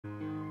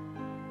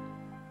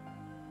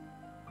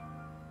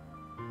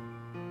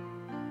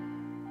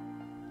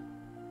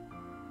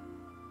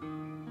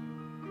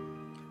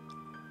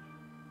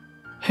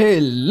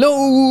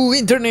Hello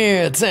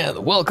internets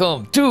and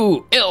welcome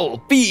to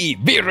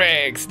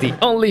LPBrex, the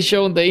only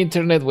show on the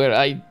internet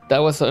where that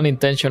was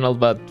unintentional,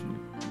 but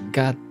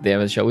god damn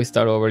it, shall we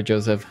start over,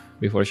 Joseph,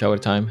 before shower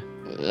time?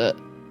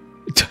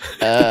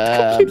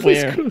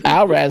 Where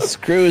Alraz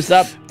screws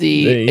up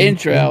the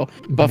intro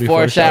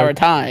before shower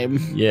time.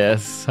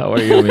 Yes, how are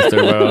you, Mr.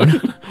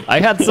 Baron? I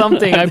had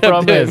something, I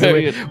promise.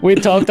 We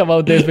talked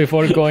about this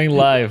before going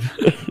live.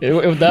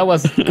 If that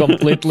was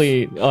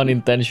completely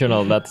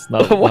unintentional, that's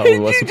not how it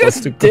was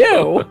supposed to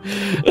go.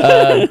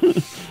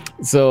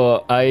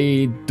 So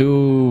I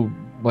do,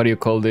 what do you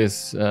call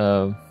this?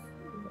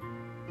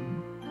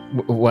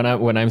 When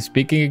I'm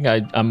speaking,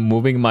 I'm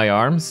moving my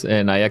arms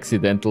and I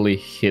accidentally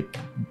hit.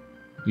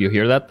 You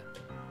hear that?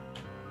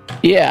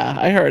 Yeah,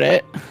 I heard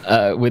it.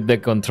 With the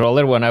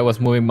controller, when I was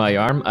moving my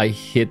arm, I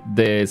hit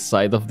the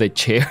side of the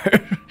chair.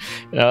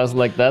 And I was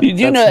like, that. You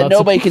do know that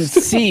nobody can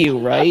see you,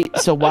 right?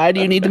 So why do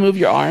you need to move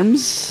your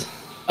arms?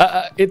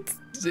 It's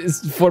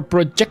for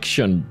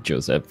projection,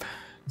 Joseph.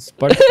 It's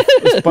part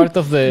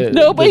of the...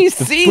 Nobody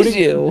sees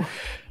you.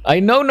 I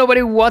know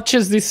nobody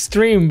watches this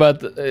stream,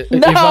 but...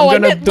 No, I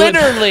meant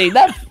literally.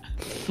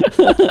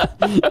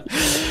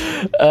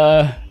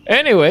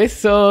 Anyway,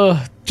 so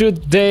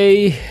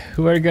today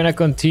we're gonna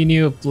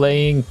continue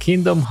playing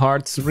Kingdom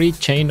Hearts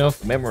Chain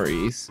of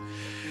Memories,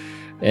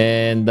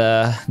 and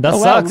that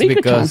sucks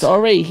because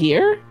already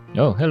here.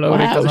 Oh, hello, wow,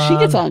 Rika-san. She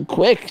gets on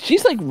quick.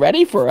 She's like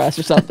ready for us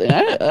or something.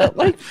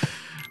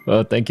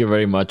 Well, thank you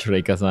very much,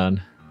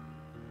 Rika-san.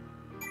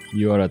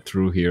 You are a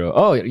true hero.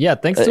 Oh yeah,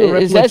 thanks to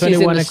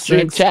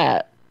Reploid21xx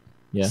chat.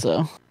 Yeah.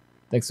 So.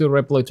 Thanks to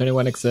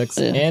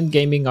Reploid21xx and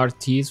Gaming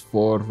RTs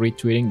for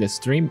retweeting the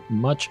stream.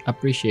 Much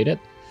appreciated.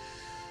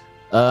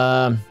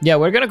 Yeah,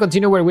 we're gonna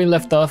continue where we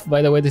left off.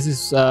 By the way, this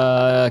is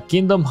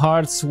Kingdom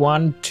Hearts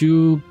 1,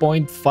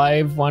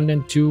 2.5, 1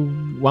 and 2,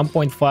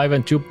 1.5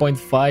 and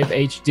 2.5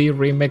 HD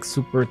Remix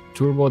Super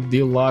Turbo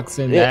Deluxe,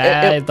 and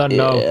I don't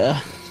know.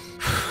 Yeah.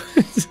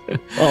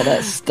 All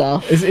that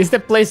stuff. It's the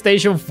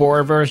PlayStation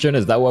 4 version.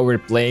 Is that what we're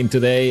playing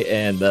today?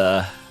 And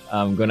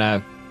I'm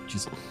gonna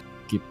just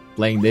keep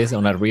playing this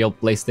on a real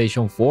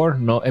PlayStation 4.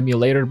 No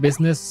emulator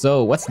business.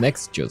 So what's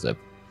next, Joseph?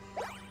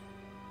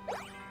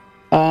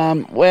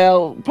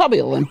 Well,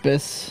 probably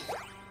Olympus.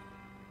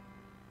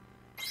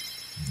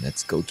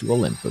 Let's go to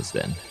Olympus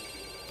then.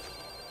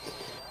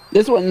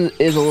 This one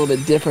is a little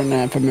bit different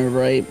if I remember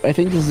right. I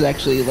think this is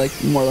actually like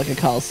more like a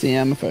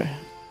Coliseum.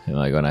 Am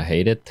I gonna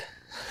hate it?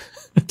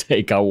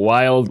 Take a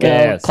wild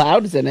guess.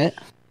 Cloud's in it.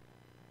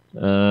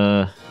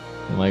 Am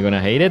I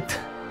gonna hate it?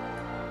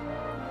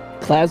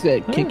 Cloud's gonna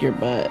kick your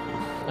butt.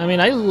 I mean,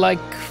 I like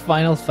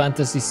Final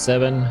Fantasy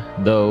VII,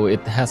 though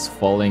it has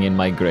fallen in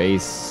my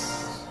grace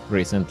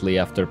recently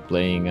after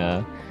playing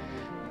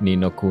Ni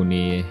no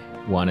Kuni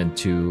 1 and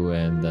 2,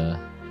 and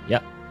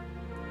yeah.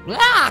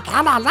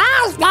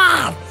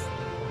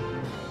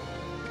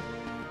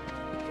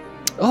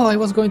 Oh, I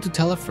was going to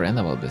tell a friend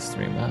about this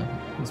stream.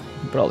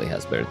 He probably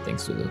has better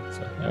things to do,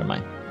 so never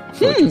mind.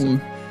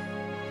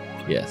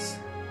 Yes.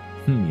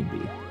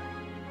 Indeed.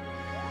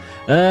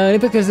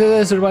 Because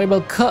the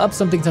survival cup,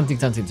 something.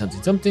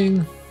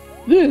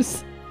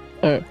 This,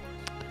 I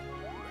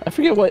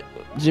forget what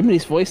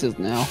Jiminy's voice is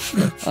now.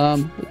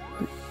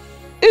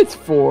 It's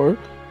for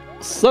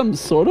some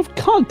sort of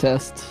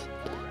contest.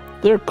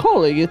 They're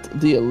calling it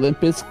the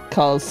Olympus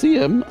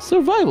Coliseum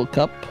Survival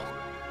Cup.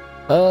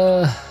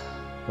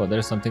 Well,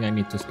 there's something I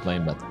need to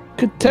explain, but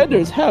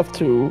contenders have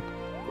to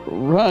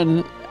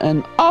run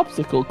an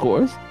obstacle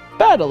course,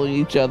 battling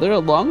each other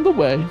along the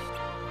way.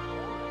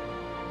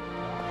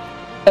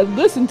 And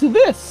listen to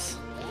this!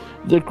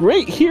 The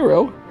great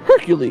hero,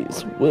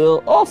 Hercules,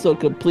 will also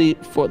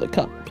compete for the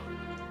cup.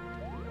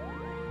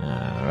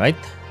 Alright,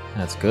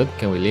 that's good.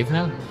 Can we leave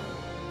now?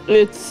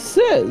 It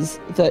says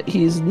that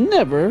he's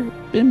never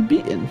been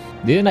beaten.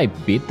 Didn't I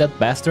beat that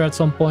bastard at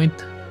some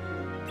point?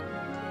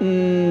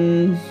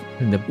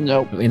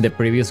 Nope. In the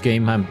previous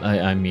game,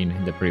 I mean,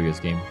 in the previous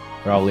game.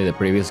 Probably the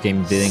previous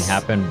game didn't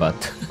happen, but...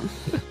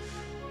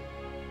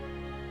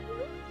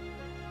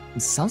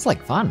 It sounds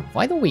like fun.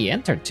 Why don't we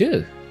enter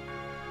too?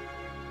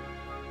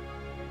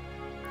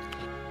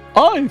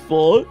 I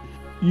thought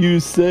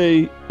you'll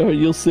say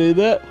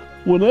that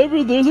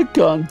whenever there's a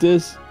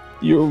contest,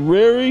 you're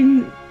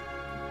raring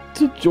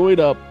to join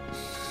up.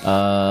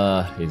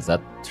 Is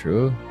that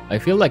true? I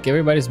feel like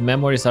everybody's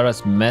memories are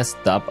as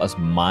messed up as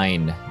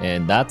mine,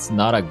 and that's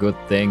not a good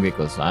thing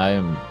because I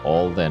am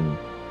old and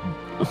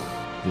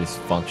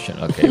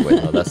dysfunctional. Okay,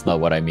 wait, no, that's not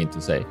what I mean to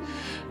say.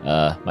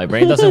 My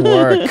brain doesn't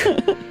work.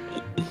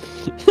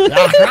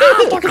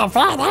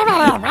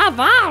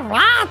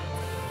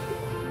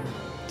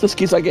 Just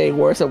keeps on getting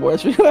worse and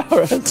worse for you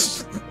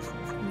hours.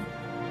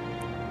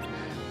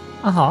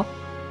 Uh-huh.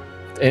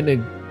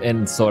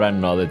 And Sora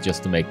nodded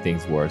just to make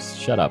things worse.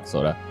 Shut up,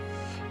 Sora.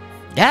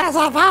 Yes,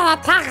 I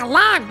gotta talk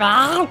along,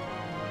 man.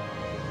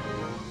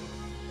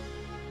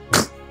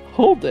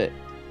 Hold it.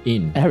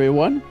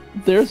 Everyone,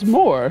 there's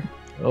more.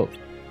 Oh.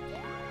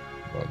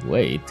 But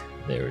wait,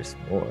 there is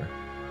more.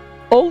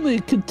 Only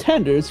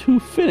contenders who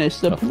finish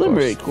the Of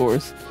preliminary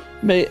course. course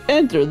may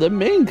enter the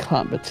main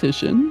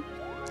competition.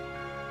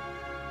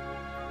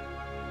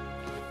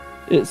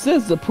 It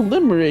says the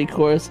preliminary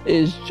course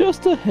is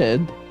just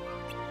ahead.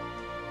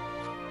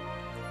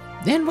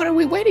 Then what are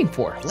we waiting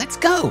for? Let's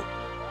go!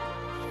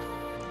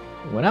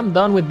 When I'm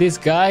done with this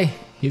guy,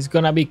 he's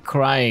gonna be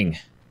crying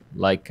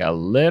like a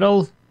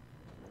little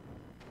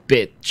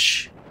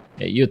bitch.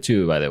 Yeah, you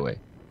too, by the way.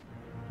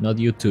 Not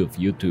YouTube,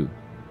 you too.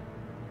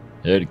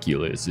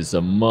 Hercules is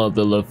a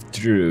model of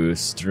true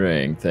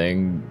strength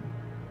and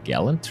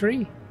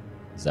gallantry?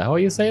 Is that how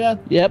you say that?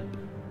 Yep.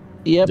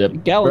 Yep, The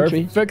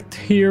gallantry. perfect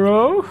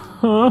hero?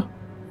 Huh?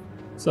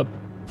 It's a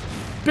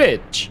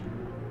bitch.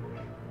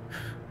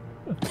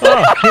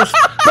 Oh, he's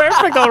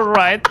perfect,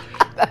 alright.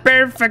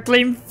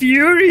 Perfectly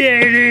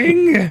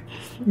infuriating.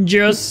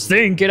 Just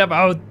thinking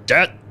about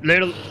that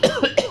little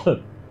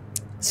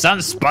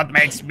sunspot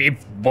makes me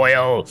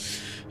boil.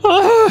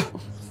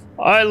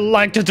 I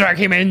like to drag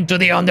him into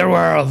the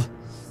underworld.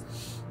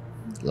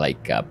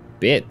 Like a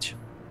bitch.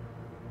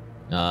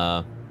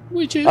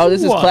 Which is Oh,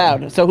 this is one.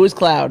 Cloud. So who's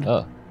Cloud?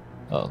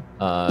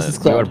 This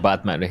is you're Cloud.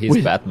 Batman.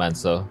 He's Batman,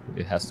 so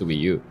it has to be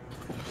you.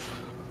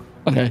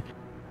 Okay.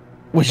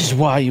 Which is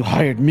why you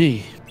hired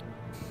me.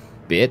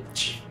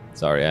 Bitch.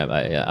 Sorry,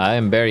 I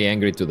am very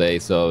angry today,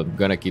 so I'm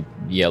gonna keep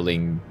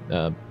yelling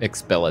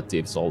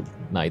expellatives all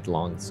night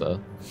long,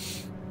 so.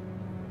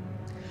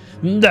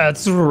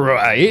 That's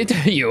right.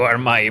 You are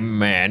my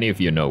man, if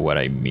you know what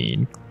I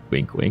mean.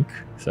 Wink, wink.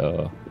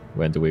 So,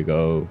 when do we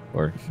go?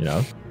 Or,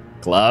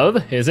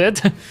 Cloud, is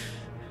it?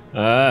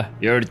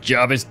 Your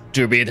job is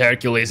to beat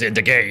Hercules in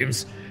the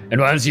games.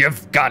 And once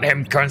you've got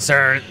him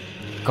cornered,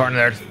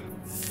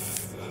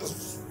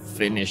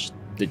 finish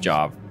the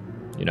job.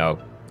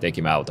 Take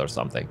him out or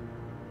something.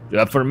 Do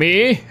that for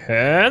me,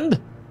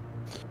 and...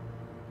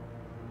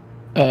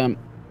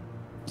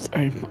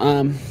 Sorry,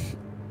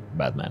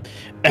 Batman.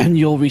 and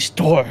you'll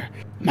restore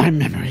my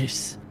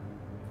memories,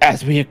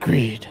 as we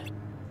agreed.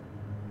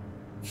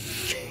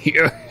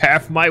 You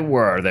have my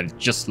word, and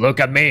just look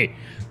at me.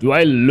 Do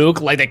I look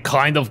like the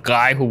kind of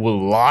guy who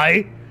will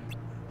lie?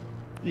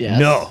 Yes.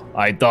 No,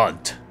 I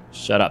don't.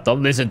 Shut up,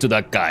 don't listen to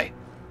that guy.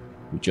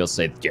 Who just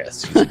said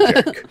yes, he's a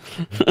jerk.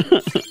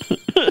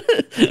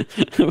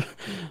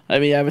 I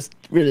mean, I was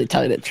really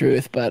telling the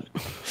truth, but...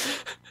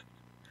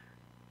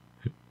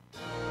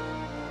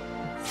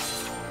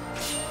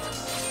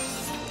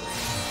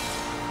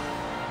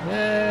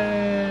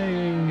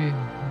 Yay!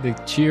 The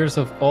cheers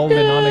of all the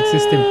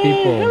non-existent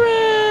people.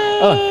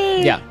 Oh,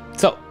 yeah.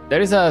 So,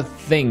 there is a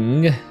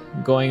thing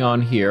going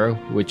on here,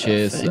 which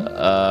is...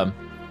 I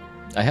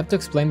have to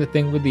explain the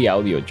thing with the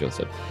audio,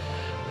 Joseph.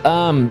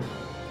 Oh.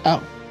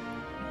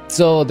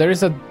 So there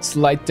is a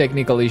slight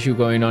technical issue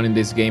going on in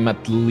this game,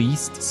 at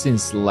least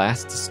since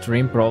last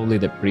stream, probably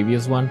the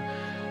previous one,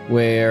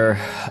 where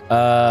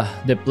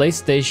the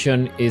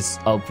PlayStation is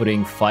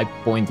outputting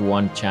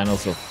 5.1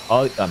 channels of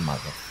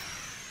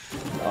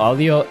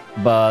audio,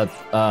 but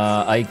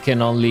I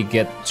can only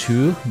get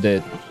 2.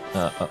 What?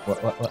 Of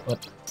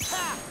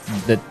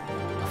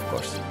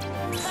course.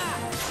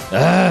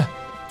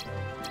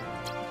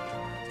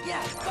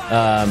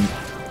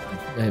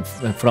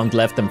 Front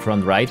left and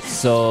front right.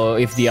 So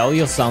if the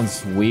audio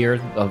sounds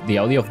weird, the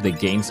audio of the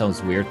game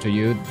sounds weird to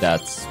you,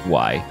 that's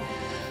why.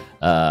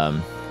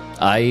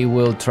 I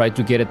will try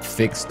to get it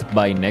fixed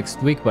by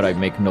next week, but I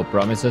make no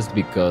promises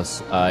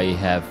because I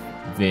have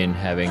been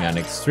having an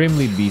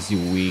extremely busy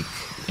week,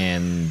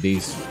 and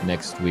this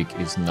next week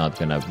is not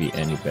gonna be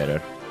any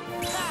better.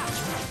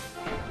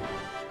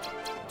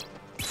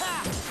 I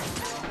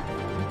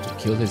need to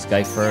kill this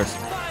guy first.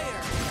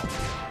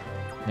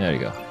 There you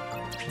go.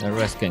 The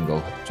rest can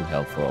go to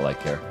hell for all I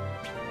care.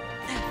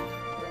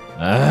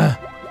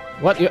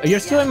 What? You're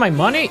stealing my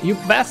money? You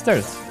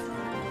bastards!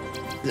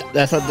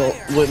 That's what the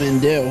women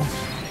do.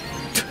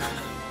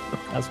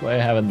 That's why I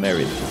haven't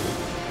married.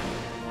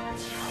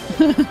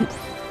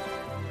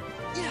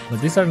 But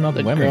these are not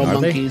The women, girl are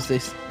monkeys. they?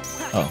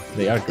 Oh,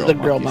 they are girl The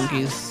monkeys. girl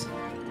monkeys.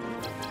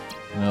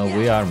 No,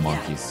 we are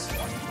monkeys.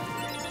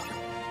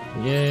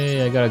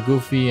 Yay, I got a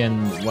Goofy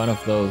and one of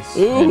those.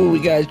 Ooh, and we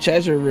got a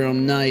treasure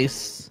room.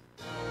 Nice.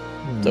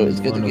 It's always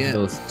good one to of get.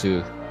 those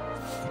two.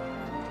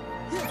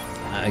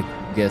 I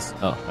guess...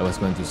 Oh, I was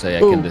going to say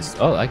I Ooh. can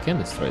I can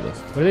destroy those.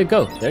 Where did it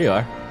go? There you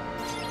are.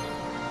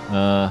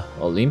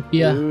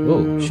 Olympia. Oh,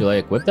 Ooh. should I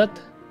equip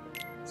that?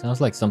 Sounds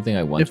like something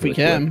I want If to we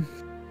equip. can.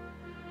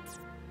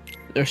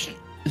 It's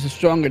a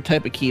stronger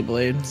type of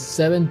Keyblade.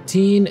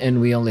 17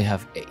 and we only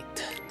have 8.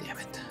 Damn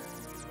it.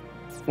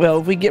 Well,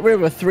 if we get rid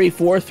of a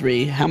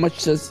 3-4-3, how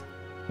much does...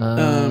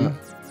 Yeah,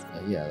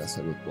 that's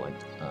a good point.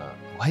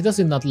 Why does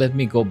it not let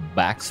me go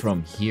back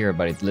from here,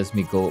 but it lets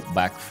me go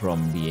back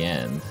from the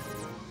end?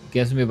 It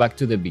gets me back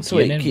to the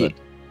beginning, Sweet,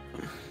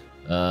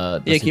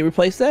 but... yeah, can you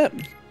replace that?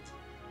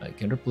 I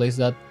can replace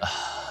that.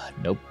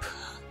 Nope.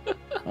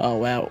 Oh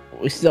wow,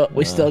 we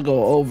still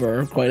go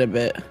over quite a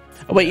bit.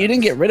 Oh, wait, you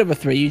didn't get rid of a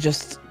 3. You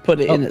just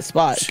put it in its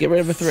spot. Get rid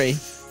of a 3.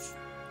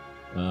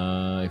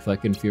 If I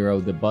can figure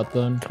out the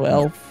button.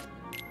 12.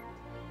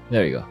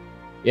 There you go.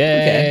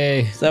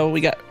 Yay! Okay. So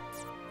we got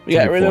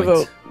rid of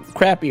a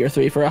crappier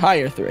 3 for a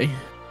higher 3.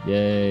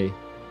 Yay!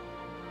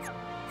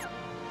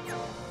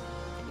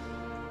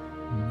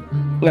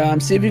 Well,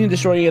 see if you can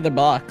destroy the other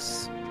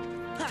blocks.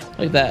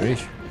 Like that.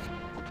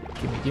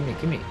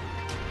 Gimme.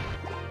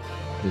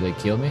 Do they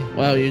kill me?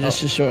 Wow, you're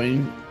just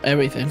destroying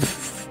everything.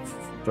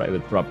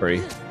 Private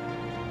property.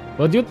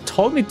 But you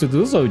told me to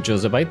do so,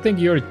 Joseph. I think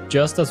you're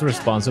just as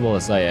responsible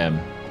as I am.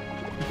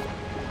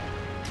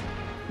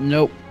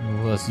 Nope.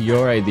 It was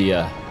your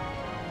idea.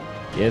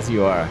 Yes,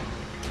 you are.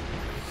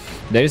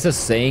 There is a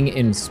saying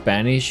in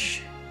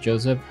Spanish,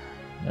 Joseph,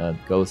 that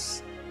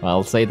goes... Well,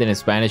 I'll say it in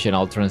Spanish and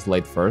I'll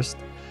translate first.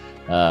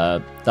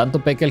 Tanto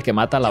peca el que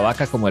mata a la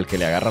vaca como el que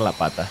le agarra la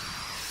pata.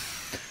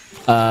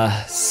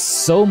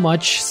 So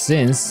much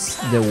sins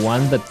the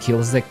one that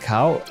kills the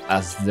cow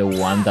as the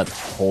one that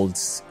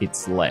holds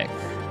its leg.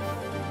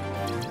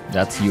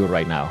 That's you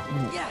right now.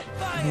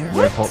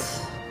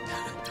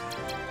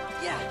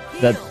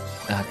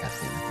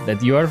 That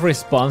you are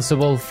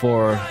responsible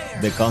for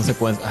the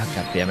consequence.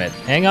 God damn it!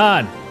 Hang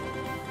on.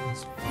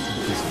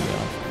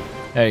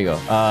 There you go.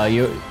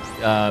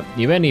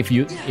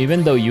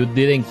 Even though you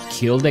didn't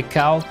kill the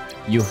cow,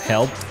 you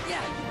helped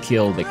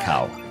kill the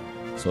cow.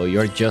 So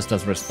you're just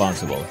as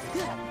responsible.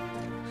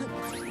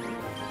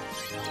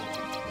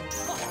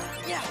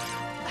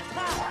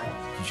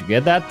 Did you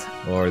get that,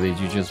 or did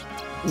you just?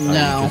 No.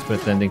 Are you just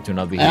pretending to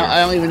not be here?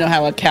 I don't even know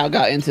how a cow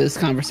got into this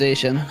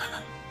conversation.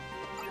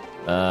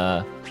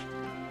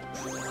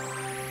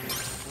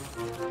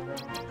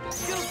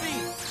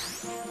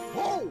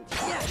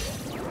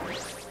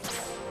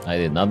 I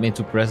did not mean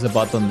to press the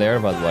button there,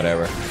 but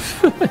whatever.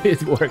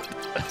 It worked.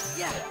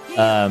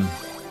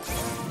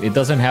 It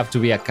doesn't have to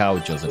be a cow,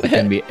 Joseph. It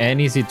can be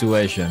any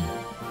situation.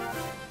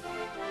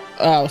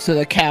 Oh, so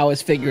the cow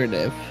is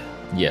figurative.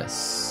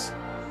 Yes.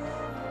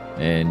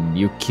 And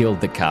you killed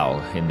the cow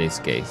in this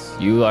case.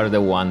 You are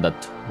the one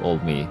that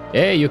told me,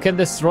 hey, you can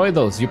destroy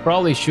those. You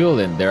probably should.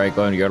 And there I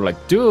go, and you're like,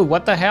 dude,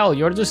 what the hell?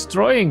 You're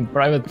destroying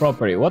private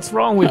property. What's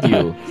wrong with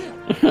you?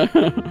 I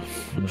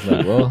was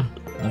like, well,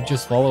 I'm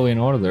just following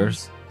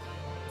orders.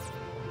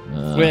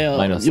 Well,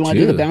 you want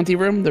to do the bounty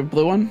room, the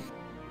blue one?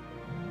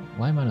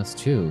 Why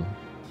 -2?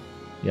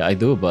 Yeah, I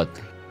do, but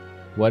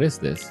what is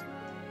this?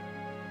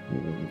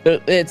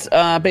 It's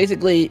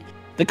basically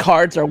the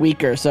cards are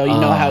weaker, so you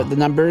know how the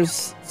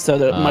numbers, so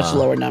they're much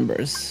lower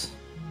numbers.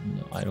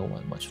 No, I don't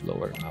want much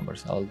lower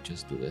numbers. I'll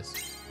just do this.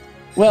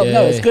 Well,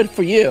 no, it's good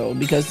for you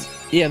because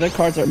their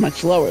cards are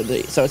much lower,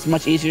 so it's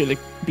much easier to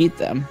beat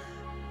them.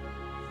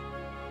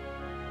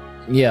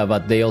 Yeah,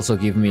 but they also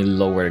give me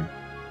lower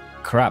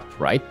crap,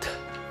 right?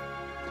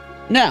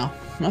 No,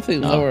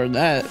 nothing lower in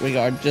that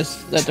regard.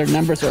 Just that their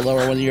numbers are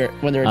lower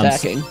when they're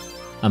attacking.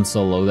 I'm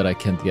so low that I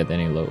can't get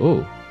any low.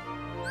 Oh,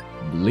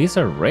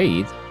 Blizzard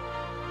Raid.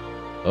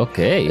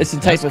 Okay, it's a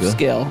type of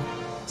skill.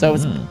 So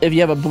if you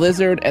have a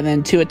Blizzard and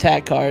then 2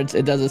 attack cards,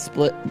 it does a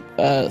split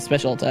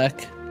special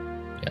attack.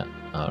 Yeah.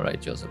 All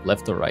right, Joseph.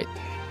 Left or right?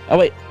 Oh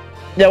wait,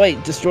 no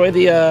wait. Destroy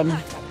the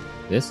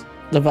This?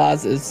 The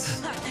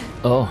vases.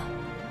 Oh.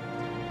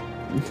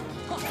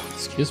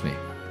 Excuse me.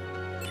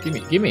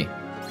 Gimme.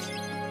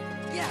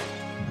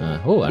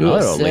 Oh,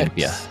 another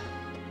Olympia.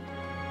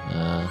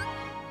 I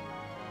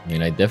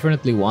mean, I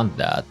definitely want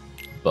that,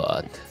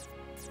 but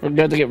we're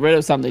going to get rid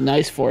of something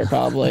nice for it,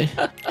 probably.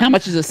 How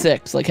much is a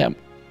 6? Like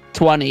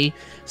 20.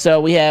 So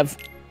we have.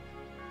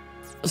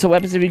 So what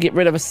happens if you get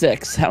rid of a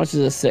 6? How much is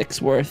a 6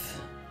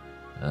 worth?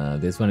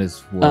 This one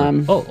is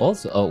worth.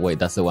 Oh, wait,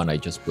 that's the one I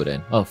just put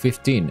in. Oh,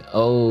 15.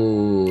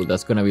 Oh,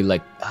 that's gonna be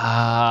like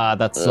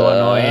that's so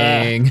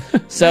annoying.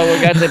 So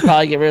we're going to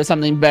probably get rid of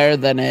something better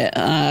than it.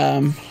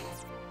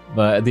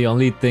 But the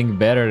only thing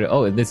better...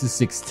 Oh, this is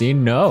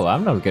 16? No,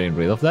 I'm not getting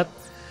rid of that.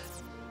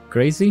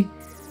 Crazy.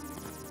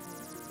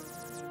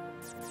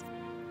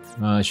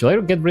 Should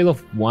I get rid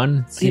of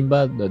one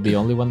Simba, the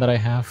only one that I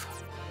have?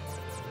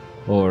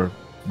 Or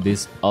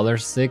this other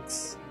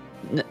 6?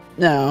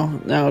 No,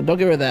 don't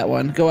get rid of that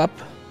one. Go up.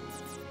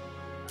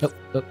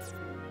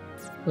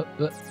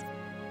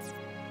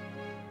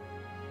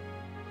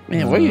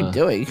 Man, what are you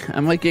doing?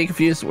 I'm like getting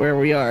confused where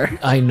we are.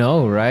 I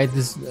know, right?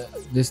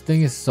 This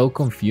thing is so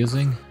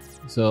confusing.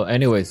 So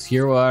anyways,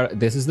 here we are.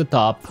 This is the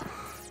top.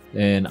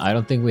 And I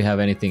don't think we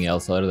have anything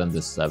else other than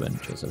the 7,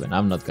 Joseph. And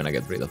I'm not gonna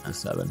get rid of the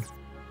 7.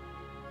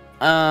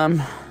 You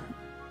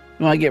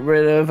want to get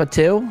rid of a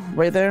 2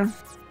 right there?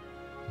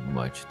 How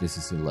much? This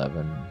is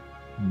 11.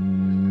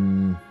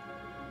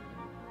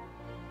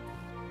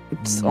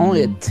 It's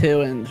only a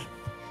 2 and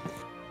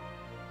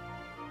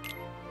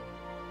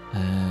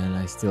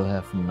I still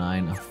have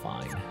 9. Oh,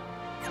 fine.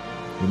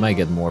 We might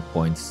get more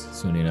points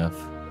soon enough.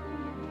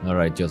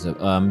 Alright,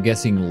 Joseph. I'm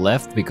guessing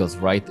left because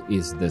right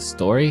is the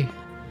story.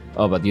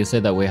 Oh, but you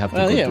said that we have to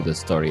go to the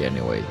story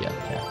anyway.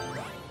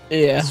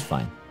 Yeah. It's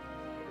fine.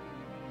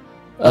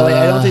 Oh, wait,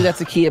 I don't think that's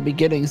the key of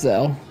beginnings,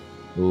 though.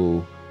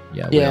 Ooh.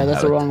 Yeah,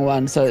 that's the wrong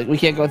one. So we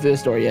can't go through the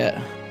story yet.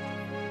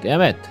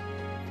 Damn it.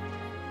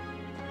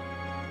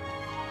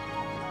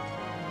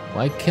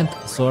 Why can't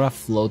Sora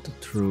float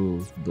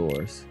through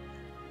doors?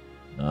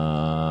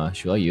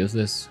 Should I use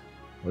this?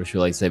 Or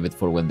should I save it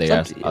for when they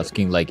are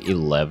asking like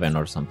 11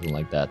 or something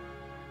like that?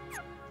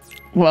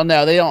 Well,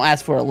 no, they don't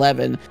ask for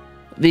 11.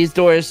 These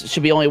doors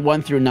should be only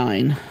 1 through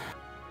 9.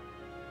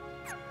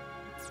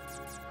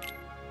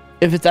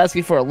 If it's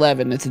asking for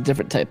 11, it's a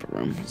different type of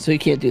room. So you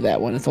can't do that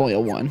one. It's only a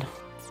 1.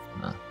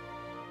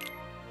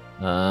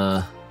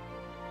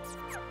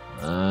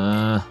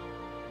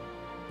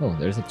 Oh,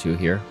 there's a 2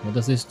 here. What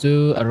does this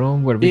do? A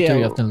room where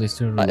victory often leads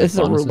to roulette it's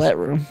a bonuses. roulette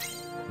room.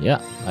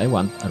 Yeah, I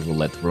want a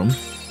roulette room.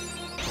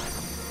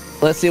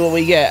 Let's see what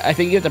we get. I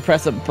think you have to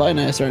press a button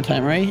at a certain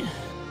time, right?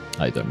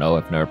 I don't know.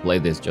 I've never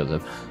played this,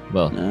 Joseph.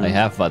 Well, No. I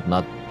have, but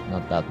not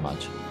that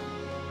much.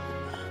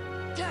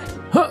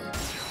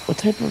 What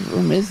type of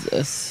room is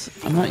this?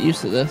 I'm not used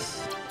to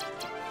this.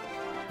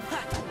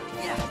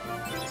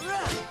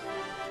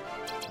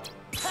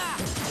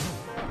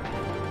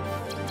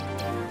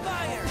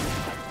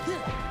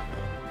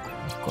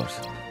 Of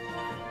course.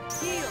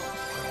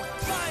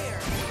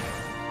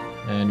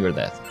 And you're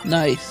dead.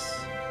 Nice.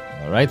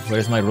 All right,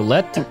 where's my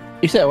roulette?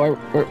 You said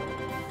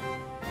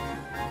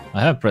I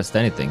haven't pressed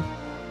anything.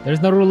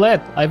 There's no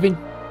roulette. I've been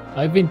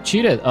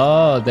cheated.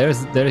 Oh,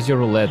 there's your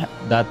roulette.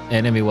 That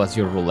enemy was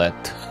your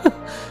roulette.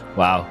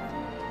 Wow.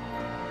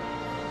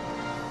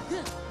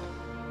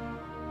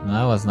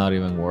 That was not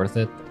even worth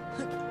it.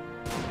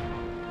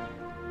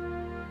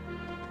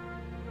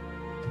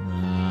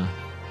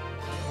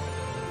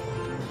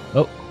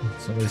 Oh,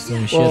 somebody's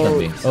throwing shit at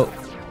me. Oh,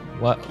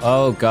 what?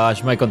 Oh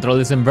gosh, my control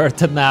is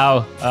inverted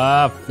now.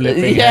 Ah,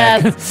 flipping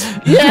heck. Yes!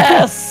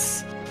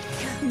 Yes!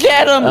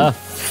 Get him!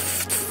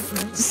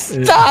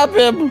 Stop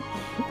him!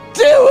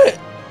 Do it!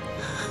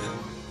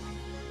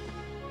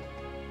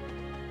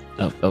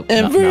 Oh,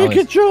 Invert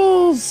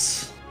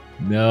controls!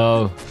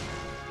 No.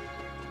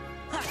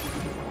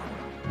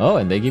 Oh,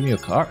 and they give me a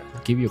card.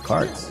 Give you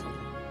cards.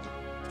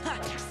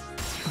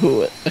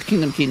 Ooh, a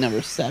Kingdom Key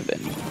number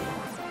 7.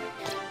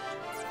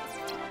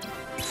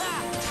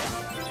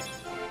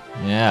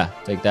 Yeah,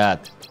 take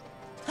that.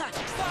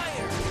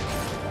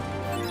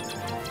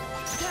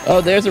 Oh,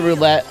 there's a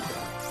roulette.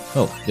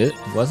 Oh,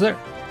 was there?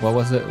 What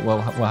was it? What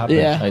happened?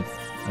 Yeah.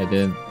 I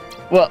didn't.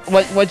 Well,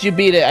 once you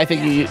beat it, I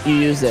think you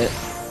use it.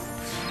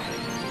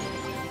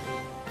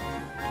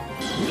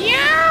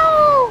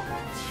 Meow!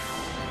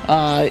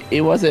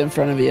 It wasn't in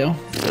front of you,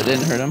 so it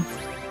didn't hurt him.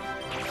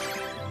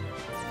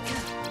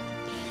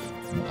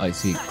 I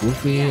see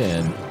Goofy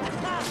and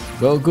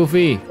go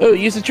Goofy. Oh,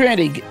 use the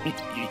Trinity.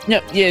 No,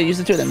 yeah, use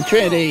the two of them.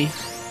 Trinity.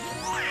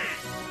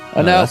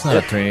 Oh no, that's not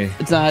a Trinity.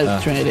 It's not a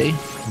Trinity.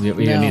 You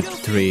No. need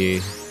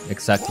 3,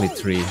 exactly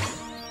 3.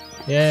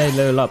 Yay,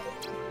 level up.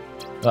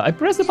 I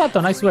pressed the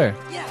button, I swear.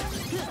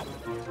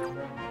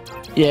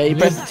 Yeah, you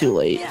pressed it too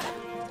late.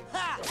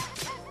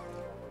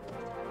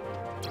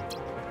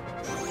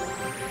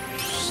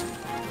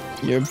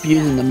 You're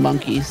abusing the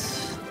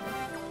monkeys.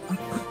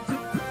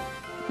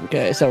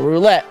 Okay, so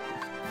roulette.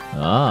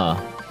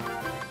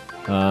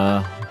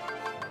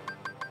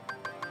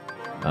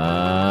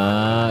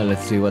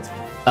 Let's see what's.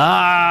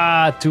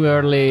 Too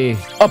early.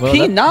 A Well,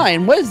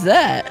 P9? What is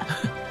that?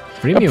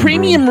 Premium A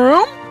premium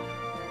room?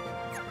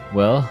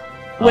 Well,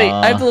 Wait,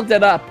 I have to look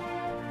that up.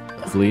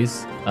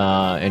 please.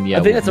 And yeah,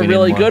 I think that's a we need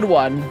really more good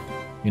one.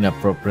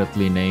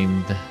 inappropriately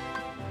named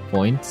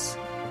points,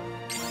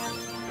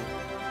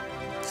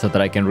 so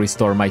that I can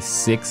restore my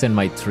 6 and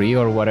my 3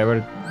 or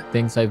whatever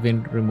things I've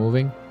been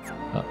removing.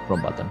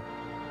 Wrong button.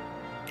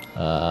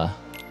 Oh,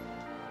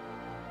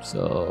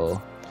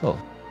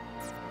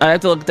 I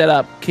have to look that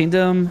up.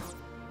 Kingdom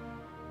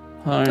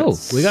Hearts. oh,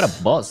 we got a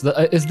boss.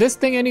 Is this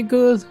thing any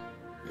good?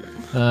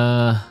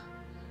 I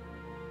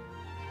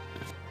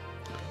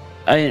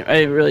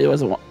really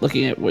wasn't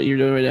looking at what you're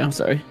doing right now.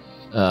 Sorry.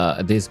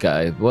 This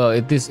guy. Well,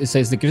 it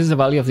says decreases the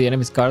value of the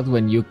enemy's card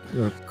when your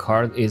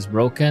card is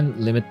broken.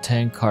 Limit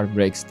 10 card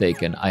breaks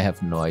taken. I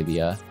have no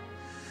idea.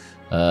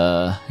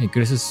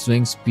 Increases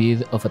swing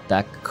speed of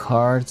attack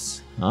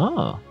cards.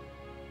 Oh.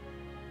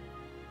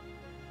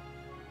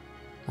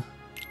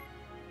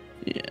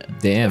 Yeah.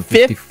 Damn,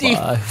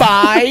 55.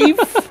 55?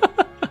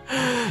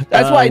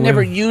 That's why I never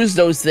we're- use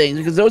those things,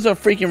 because those are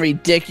freaking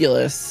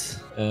ridiculous.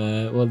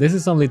 Well, this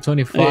is only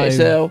 25, Okay,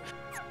 so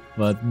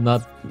but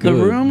not good.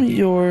 the room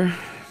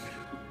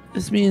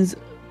this means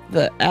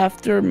that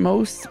after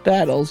most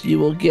battles you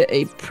will get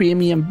a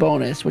premium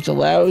bonus, which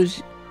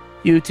allows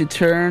you to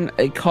turn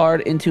a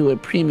card into a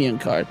premium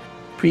card.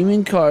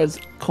 Premium cards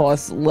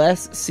cost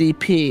less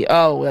CP.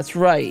 Oh, that's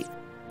right.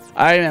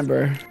 I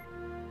remember.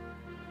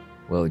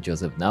 Well,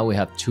 Joseph, now we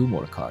have 2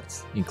 more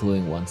cards,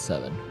 including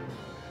 1/7.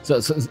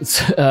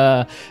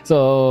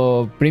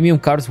 So premium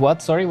cards.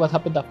 What? Sorry, what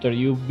happened after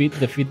you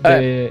defeat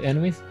the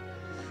enemies?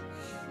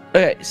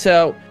 Okay,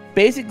 so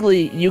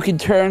basically you can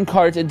turn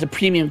cards into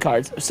premium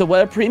cards. So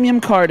what a premium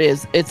card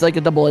is, it's like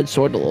a double-edged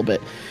sword a little bit.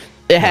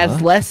 It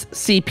has less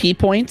CP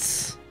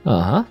points.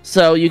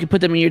 So you can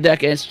put them in your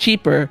deck and it's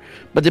cheaper.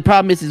 But the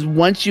problem is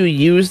once you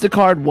use the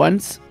card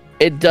once,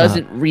 it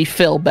doesn't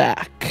refill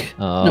back,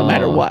 no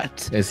matter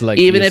what. It's like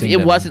even if using it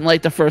them. wasn't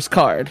like the first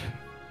card.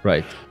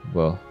 Right.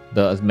 Well,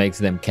 does makes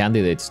them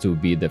candidates to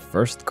be the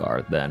first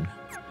card then.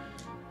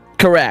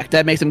 Correct.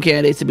 That makes them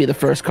candidates to be the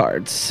first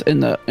cards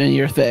in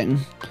your thing,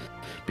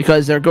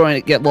 because they're going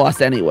to get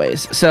lost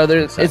anyways. So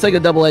it's like a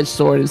double-edged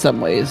sword in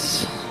some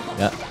ways.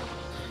 Yeah.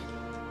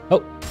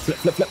 Oh, flip,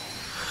 flip, flip.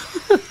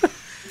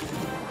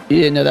 You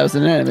didn't know that was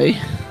an enemy.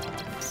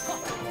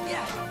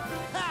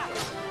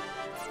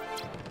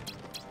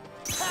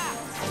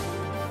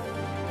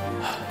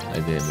 I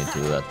didn't mean to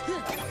do that.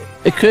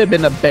 It could have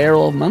been a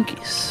barrel of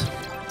monkeys.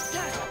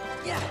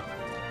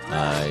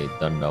 I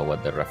don't know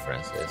what the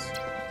reference is.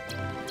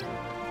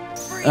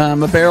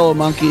 A barrel of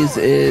monkeys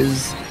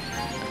is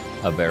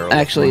a barrel.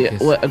 Actually,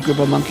 what a group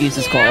of monkeys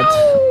is called.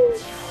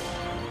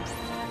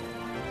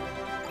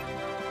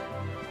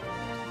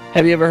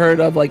 Have you ever heard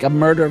of like a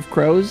murder of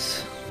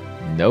crows?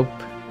 Nope.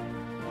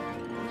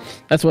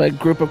 That's what a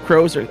group of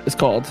crows is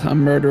called. A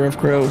murder of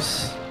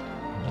crows.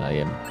 I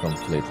am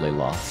completely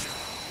lost.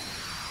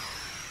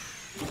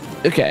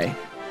 Okay.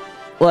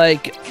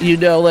 Like,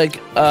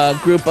 like a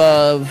group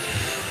of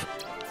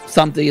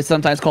something is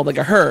sometimes called like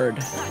a herd.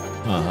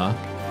 Uh-huh.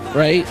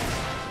 Right?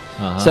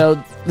 Uh-huh.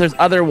 So there's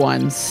other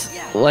ones,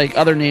 like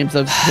other names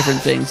of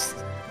different things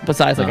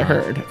besides like a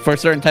herd for a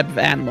certain type of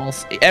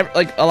animals.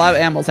 Like a lot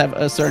of animals have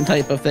a certain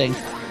type of thing.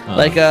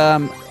 Like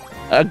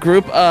a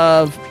group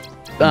of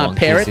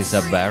parrots. Is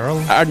a barrel?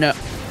 No.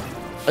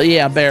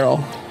 Yeah, barrel.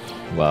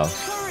 Wow.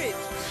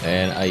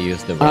 And I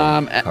used the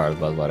wrong card,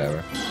 but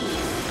whatever.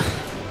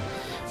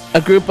 A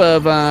group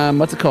of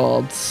what's it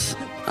called?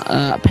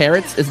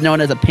 Parrots is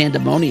known as a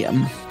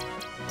pandemonium.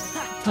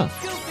 Huh.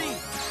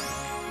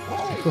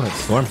 Go ahead,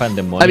 Storm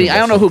Pandemonium. I mean, I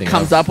don't know who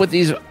comes up with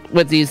these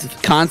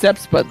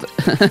concepts, but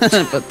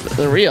but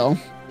they're real.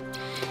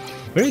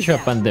 Pretty sure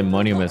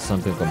Pandemonium is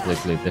something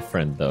completely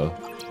different, though.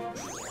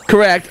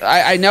 Correct.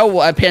 I know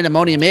what a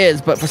pandemonium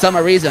is, but for some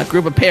reason, a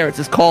group of parrots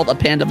is called a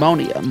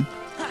pandemonium.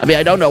 I mean,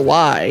 I don't know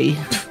why.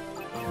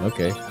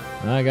 Okay,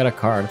 I got a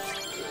card.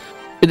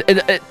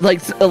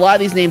 Like a lot of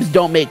these names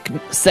don't make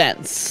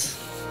sense.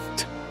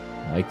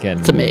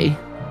 To me.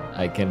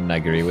 I can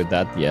agree with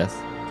that. Yes.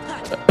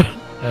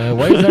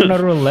 Why is there no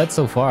roulette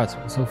so far?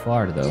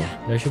 Though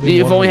there should be.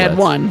 You've only roulettes. had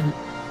one.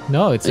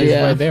 No, it says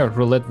right there,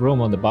 roulette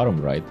room on the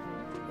bottom right.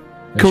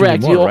 There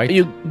correct. More, right?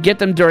 You get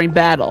them during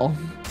battle.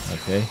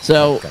 Okay.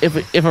 So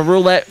if a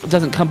roulette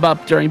doesn't come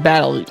up during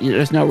battle,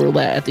 there's no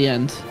roulette at the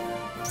end.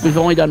 We've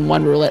only done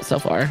one roulette so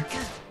far.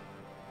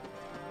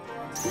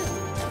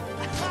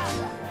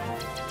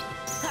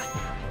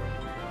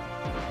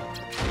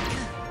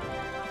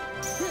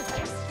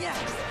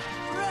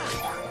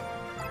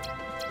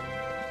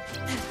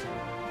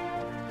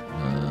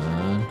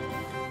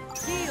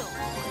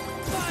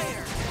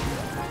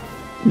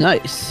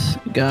 Nice.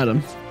 Got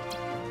him.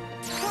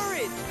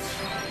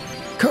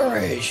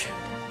 Courage.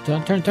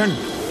 Turn.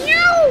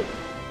 Meow.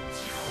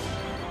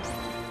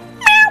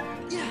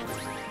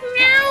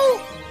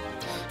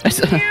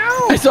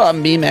 I saw a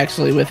meme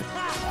actually with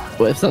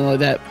something like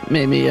that.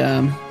 Made me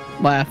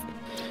laugh.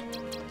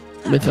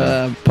 With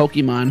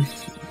Pokemon.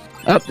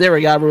 Oh, there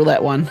we go.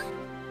 Roulette one.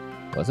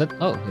 Was it?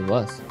 Oh, it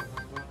was.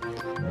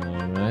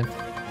 All right.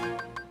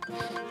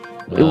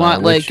 We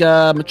want like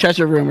a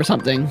treasure room or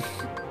something.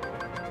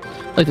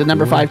 Like the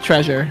number 5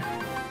 treasure.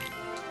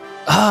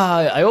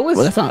 I always.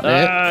 Well, that's not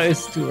it.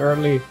 It's too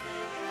early.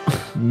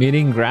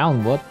 Meeting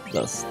ground. What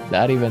does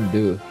that even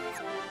do?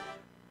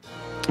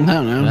 I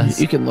don't know.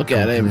 You can look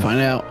at it and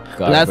find out.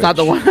 Garbage. That's not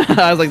the one.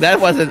 I was like,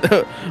 that wasn't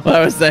what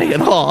I was saying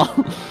at all.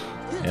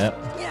 Yep.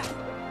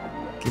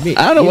 I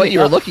don't know what you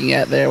were looking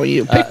at there when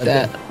you picked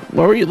that.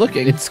 Where were you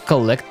looking? It's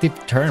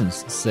collective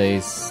terms,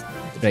 says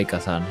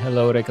Reika-san.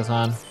 Hello,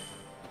 Reika-san.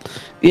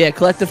 Yeah,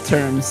 collective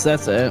terms.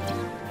 That's it.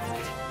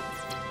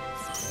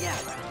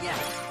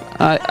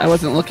 I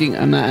wasn't looking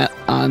on that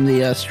on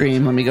the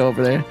stream. Let me go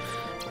over there.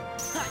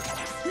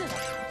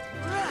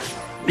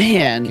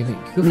 Man,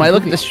 when I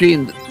look at the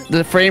stream,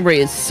 the frame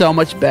rate is so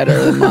much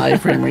better than my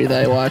frame rate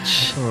that I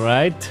watch.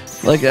 Right?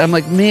 Like I'm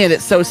like, man,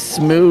 it's so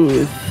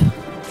smooth.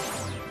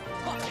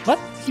 What?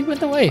 He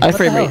went away. My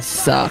frame rate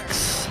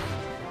sucks.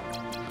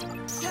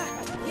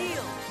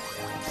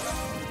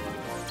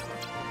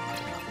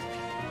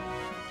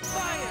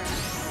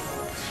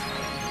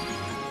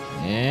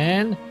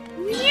 And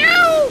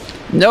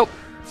nope.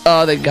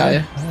 Oh, the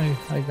guy.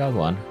 I got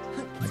one,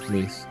 at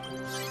least.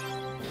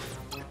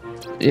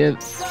 Yeah.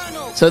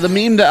 So the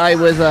meme that I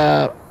was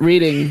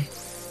reading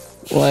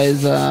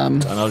was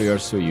Donald, you're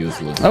so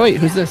useless. Oh wait,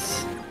 who's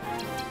this?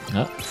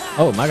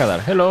 Oh, Magadar.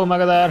 Hello,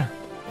 Magadar.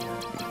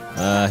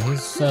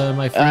 He's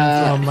my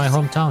friend from my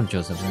hometown,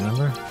 Joseph.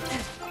 Remember?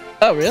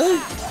 Oh, really?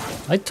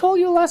 I told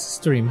you last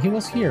stream. He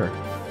was here.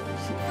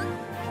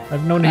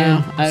 I've known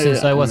him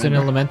since I was in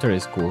elementary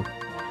school.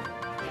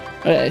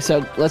 Okay,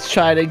 so let's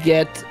try to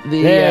get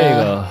the. There you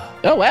go.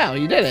 Oh wow,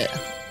 you did it.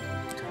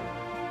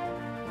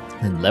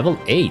 And level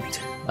 8.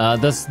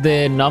 Does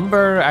the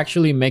number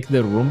actually make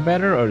the room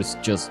better, or is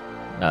it just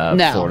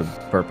for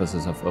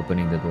purposes of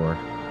opening the door?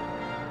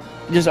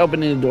 Just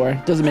opening the door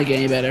doesn't make it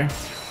any better.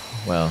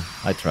 Well,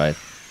 I tried.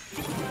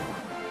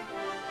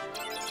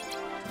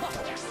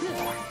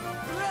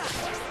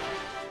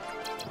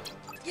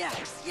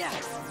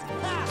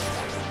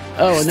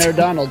 Oh, another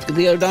Donald. Get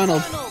the other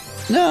Donald.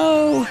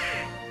 No.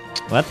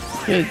 What?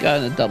 You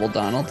got a double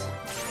Donald.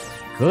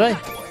 Could I?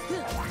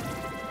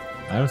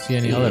 I don't see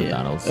any other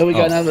Donalds. Oh, we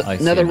got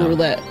another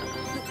roulette.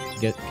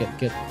 Get.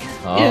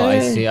 Oh, Yay. I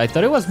see. I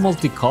thought it was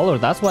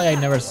multicolored. That's why I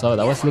never saw it.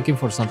 I was looking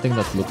for something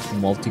that looked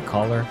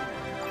multicolor.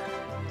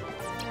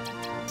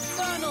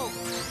 Donald.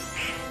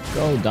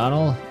 Go,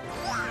 Donald.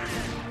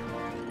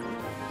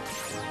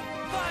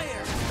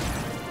 Fire.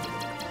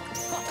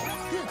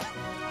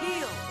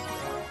 Heal.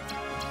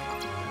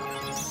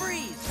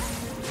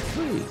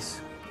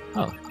 Freeze.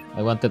 Oh,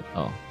 I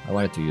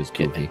wanted to use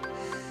Cookie.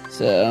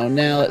 So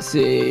now let's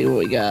see what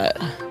we got.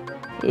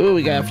 Ooh,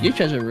 we got a few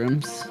treasure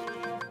rooms.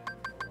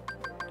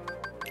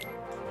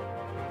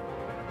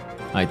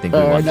 I think we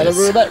want another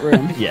roulette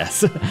room.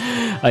 Yes,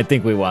 I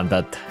think we want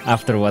that.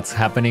 After what's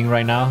happening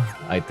right now,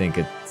 I think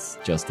it's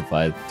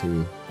justified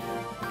to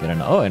get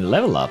an and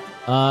level up.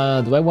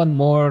 Do I want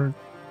more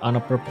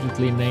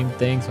unappropriately named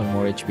things or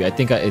more HP? I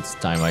think it's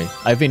time.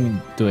 I've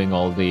been doing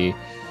all the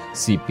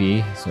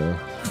CP, so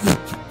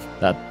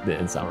that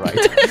didn't sound right.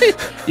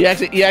 you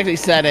actually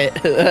said it.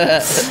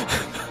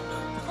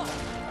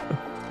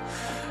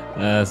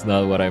 That's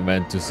not what I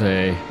meant to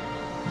say.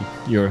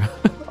 Your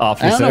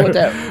officer. I don't know what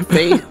that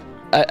face.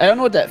 I don't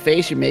know what that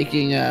face you're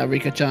making,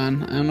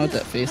 Rika-chan. I don't know what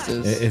that face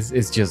is.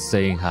 It's just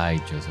saying hi,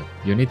 Joseph.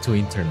 You need to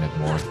internet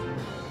more.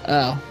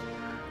 Oh.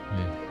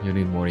 You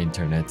need more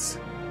internets.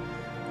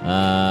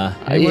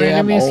 Any more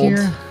enemies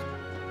here?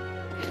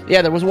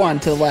 Yeah, there was one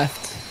to the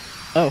left.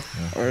 Oh,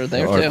 or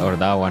there too. Or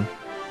that one.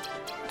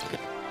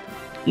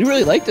 You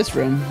really like this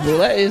room.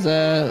 Roulette is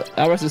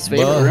Alice's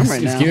favorite room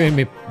right now.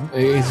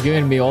 It's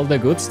giving me all the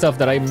good stuff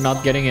that I'm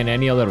not getting in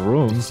any other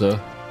room, so...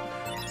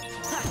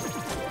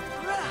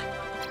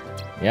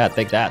 Yeah,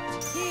 take that.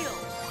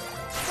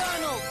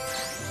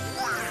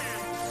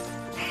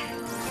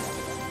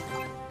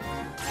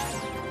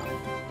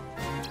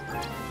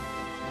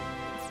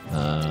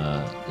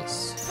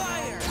 This.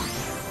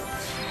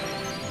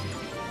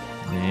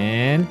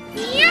 And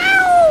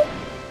meow.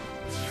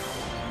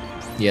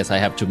 Yes, I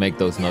have to make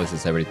those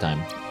noises every time.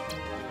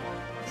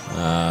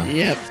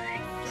 Yep.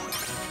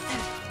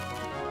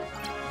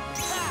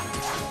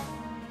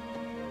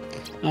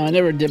 Oh, I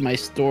never did my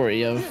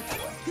story of.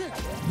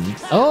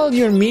 Oh,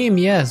 your meme,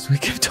 yes. We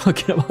keep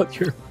talking about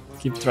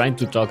keep trying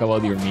to talk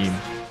about your meme.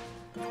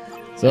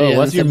 So, yeah,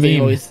 what's your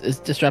meme? Is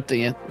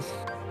disrupting it.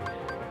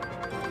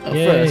 Oh,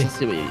 first, let's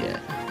see what you get.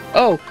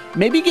 Oh,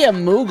 maybe get a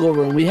Moogle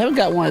room. We haven't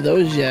got one of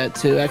those yet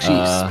to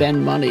actually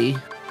spend money.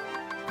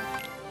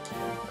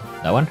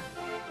 That one?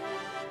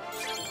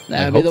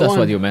 I hope that's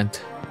what you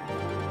meant.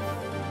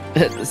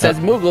 It says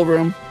Moogle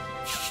room.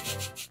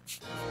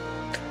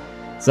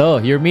 So,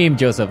 your meme,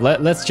 Joseph.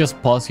 Let's just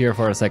pause here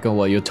for a second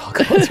while you talk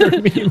about your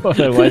meme.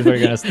 Otherwise, we're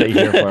gonna stay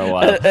here for a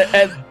while.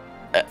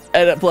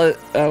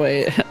 Oh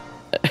wait.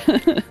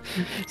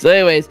 So,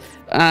 anyways,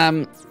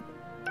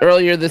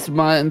 earlier this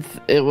month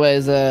it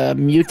was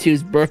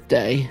Mewtwo's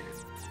birthday.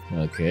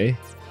 Okay.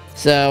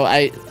 So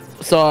I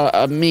saw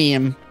a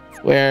meme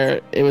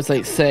where it was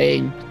like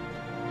saying,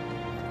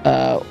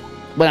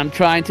 "When I'm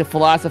trying to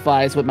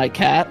philosophize with my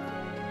cat,"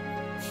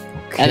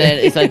 and then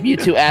it's like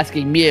Mewtwo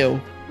asking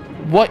Mew,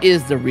 "What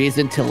is the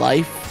reason to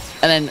life?"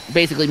 And then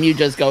basically Mew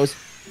just goes,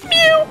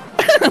 "Mew,"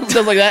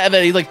 just like that, and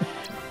then he's like,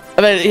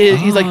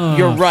 like,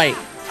 "You're right.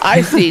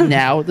 I see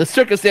now. The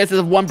circumstances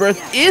of one birth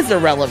is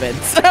irrelevant."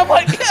 I'm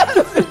like,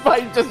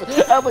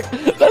 I'm like,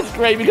 that's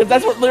great because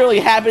that's what literally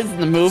happens in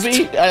the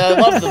movie. I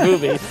love the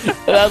movie,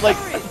 and I was like,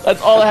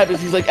 that's all that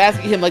happens. He's like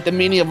asking him like the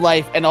meaning of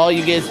life, and all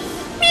you get is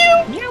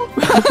mew, mew.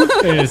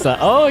 It's like,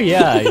 oh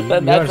yeah,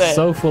 you're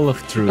so full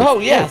of truth. Oh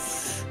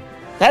yes,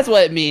 that's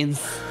what it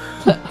means.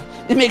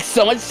 It makes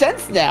so much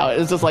sense now.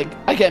 It's just like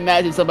I can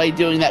imagine somebody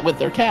doing that with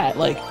their cat.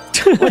 Like,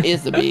 what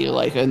is the meaning of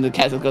life? And the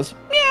cat just goes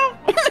meow.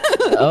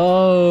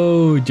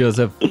 Oh,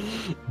 Joseph,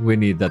 we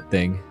need that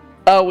thing.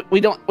 Oh, we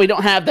don't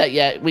have that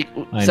yet. You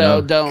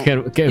don't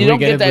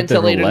get that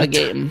until later in the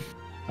game.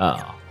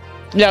 Oh.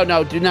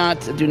 No, do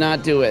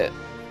not do it.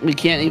 We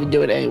can't even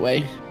do it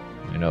anyway.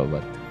 I know,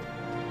 but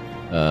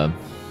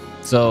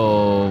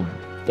so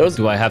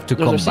do I have to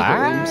come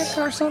back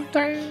or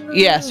something?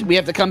 Yes, we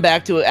have to come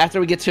back to it after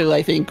we get to,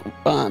 I think,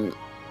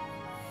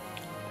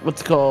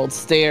 what's called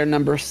stair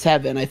number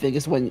 7. I think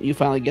is when you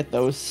finally get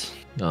those.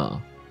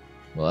 Oh.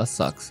 Well, that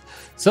sucks.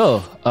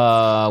 So,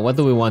 what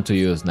do we want to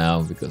use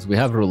now? Because we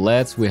have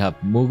roulettes, we have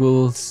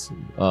Moogles.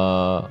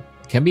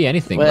 Can be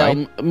anything, right?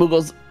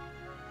 Moogles.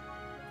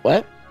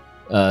 What?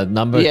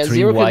 Number 3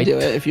 Zero white. Can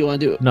do it if you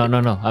want to do it. No.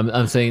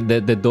 I'm saying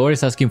that the door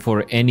is asking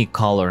for any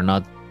color,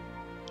 not.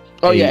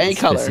 Oh yeah, any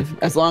color,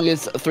 as long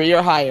as 3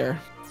 or higher,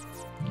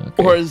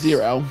 or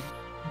 0.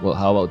 Well,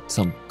 how about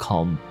some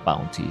calm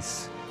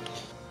bounties?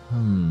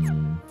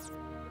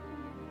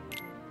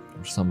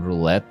 Some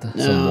roulette,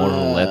 some more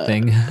roulette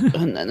thing.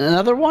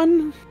 Another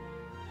one?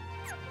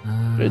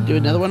 Did I do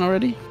another one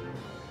already?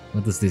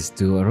 What does this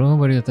do? A room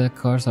where your attack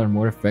cards are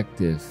more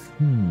effective.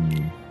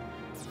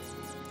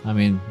 I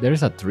mean,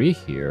 there's a 3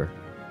 here.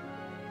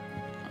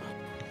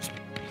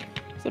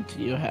 It's up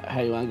to you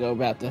how you want to go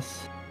about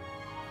this.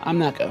 I'm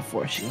not gonna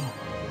force you.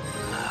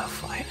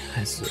 Fine.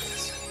 Let's do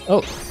this.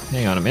 Oh,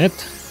 hang on a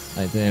minute.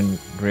 I didn't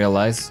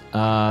realize.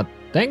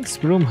 Thanks,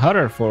 Broom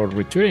Hutter, for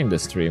retweeting the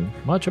stream.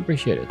 Much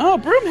appreciated. Oh,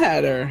 Broom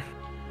Hatter.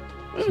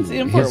 We haven't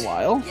seen him for a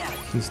while.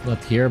 He's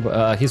not here,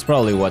 but he's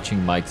probably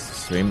watching Mike's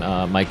stream.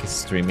 Mike is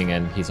streaming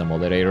and he's a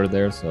moderator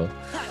there, so.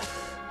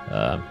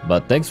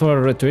 But thanks for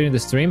retweeting the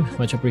stream.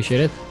 Much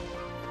appreciated.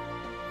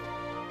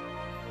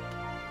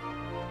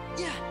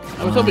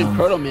 I was hoping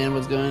Proto Man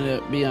was going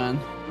to be on.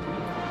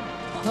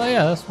 Oh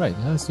yeah, that's right.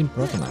 I haven't seen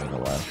Proto Man in a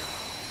while.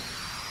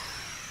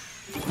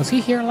 Was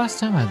he here last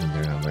time? I don't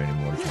remember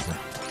anymore.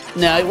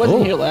 No, he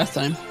wasn't here last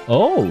time.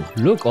 Oh,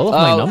 look, all of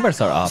my numbers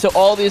are up. So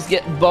all these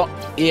get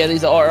yeah,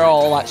 these are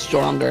all a lot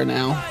stronger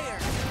now.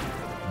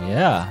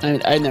 Yeah.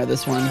 I know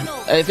this one.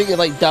 I think it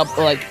like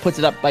puts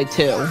it up by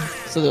 2,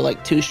 so they're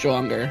like 2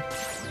 stronger.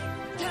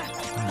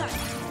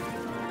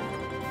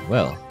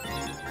 Well,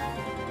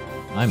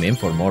 I'm in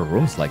for more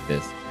rooms like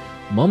this.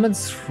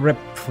 Moments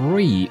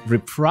reprieve.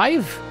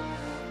 Reprieve.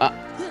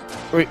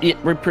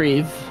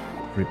 Reprieve.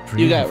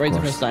 You got it right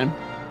the first time.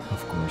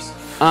 Of course.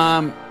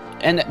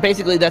 And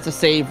basically that's a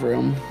save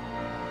room.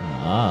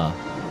 Ah.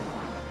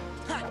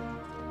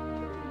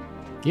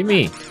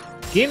 Gimme!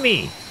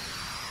 Gimme!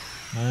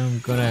 I'm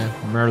gonna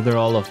murder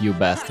all of you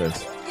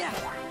bastards.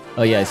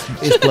 Oh yeah, it's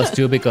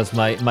 +2 because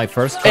my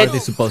first card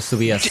is supposed to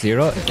be a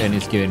 0 and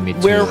it's giving me 2.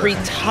 We're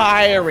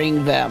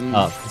retiring them.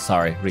 Oh,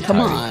 sorry, retiring.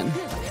 Come on.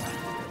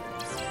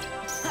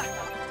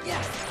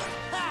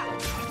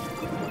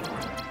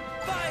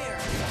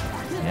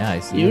 Yeah, I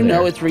see. You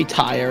know it's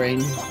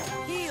retiring.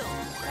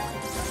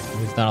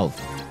 Where's Donald?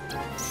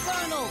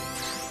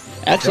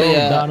 Actually,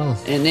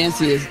 and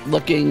Nancy is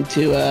looking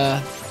to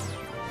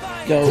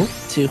go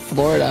to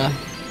Florida.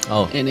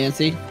 Oh. And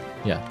Nancy?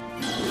 Yeah.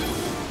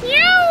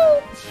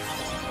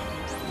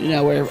 You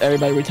know where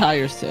everybody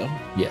retires to.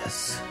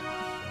 Yes.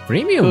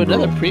 Premium room.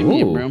 Another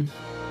premium room.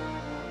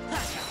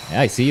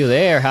 Yeah, I see you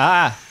there.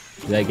 Ha!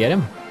 Did I get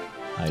him?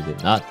 I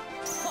did not.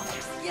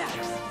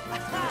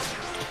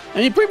 I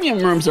mean, premium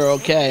rooms are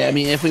okay. I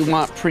mean, if we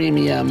want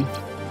premium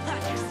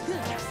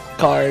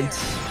cards.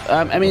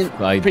 I mean,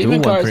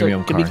 premium cards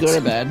can be good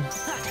or bad.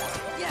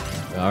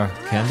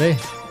 Can they?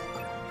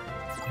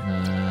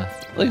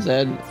 Like I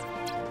said.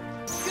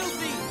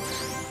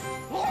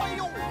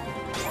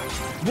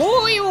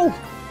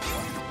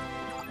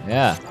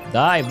 Yeah,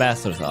 die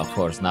bastards, of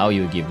course. Now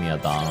you give me a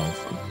Donald.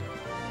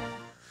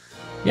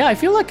 Yeah, I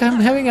feel like I'm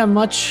having a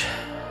much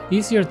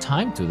easier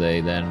time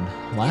today than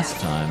last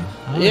time.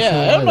 I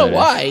don't know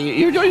why.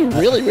 You're doing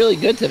really, really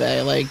good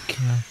today. Like,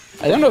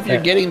 I don't know if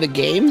you're getting the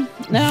game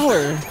now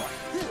or...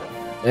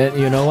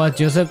 You know what,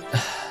 Joseph?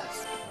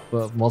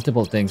 Well,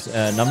 multiple things.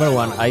 Number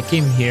one, I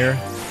came here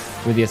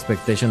with the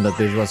expectation that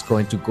this was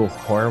going to go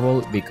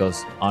horrible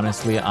because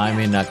honestly, I'm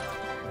in a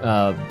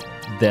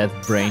dead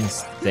brain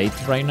state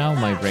right now.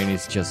 My brain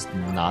is just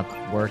not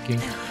working.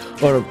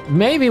 Or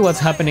maybe what's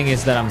happening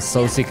is that I'm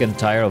so sick and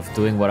tired of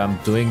doing what I'm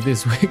doing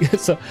this week.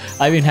 So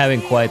I've been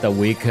having quite a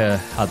week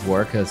at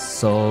work.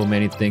 So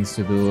many things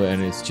to do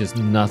and it's just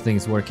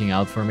nothing's working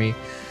out for me.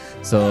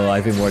 So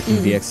I've been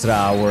working the extra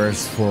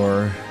hours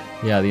for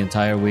the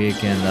entire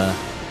week, and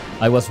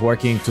I was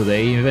working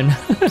today even.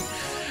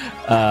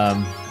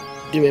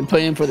 You've been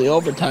playing for the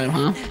overtime,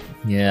 huh?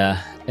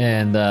 Yeah,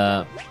 and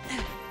oh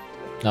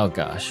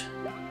gosh.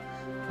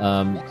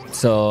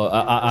 So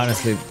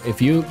honestly,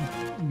 if you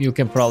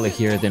can probably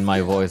hear it in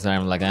my voice,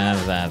 I'm like so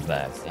I'm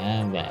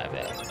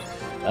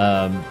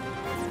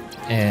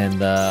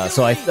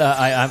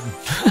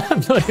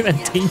not even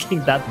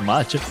thinking that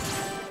much.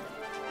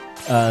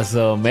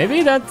 So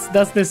maybe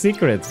that's the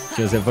secret,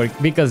 Joseph,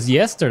 because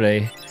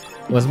yesterday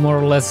was more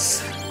or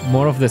less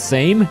more of the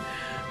same,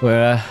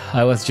 where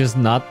I was just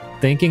not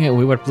thinking.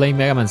 We were playing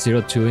Mega Man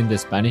 02 in the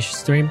Spanish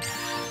stream,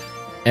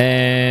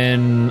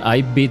 and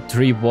I beat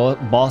 3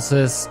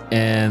 bosses,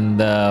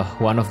 and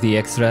one of the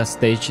extra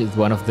stages,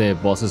 one of the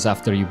bosses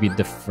after you beat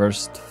the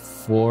first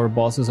 4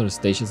 bosses, or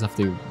stages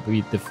after you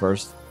beat the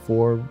first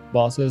 4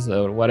 bosses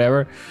or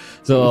whatever.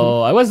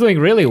 So I was doing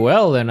really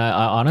well, and I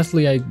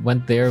honestly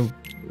went there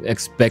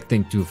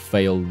expecting to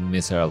fail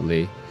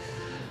miserably.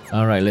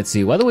 All right, let's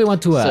see. What do we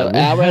want to add? So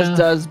Alvarez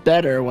does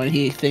better when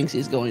he thinks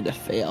he's going to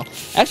fail.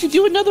 Actually,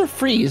 do another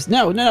freeze.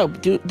 No.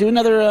 Do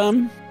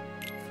another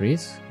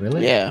freeze?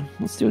 Really? Yeah,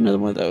 let's do another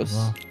one of those.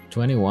 Well,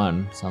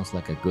 21 sounds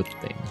like a good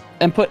thing.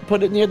 And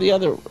put it near the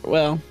other.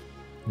 Well,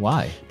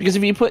 why? Because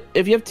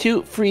if you have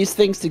 2 freeze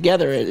things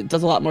together, it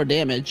does a lot more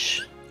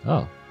damage.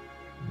 Oh,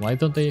 why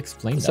don't they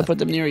explain that? So put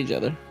them near each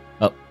other.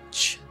 Oh,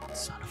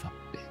 son of a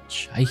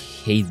bitch! I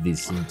hate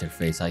this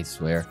interface. I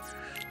swear.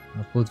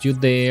 I'll put you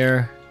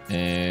there.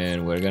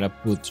 And we're gonna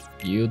put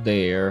you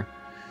there.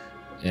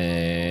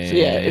 And so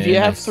yeah, if you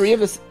have 2 of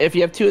the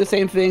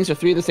same things or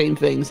 3 of the same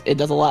things, it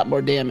does a lot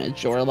more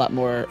damage, or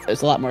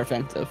it's a lot more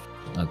effective.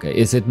 Okay,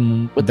 is it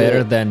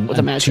better than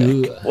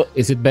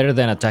is it better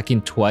than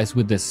attacking twice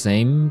with the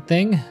same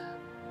thing?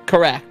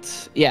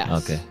 Correct. Yes.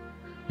 Okay.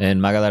 And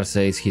Magadar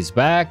says he's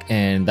back,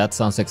 and that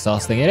sounds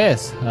exhausting. It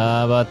is,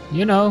 but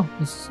you know,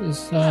 it's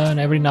an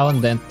every now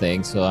and then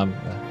thing, so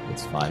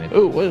it's fine.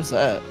 Oh, what is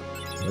that?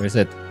 Where is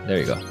it? There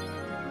you go.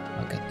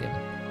 Oh, God damn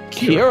it.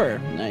 Cure.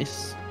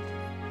 Nice.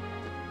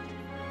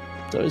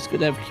 It's always good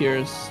to have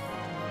cures.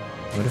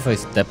 What if I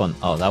step on?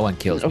 Oh, that one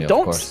kills me. Don't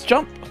of course.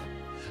 Jump.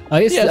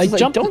 I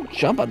jumped. Don't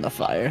jump on the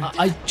fire.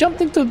 I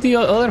jumped into the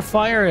other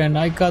fire, and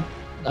I got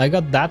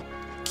that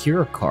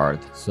cure card.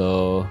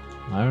 So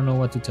I don't know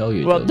what to tell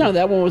you. Well, no,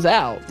 that one was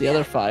out. The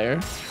other fire.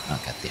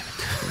 Oh, God damn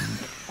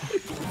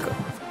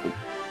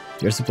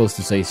it. You're supposed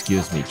to say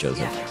excuse me,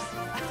 Joseph.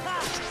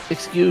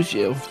 Excuse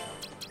you.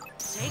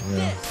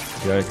 Yeah,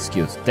 you're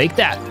excused. Take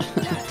that.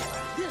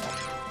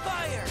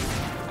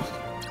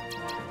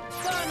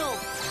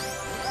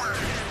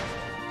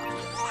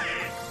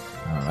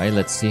 Alright,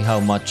 let's see how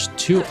much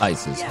 2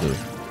 ices do.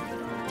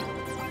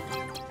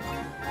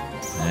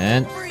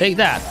 And take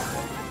that.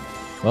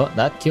 Well,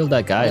 that killed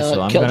that guy,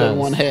 so I'm killed gonna... it in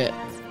one hit.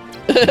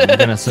 I'm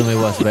gonna assume it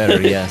was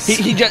better, yes.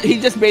 He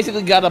just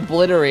basically got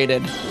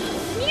obliterated.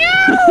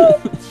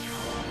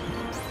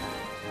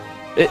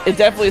 It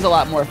definitely is a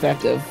lot more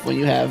effective when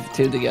you have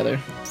 2 together.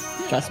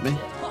 Trust me.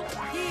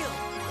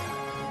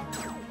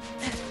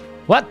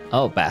 What?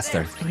 Oh,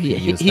 bastard.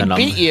 He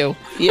beat you.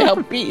 He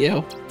helped beat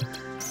you.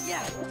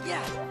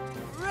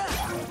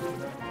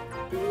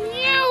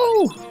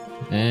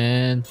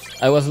 And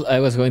I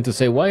was going to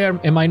say, why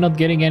am I not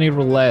getting any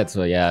roulette?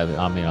 So yeah,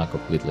 I'm in a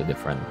completely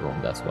different room.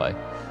 That's why.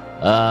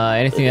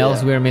 Anything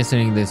else we're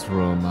missing in this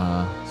room?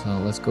 So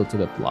let's go to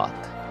the plot.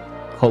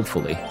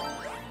 Hopefully.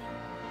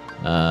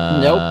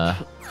 Nope.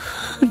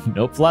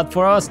 No plot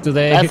for us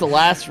today. That's the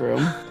last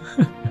room.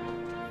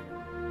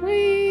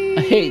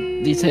 I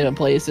hate these hidden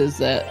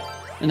places and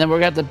then we're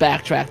gonna have to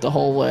backtrack the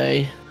whole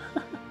way.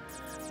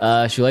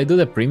 Should I do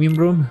the premium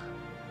room?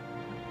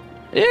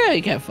 Yeah,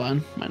 you can have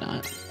fun. Why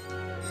not?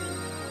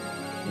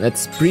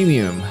 That's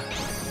premium.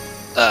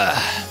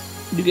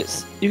 You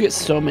get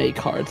so many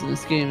cards in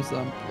this game. It's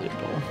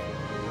unbelievable.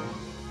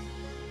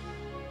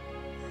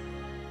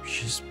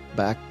 She's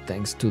back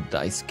thanks to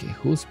Daisuke.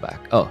 Who's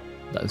back? Oh,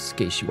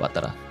 Daisuke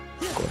Shiwatara,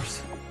 of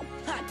course.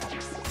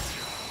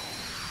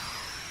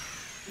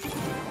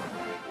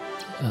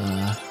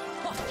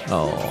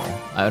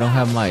 Oh, I don't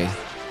have my...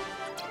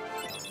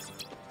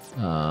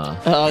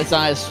 Oh, it's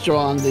not as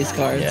strong, these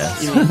cards.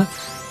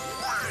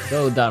 Yes.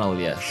 Go, Donald,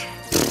 yes.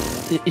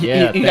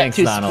 Yeah, you thanks,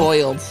 got too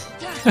Donald. spoiled.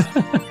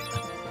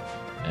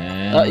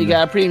 And Oh, you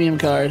got a premium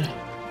card.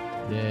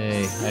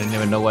 Yay. I didn't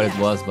even know what it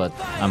was, but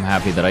I'm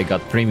happy that I got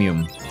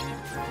premium.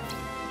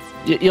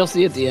 You'll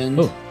see at the end.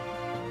 Oh,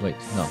 wait,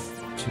 no.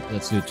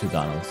 Let's do 2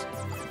 Donalds.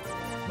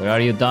 Where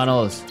are you,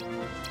 Donalds?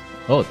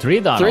 Oh,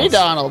 3 Donalds. 3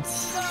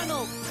 Donalds.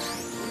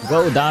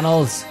 Go,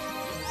 Donalds.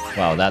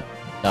 Wow, that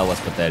was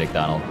pathetic,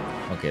 Donald.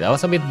 Okay, that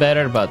was a bit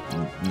better, but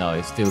no,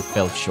 it still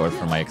fell short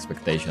from my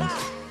expectations.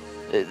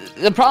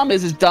 The problem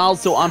is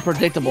Donald's so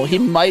unpredictable. He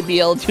might be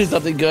able to do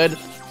something good,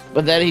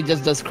 but then he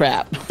just does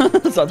crap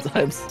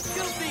sometimes.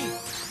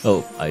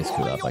 Oh, I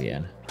screwed up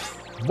again.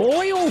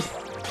 Boil!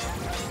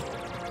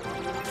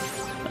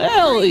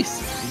 Well, at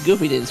least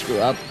Goofy didn't screw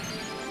up.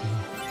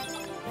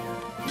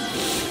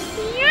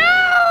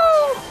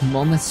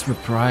 Moments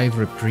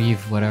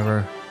reprieve,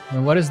 whatever.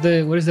 And what is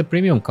the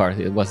premium card?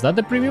 Was that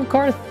the premium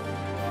card?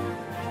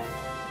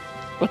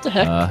 What the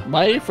heck?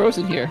 Why are you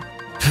frozen here?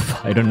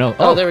 I don't know.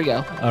 Oh, there we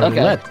go. Okay.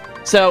 Roulette.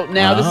 So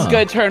now this is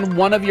going to turn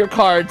one of your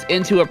cards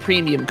into a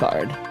premium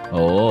card.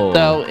 Oh.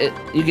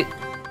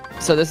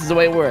 So this is the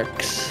way it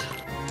works.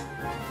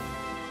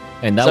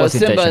 And that was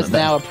Simba intentional. is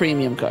now a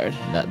premium card.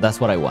 That's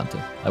what I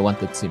wanted. I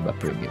wanted Simba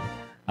premium.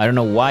 I don't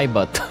know why,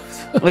 but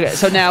okay.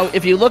 So now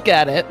if you look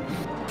at it,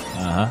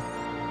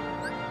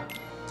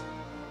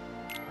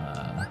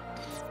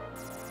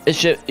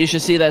 you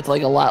should see that's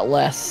like a lot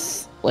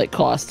less like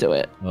cost to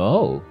it.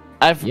 Oh.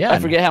 I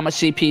forget how much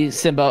CP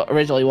Simba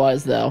originally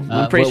was though.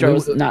 I'm pretty sure it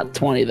was not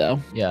 20 though.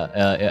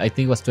 Yeah, I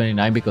think it was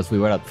 29 because we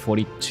were at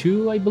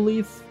 42, I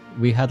believe.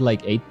 We had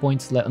like 8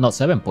 points left, no,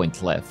 7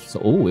 points left. So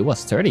it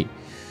was 30.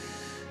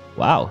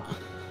 Wow.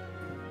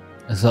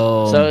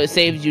 So it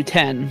saved you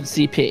 10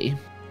 CP.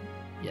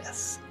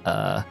 Yes.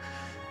 And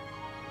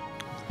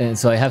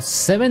so I have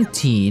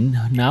 17.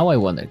 Now I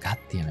wonder, god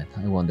damn it.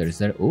 I wonder, is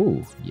there,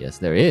 oh, yes,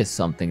 there is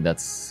something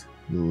that's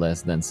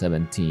less than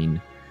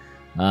 17.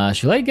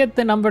 Should I get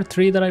the number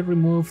 3 that I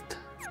removed?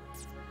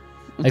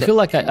 Okay. I feel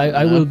like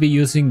I will be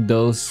using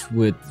those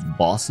with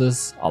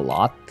bosses a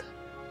lot.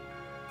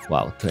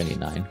 Wow,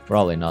 29.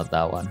 Probably not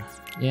that one.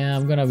 Yeah,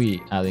 I'm gonna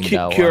be adding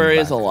that one. Cure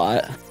is a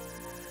lot.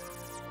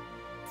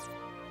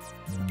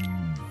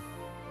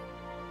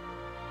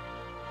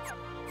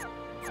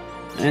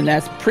 And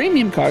that's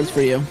premium cards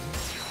for you.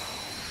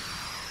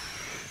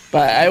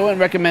 But I wouldn't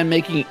recommend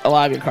making a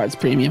lot of your cards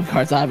premium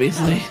cards,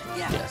 obviously.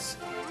 Yes.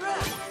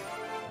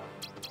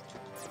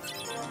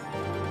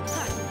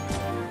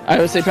 I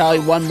would say probably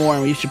one more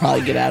and we should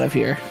probably get out of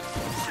here.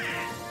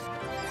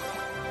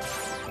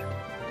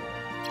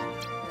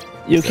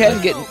 You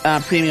can get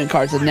premium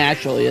cards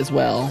naturally as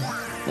well.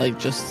 Like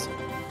just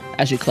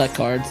as you collect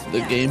cards in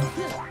the game.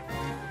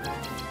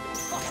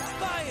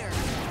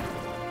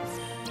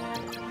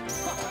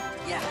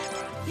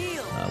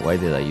 Why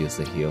did I use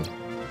the heal?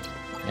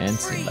 And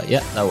Simba.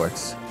 Yeah, that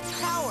works.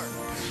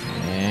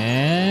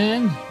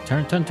 And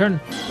turn.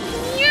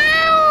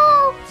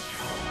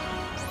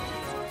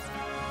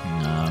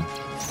 No.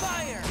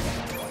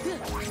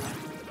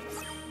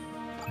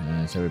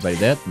 Is everybody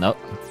dead? No.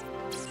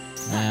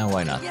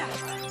 Why not?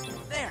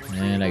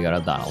 And I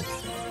got a Donald.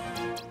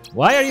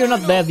 Why are you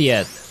not dead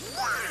yet?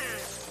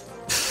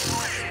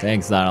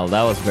 Thanks, Donald.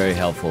 That was very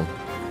helpful.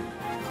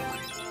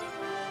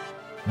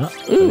 Oh,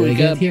 ooh, we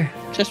got here.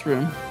 Chest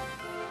room.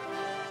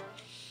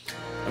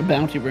 A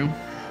bounty room.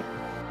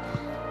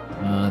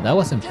 That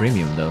wasn't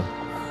premium though.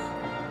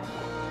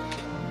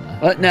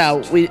 But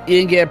no, you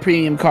didn't get a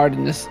premium card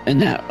in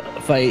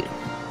that fight.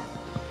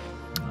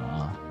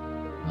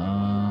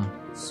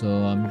 So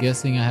I'm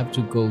guessing I have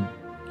to go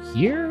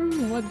here.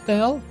 What the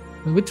hell?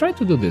 We tried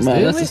to do this. No,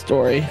 didn't that's we? the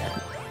story.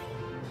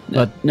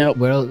 But no,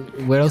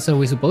 where else are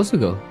we supposed to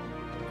go?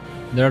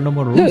 There are no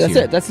more rooms no, that's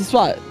here. it. That's the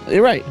spot.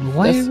 You're right.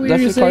 Why that's, were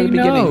that's you the card saying of the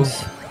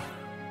beginnings.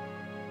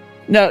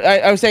 No,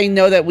 I was saying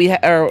no that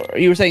or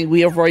you were saying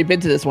we have already been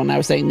to this one. I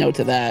was saying no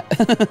to that.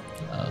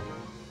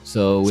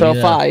 So we so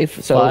need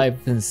 5. So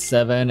 5 and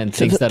 7 and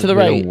things that to the we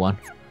right. don't want.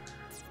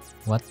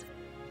 What?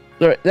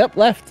 Yep,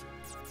 left.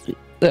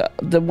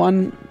 The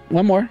one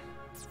more.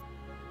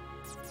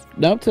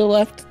 No, to the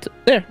left.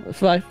 There,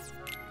 5.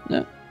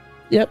 No.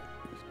 Yep.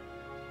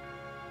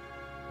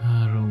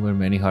 Room where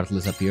many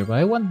heartless appear, but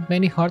I want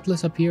many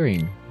heartless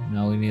appearing.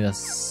 Now we need a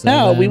 7.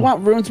 No, we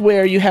want rooms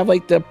where you have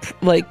like the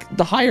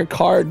higher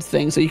cards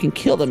thing, so you can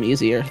kill them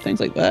easier, things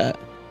like that.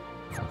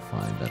 Oh,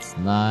 fine, that's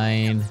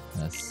 9.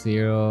 That's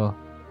 0.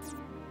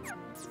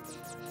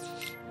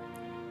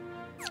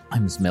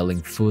 I'm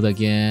smelling food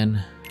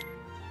again.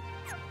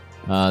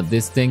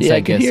 These things, Yeah, I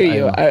I can guess. hear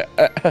you.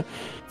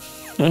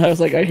 I was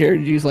like, I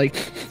heard you like.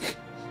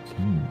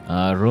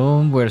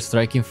 Room where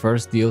striking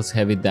first deals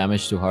heavy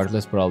damage to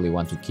heartless. Probably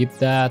want to keep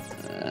that.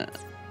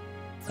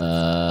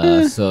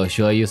 So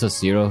should I use a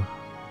 0?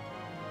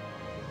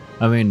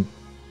 I mean,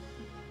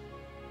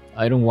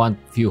 I don't want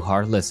few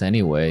heartless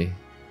anyway.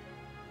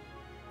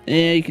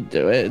 Yeah, you can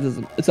do it.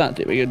 It's not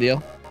too big a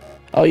deal.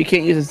 Oh, you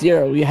can't use a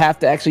 0. You have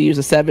to actually use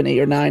a 7, 8,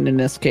 or 9 in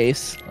this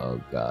case.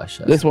 Oh gosh.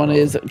 This one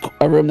is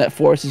a room that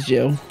forces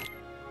you.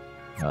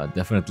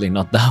 Definitely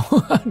not that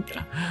one.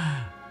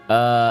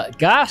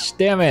 Gosh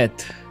damn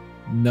it.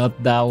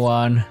 Not that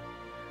one.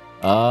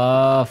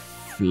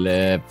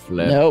 Flip.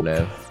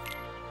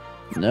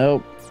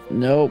 Nope.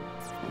 Nope.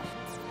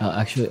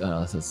 Actually,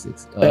 that's a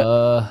 6.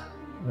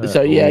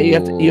 So yeah,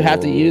 you have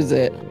to use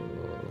it.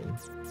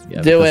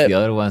 Yeah, Do because it. the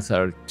other ones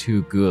are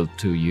too good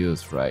to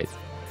use, right?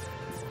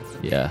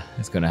 Yeah,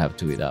 it's gonna have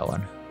to be that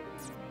one.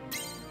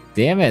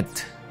 Damn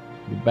it,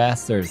 you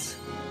bastards!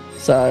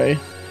 Sorry,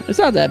 it's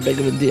not that big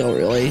of a deal,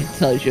 really. To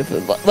tell you the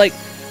truth, like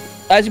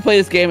as you play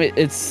this game,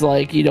 it's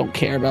like you don't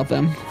care about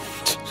them.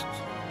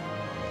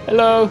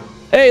 Hello.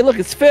 Hey, look,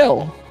 it's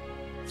Phil.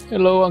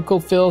 Hello, Uncle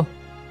Phil.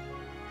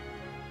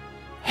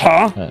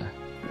 Huh?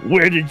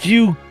 Where did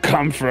you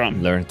come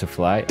from? Learn to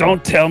fly.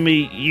 Don't tell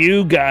me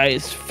you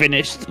guys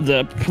finished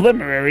the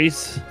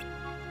preliminaries.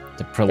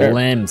 The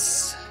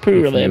prelims.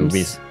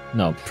 Prelims.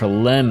 No,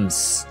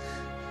 prelims.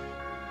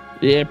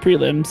 Yeah,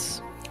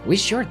 prelims. We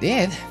sure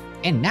did.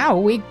 And now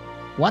we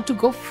want to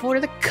go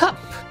for the cup.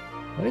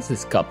 What is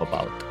this cup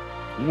about?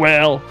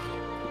 Well,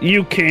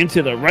 you came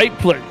to the right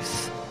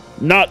place.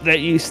 Not that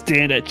you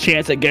stand a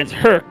chance against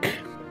Herc.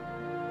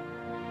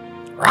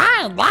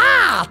 Right,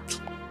 that.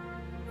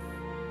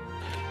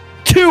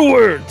 2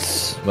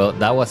 words. Well,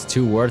 that was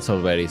 2 words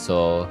already,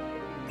 so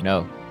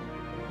no.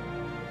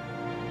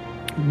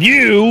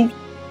 You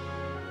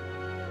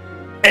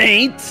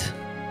ain't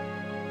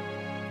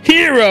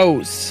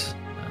heroes.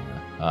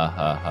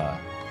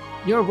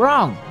 You're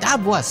wrong. That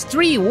was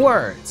 3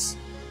 words.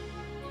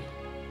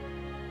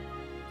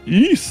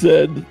 He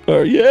said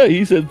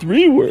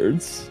 3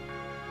 words.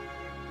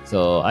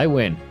 So I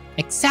win.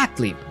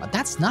 Exactly, but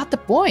that's not the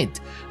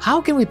point.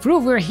 How can we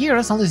prove we're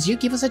heroes unless you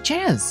give us a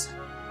chance?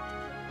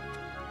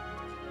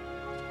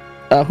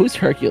 Who's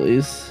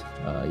Hercules?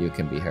 You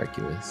can be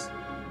Hercules.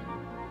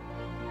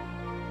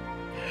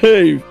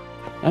 Hey,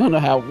 I don't know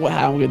how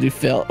I'm gonna do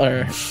Phil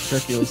or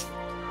Hercules.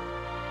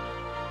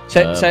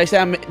 Should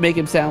I make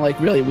him sound like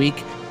really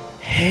weak?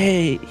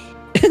 Hey,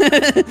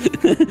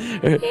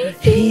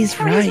 he's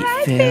right,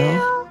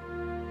 Phil.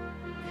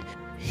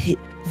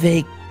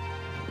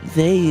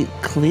 They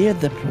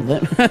cleared the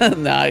prelim.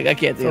 No, I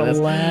can't do this.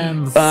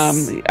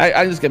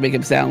 I'm just gonna make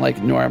him sound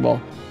like normal.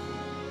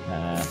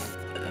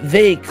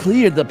 They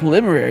cleared the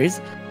preliminaries.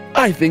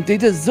 I think they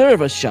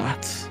deserve a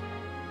shot.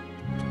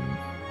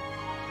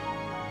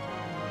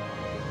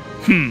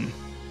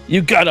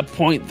 You got a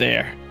point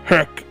there,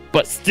 Herc,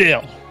 but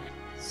still.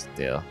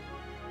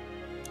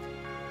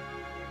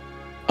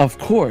 Of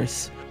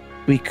course,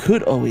 we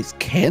could always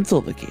cancel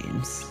the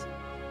games.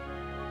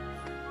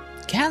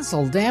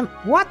 Cancel them?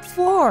 What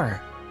for?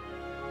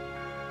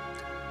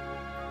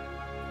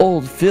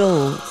 Old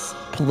Phil's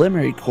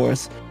preliminary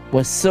course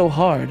was so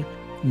hard,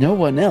 no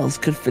one else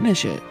could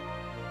finish it.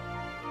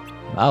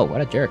 Wow,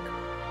 what a jerk.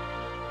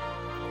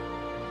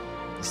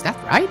 Is that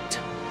right?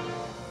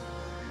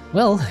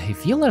 Well,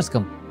 if you let us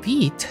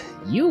compete,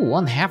 you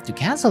won't have to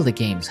cancel the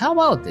games. How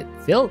about it,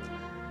 Phil? ...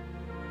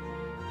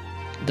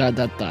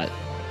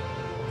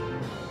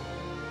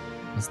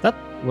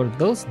 Were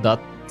those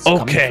dots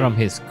coming from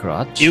his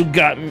crotch? You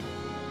got me.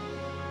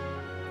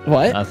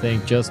 What?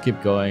 Nothing, just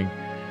keep going.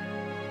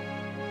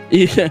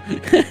 You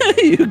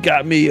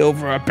got me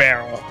over a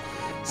barrel.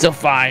 So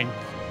fine.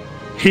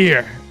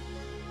 Here's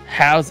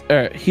how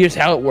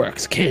it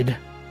works, kid.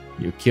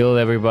 You kill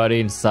everybody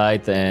in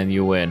sight and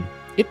you win.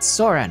 It's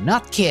Sora,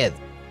 not Kid,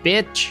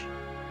 bitch.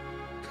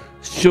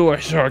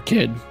 Sure,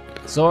 kid.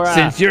 Sora!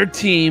 Since your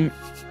team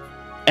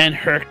and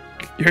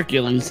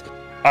Hercules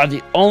are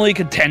the only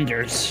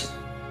contenders.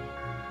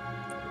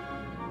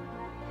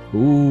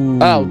 Ooh.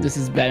 Oh, this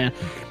is bad.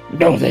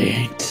 No, they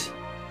ain't.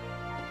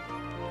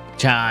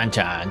 Chan.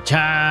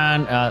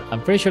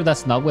 I'm pretty sure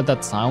that's not where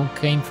that sound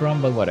came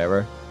from, but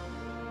whatever.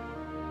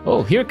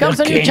 Oh, here comes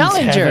The a new games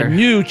have challenger. a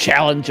new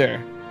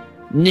challenger.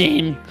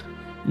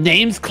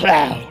 Name's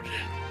Cloud.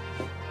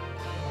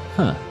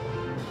 Huh.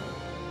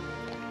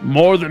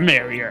 More the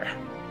merrier.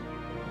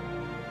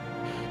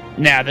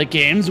 Now the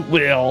games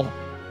will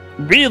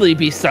really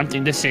be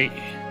something to see.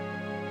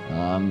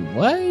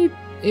 Why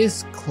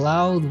is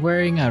Cloud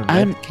wearing a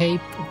red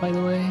cape, by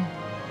the way?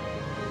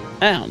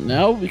 I don't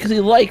know, because he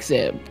likes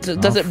it.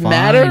 Does it fine.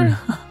 matter?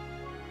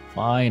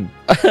 Fine.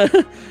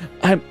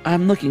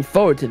 I'm looking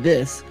forward to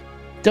this.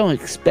 Don't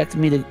expect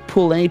me to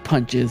pull any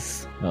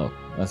punches. No,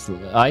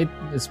 I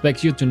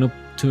expect you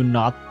to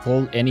not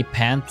pull any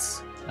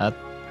pants.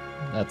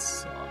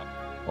 That's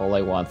all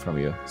I want from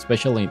you,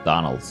 especially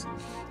Donald's.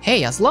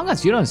 Hey, as long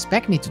as you don't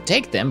expect me to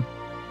take them.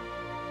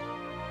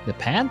 The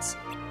pants?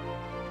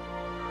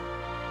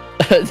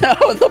 No,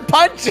 the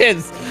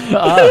punches.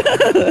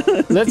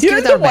 Let's You're give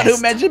it the our one who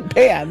best. mentioned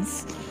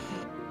pants.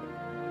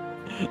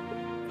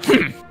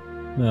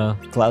 No,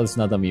 Cloud's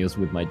not amused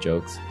with my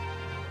jokes.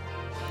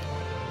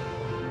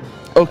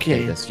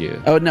 Okay. That's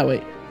you. Oh no,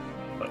 wait.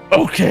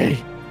 Okay.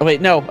 Oh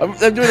wait, no, I'm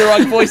doing the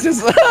wrong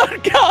voices. Oh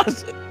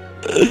gosh.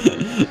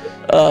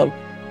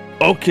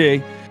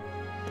 Okay.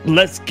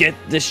 Let's get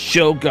this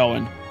show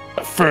going.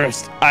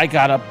 First, I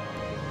gotta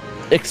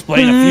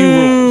explain a few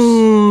rules.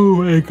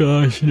 Oh my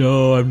gosh,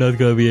 no, I'm not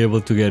gonna be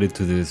able to get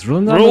into this.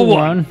 Rule Rule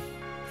 1.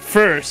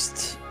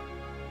 First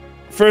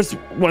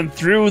one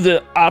through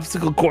the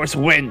obstacle course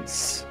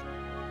wins.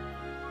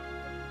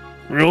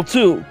 Rule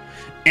 2.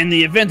 In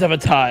the event of a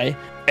tie,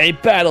 a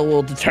battle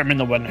will determine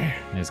the winner.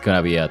 It's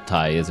gonna be a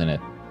tie, isn't it?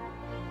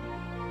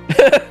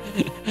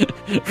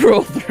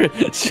 Rule 3.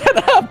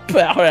 Shut up,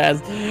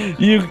 Powerhouse.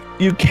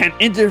 You can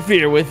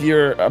interfere with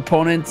your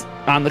opponent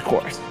on the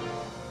course.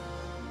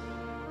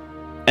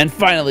 And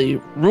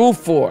finally, Rule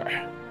 4.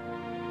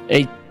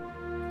 A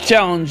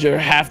challenger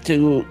have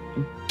to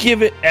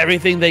give it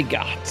everything they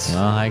got.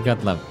 Well, I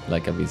got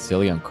like a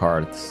bazillion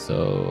cards,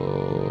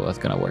 so that's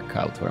gonna work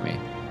out for me.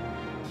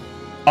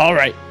 All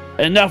right,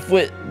 enough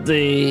with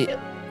the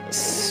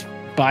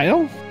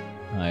spile.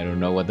 I don't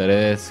know what that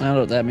is. I don't know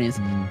what that means.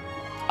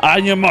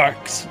 On your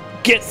marks,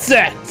 get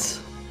set,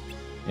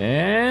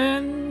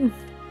 And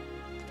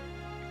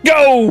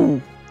go!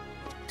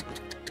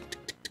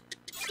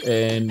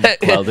 And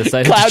Cloud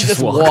decided Cloud to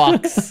just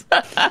walks.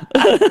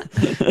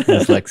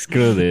 It's like,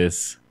 screw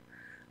this.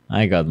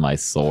 I got my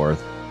sword.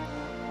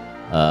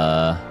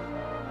 Where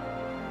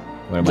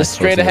am I Just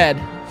straight supposed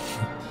to- ahead.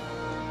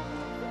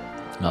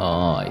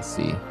 Oh, I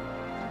see.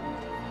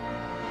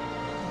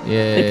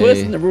 Yeah. They put us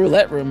in the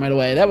roulette room right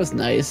away. That was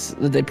nice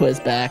that they put us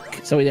back,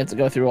 so we'd have to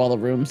go through all the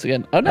rooms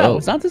again. Oh no, Oh.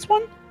 it's not this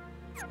one.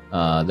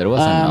 There was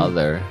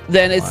another.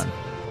 Then it's one.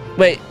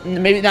 wait,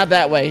 maybe not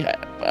that way.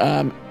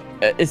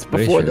 It's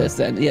Pretty before sure. this.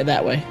 Then yeah,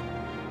 that way.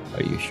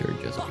 Are you sure?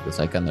 Just because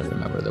I cannot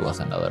remember, there was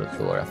another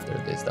door after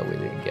this that we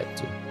didn't get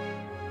to.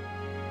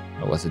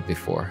 Or was it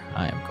before?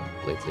 I am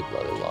completely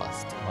bloody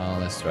lost. Well,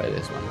 let's try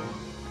this one.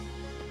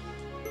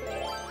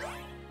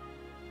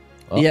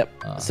 Oh, Yep.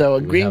 So a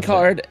do we green have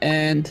card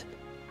and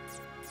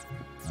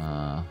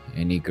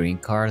any green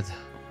card?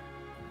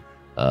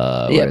 Yep,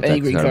 Where any attacks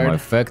green are card. more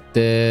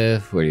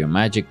effective, where your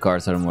magic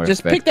cards are more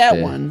just effective. pick that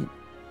one.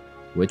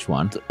 Which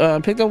one?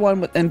 Pick the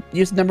one with, and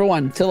use number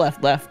 1 to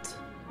left.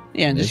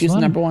 Yeah, and just This use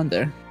one? number 1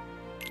 there.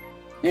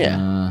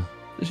 Yeah,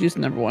 just use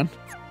number 1.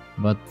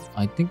 But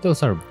I think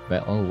those are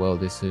oh well,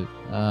 this is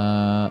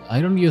I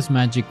don't use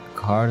magic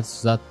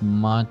cards that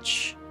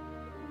much.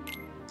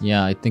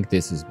 Yeah, I think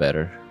this is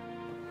better.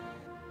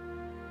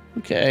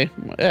 Okay,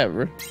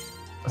 whatever.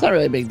 It's not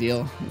really a big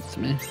deal to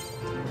me.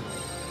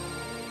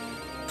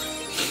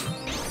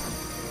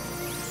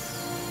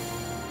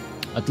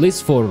 At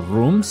least for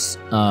rooms,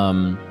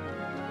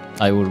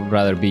 I would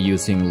rather be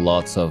using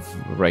lots of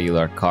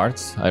regular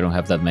cards. I don't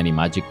have that many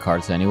magic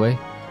cards anyway.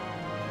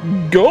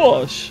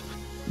 Gosh,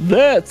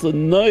 that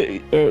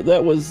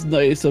was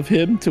nice of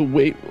him to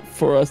wait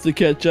for us to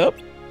catch up.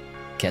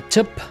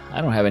 Ketchup?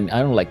 I don't have any. I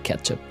don't like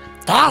ketchup.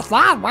 That's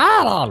not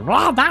waiting.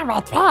 Rule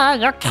number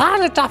 3, you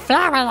can't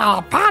interfere with your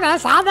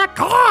opponents on the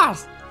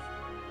course.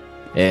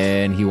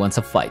 And he wants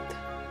a fight.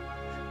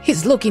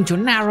 He's looking to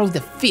narrow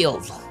the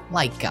field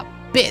like a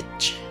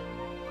bitch.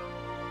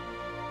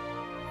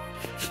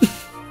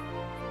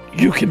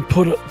 You can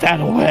put that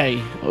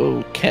away,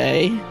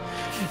 okay?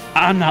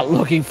 I'm not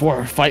looking for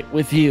a fight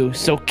with you,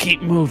 so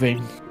keep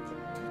moving.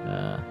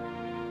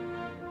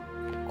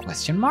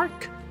 Question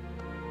mark?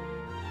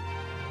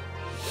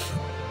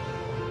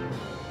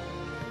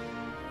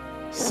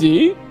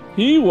 See?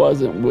 He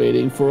wasn't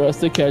waiting for us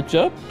to catch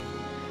up.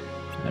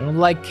 I don't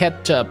like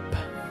ketchup.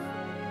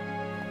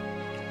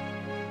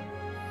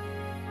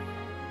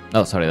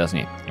 Oh, sorry, that's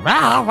me.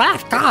 Well,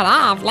 we've got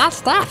off.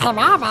 Let's take him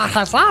over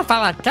his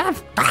ultimate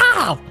gift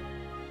card.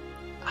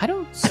 I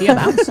don't see a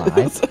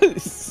downside.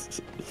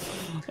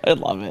 I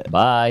love it.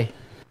 Bye.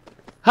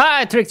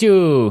 Hi, I tricked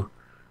you.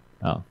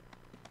 Oh.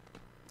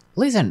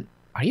 Listen,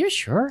 are you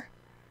sure?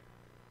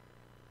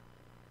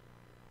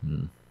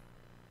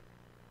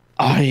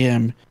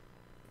 I'm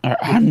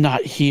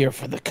not here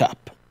for the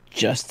cup.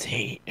 Just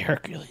hate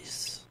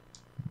Hercules.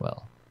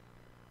 Well.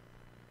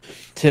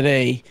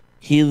 Today,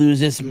 he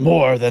loses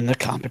more than the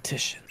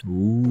competition.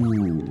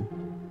 Ooh.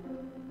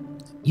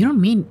 You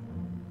don't mean...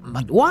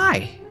 But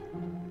why?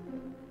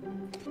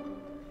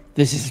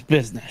 This is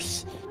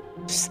business.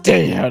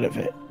 Stay out of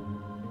it.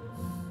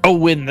 Go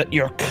win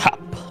your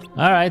cup.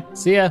 All right.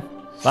 See ya.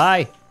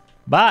 Bye.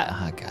 Bye.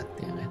 Oh, God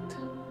damn it.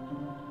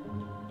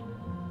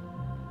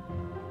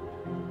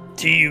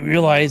 Do you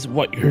realize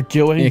what you're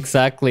doing?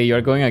 Exactly.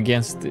 You're going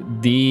against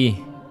the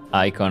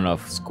icon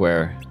of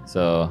Square.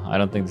 So I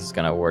don't think this is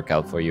going to work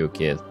out for you,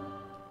 kid.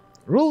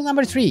 Rule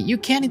number 3, you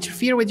can't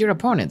interfere with your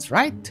opponents,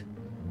 right?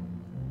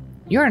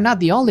 You're not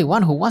the only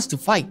one who wants to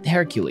fight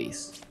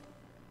Hercules.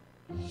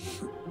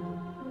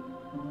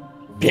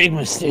 Big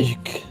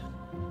mistake.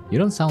 You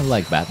don't sound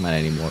like Batman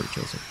anymore,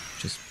 Joseph.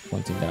 Just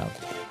pointing that out.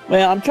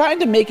 Well, I'm trying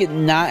to make it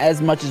not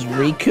as much as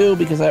Riku,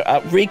 because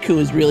Riku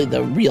is really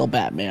the real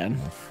Batman.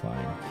 Oh,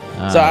 fine.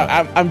 So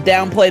I'm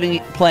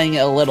downplaying it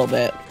a little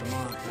bit.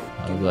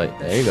 I was like,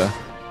 there you go.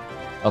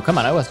 Oh, come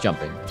on. I was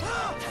jumping.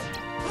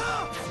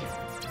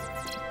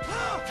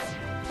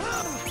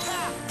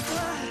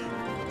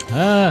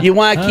 You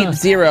want to keep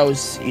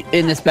zeros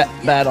in this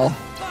battle.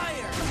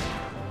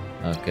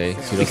 Okay.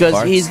 Because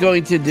parts? he's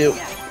going to do...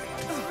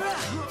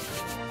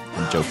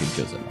 I'm joking,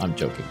 Joseph. I'm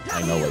joking.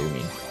 I know what you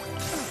mean.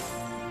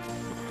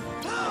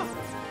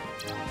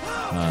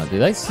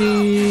 Did I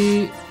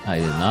see... I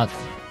did not.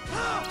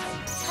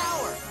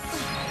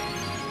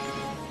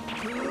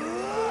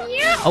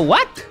 Oh,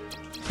 what?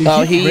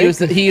 Oh, he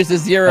used a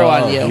zero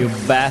on you. You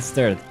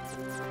bastard.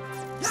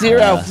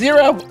 Zero.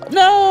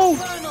 No!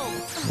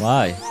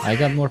 Why? I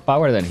got more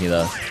power than he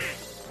does.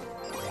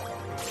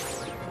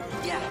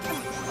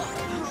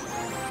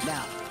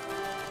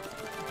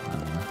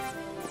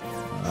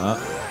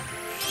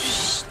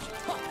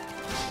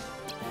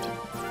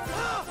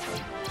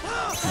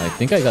 I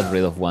think I got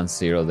rid of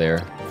 1-0 there.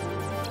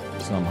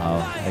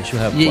 Somehow. I should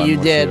have one you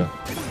more did. zero.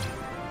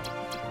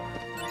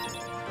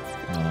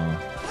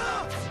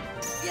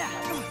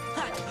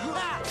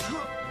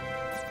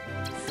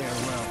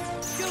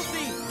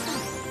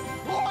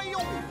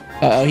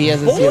 Uh-oh, he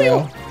has a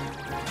zero.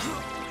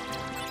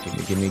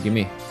 Give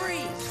me.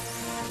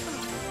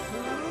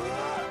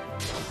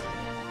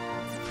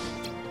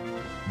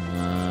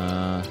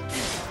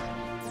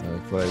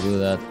 Before I do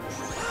that.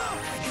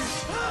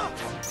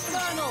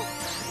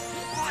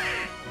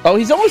 Oh,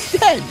 he's almost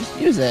dead. Just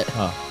use it.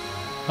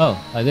 Oh,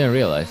 I didn't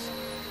realize.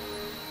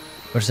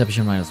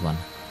 Perception -1.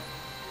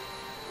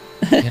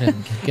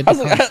 Get the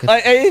card.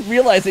 I didn't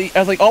realize it. I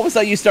was like, all of a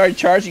sudden you started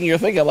charging your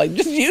thing. I'm like,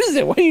 just use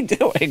it. What are you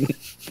doing?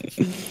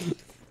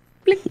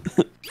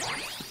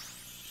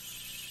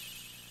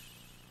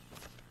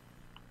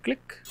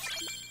 Click.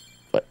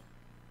 What?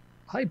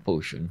 High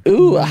potion.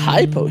 Ooh, a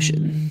high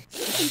potion.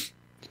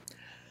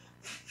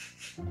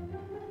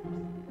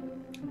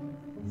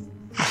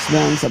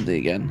 Smelling something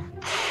again.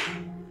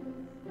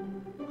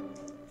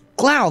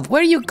 Cloud,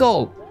 where you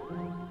go?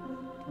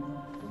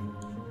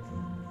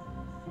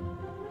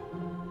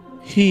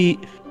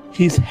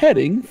 He's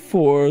heading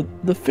for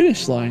the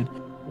finish line.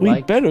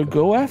 We better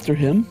go after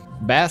him.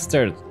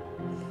 Bastard.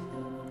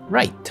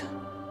 Right.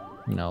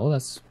 No,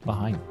 that's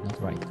behind,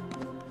 not right.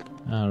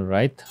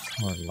 Right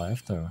or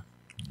left or...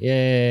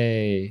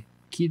 Yay.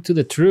 Key to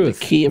the truth.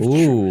 The key of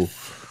truth.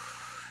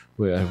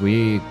 Where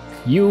we...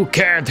 You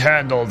can't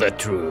handle the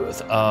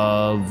truth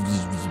of...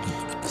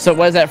 So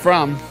where's that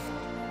from?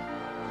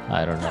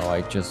 I don't know.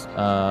 I just...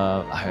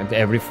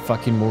 every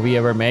fucking movie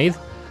ever made?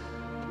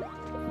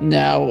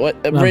 No, what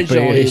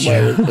originally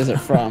sure. where is it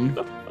from?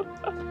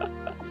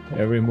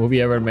 Every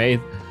movie ever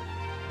made?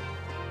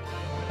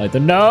 I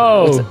don't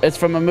know. It's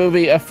from a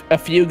movie, A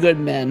Few Good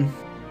Men.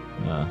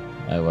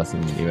 I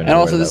wasn't even... And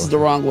also this is the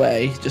wrong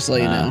way, just so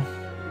you know.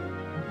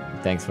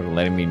 Thanks for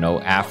letting me know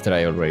after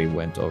I already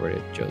went over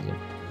it, Joseph.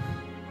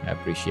 I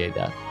appreciate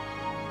that.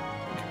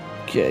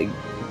 Okay,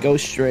 go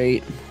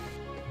straight.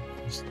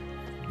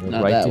 You're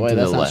Not right that way,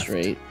 into that's the not left.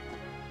 straight.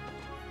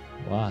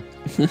 What?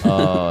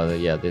 Oh,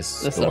 yeah,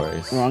 this That's door the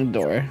is... wrong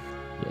door.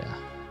 Yeah.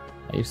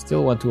 I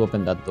still want to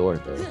open that door,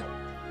 though.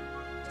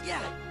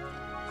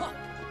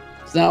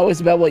 It's not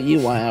always about what you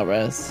want,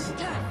 Alres.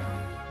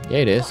 Yeah,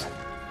 it is.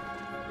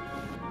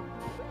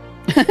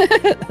 So,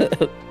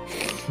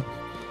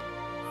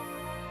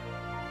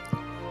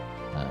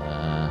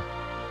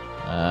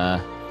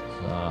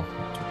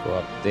 to go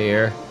up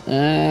there.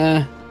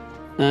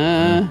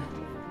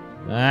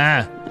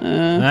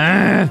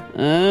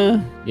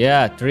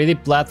 Yeah,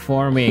 3D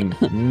platforming.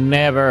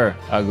 Never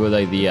a good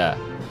idea.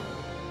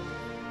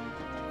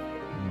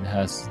 It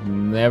has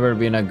never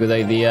been a good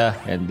idea,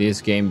 and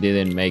this game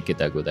didn't make it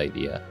a good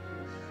idea.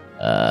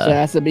 So it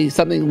has to be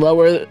something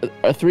lower,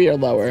 or 3 or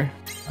lower.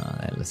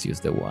 Let's use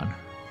the 1.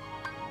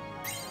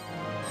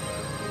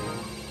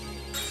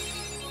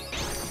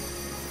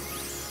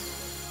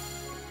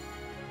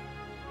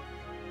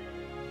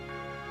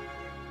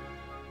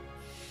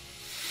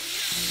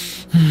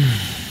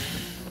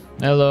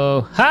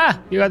 Hello. Ha!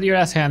 You got your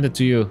ass handed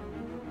to you.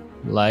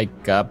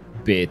 Like a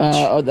bitch.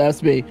 Oh,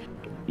 that's me.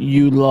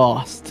 You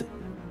lost.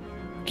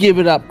 Give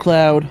it up,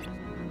 Cloud.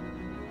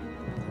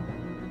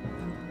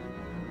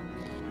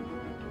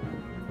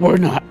 We're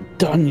not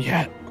done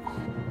yet.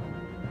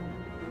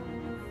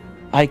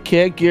 I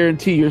can't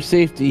guarantee your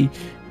safety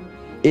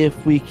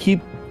if we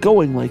keep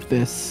going like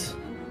this.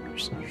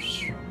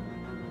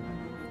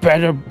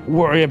 Better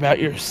worry about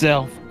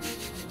yourself.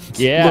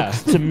 Yeah.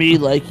 Looks to me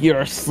like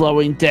you're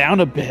slowing down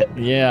a bit.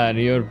 Yeah, and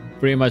you're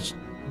pretty much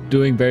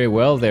doing very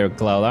well there,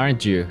 Cloud,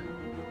 aren't you?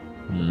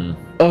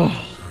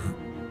 Ugh.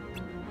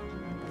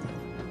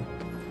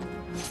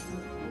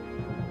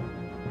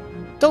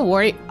 Don't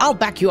worry, I'll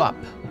back you up.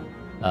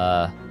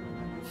 I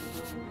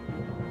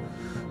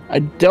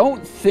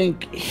don't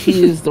think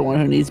he's the one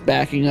who needs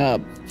backing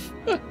up.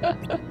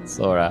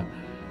 Sora.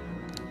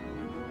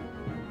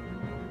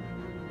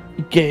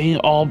 Getting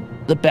all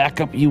the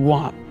backup you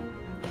want.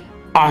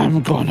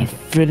 I'm going to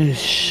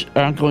finish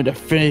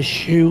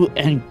you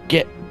and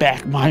get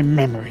back my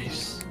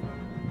memories.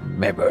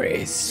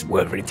 Memories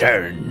will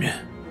return.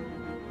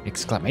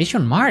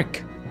 Exclamation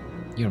mark.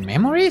 Your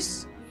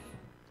memories?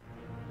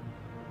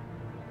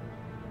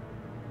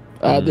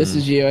 This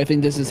is you. I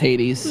think this is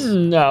Hades.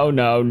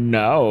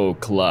 No,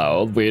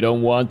 Cloud. We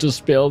don't want to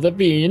spill the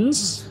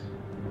beans.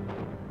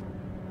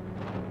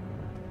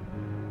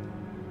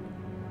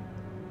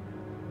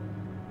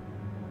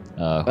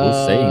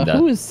 Who's saying that?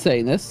 Who is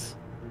saying this?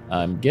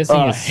 I'm guessing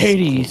it's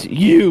Hades,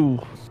 you.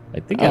 I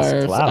think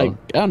it's Cloud.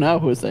 I don't know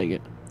who's saying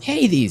it.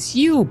 Hades,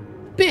 you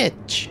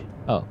bitch.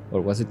 Oh,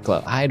 or was it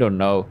Cloud? I don't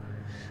know.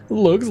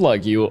 Looks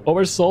like you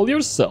oversold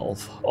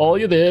yourself. All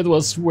you did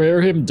was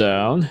wear him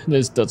down.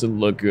 This doesn't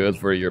look good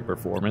for your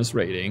performance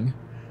rating.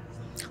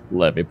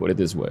 Let me put it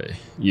this way.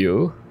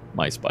 You,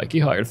 my spiky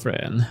hired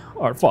friend,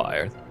 are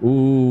fired.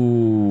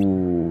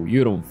 Ooh,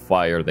 you don't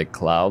fire the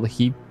Cloud.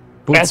 He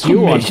puts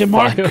you on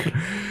fire.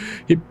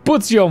 He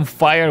puts you on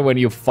fire when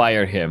you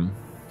fire him.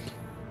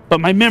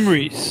 But my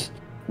memories.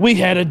 We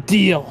had a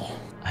deal.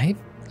 I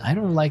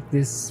don't like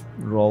this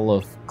role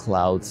of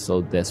Cloud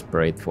so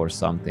desperate for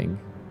something.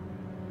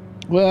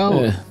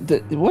 Well,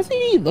 wasn't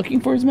he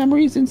looking for his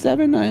memories in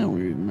 7? I don't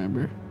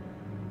remember.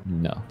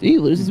 No. Did he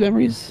lose his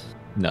memories?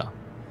 No.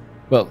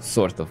 Well,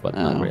 sort of, but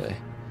not really.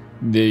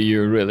 Do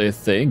you really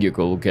think you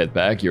could get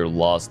back your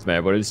lost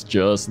memories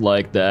just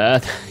like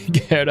that?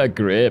 Get a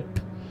grip.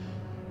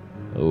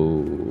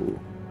 Oh.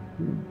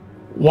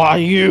 Why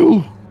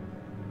you?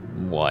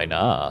 Why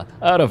not?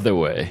 Out of the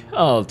way.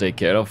 I'll take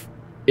care of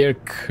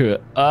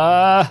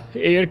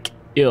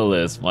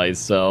illness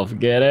myself.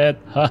 Get it?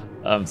 Ha,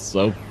 I'm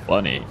so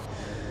funny.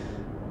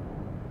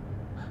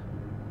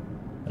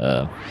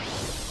 Is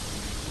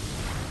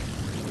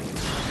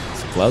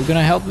Cloud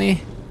gonna help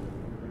me?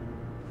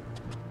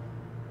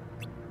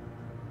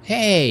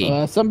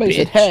 Hey. Somebody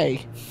bitch.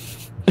 said,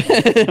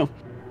 hey.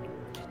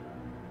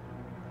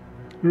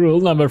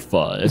 Rule number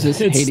 5. Is this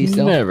It's Hades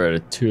never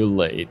too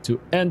late to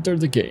enter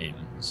the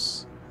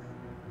games.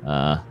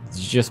 Did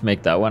you just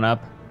make that one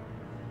up?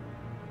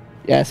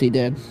 Yes, he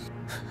did.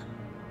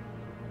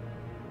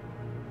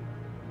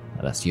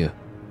 That's you.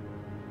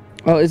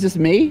 Oh, is this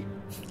me?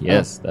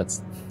 Yes,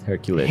 that's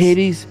Hercules.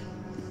 Hades,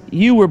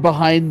 you were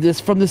behind this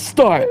from the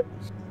start.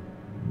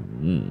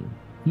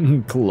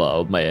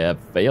 Cloud may have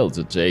failed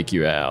to take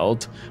you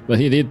out, but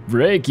he did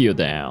break you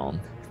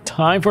down.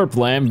 Time for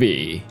plan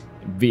B.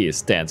 B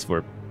stands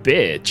for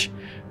bitch.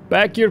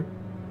 Back your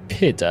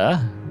pitta,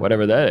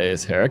 whatever that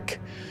is, Herc.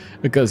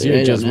 Because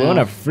you just won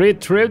a free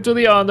trip to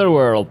the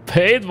underworld,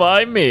 paid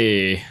by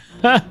me.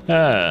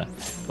 Well,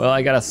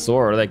 I got a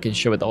sword, I can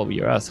shove it all over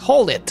your ass.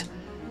 Hold it!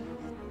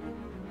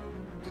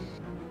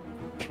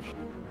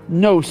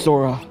 No,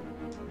 Sora.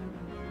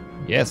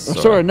 Yes,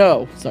 Sora. Sora,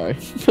 no. Sorry.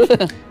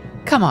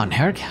 Come on,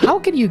 Herc. How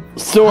can you?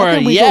 Sora, how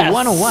can we yes. go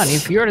 101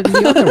 if you're in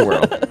the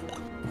underworld?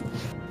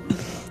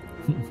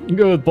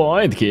 Good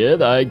point,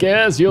 kid. I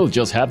guess you'll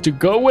just have to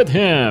go with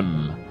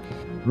him.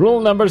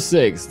 Rule number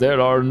 6. There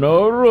are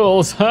no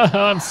rules.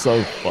 I'm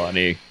so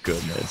funny.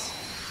 Goodness.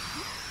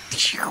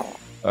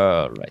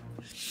 Alright.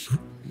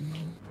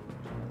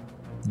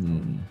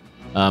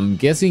 I'm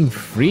guessing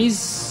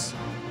freeze.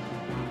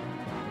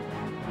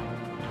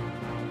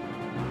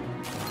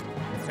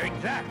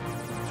 Take that.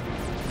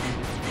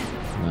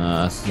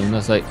 As soon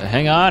as I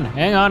hang on,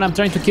 I'm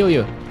trying to kill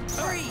you.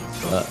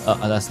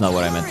 That's not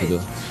what I meant to do.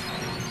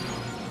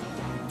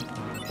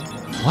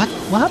 What?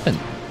 What happened?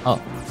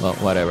 Oh, well,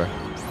 whatever.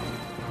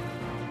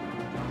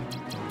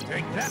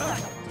 Take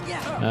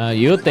that.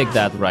 You take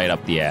that right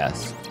up the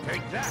ass.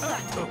 Take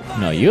that.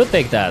 No, you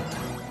take that.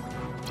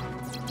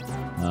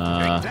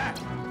 Take that.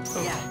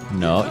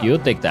 No, you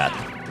take that.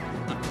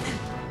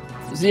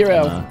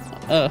 0.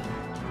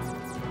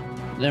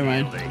 Never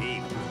mind. The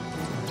heat.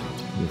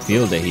 You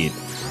feel the heat.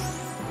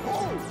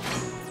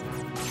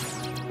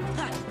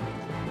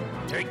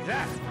 Take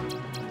that.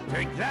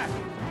 Take that.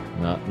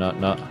 No.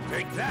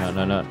 Take that.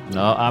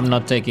 No, I'm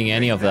not taking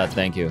any of that,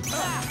 thank you.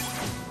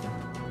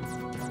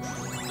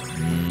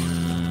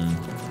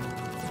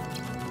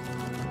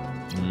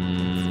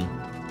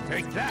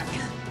 Take that.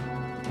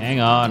 Hang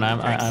on,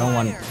 I don't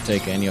want to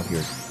take any of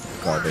your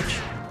garbage.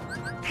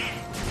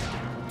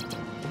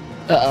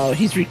 Uh-oh,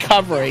 he's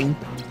recovering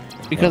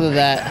because of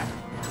that.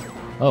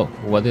 Oh,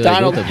 what did I do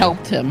Donald to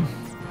helped him.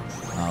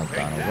 Oh,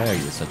 Donald, why are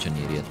you such an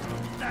idiot?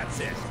 That's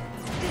it.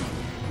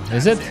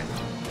 Is it?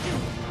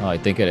 Oh, I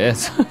think it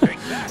is. Take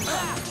that.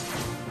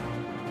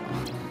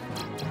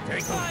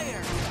 Take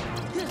fire.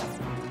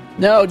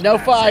 No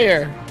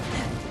fire.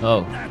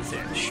 Oh, That's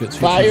it. shoot.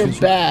 Fire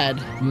bad.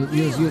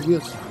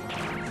 Use.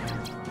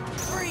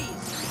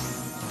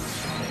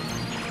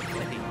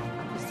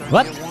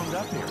 What?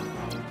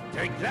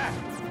 Take that.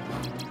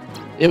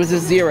 It was a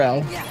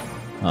 0.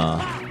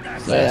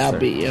 That's So it. I'll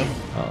beat you.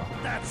 Oh.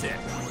 That's it.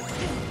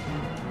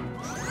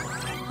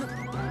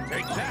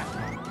 Take that.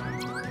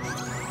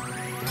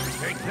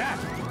 Take that.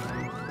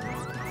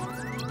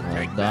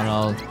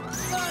 Donald.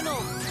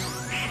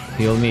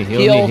 Heal me.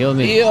 Heal.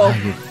 Oh,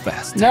 you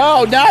bastard.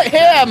 No, not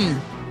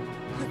him.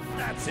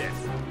 That's it.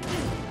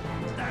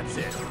 That's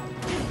it.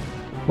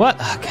 What?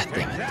 Oh, God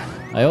damn it.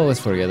 I always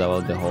forget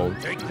about the whole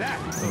Take that.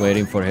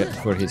 waiting for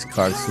his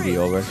cards to be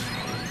over.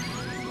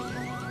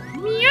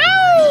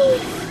 Meow!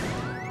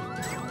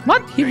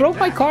 What? He broke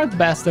my card,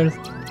 bastard.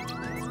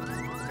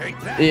 Take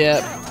that.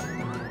 Yep.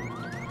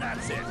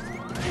 That's it.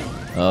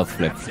 Oh,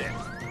 flip. That's it.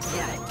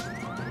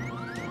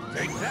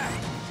 Take that.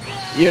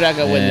 You're not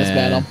gonna win this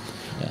battle.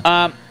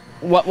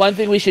 One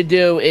thing we should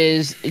do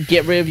is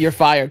get rid of your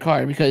fire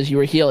card because you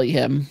were healing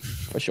him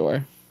for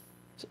sure.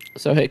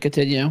 So hit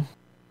continue.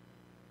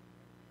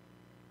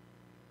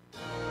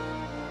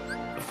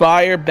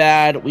 Fire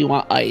bad. We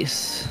want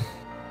ice.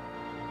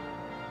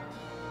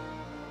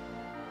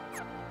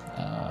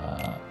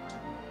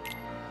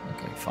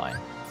 Okay, fine.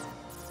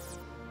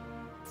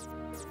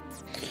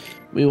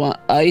 We want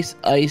ice,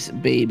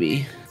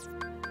 baby.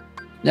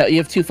 No, you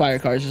have 2 fire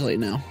cards just like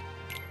now.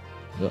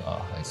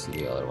 Oh, I see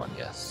the other one,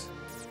 yes.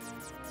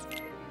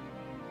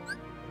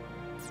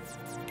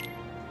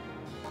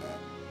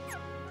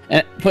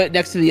 And put it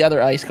next to the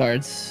other ice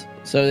cards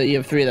so that you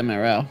have 3 of them in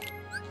a row.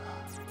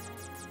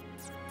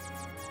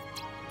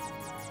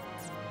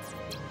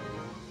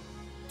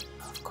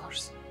 Of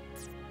course.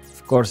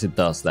 Of course it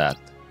does that.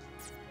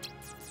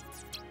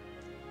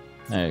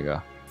 There you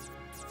go.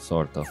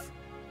 Sort of.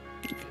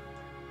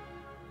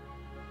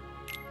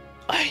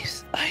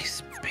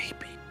 Ice,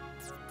 baby.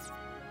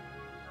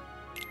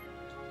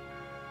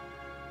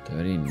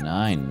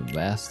 39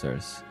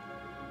 bastards.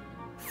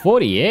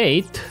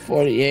 48?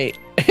 48.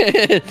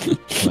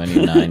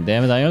 29.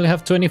 Damn it, I only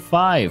have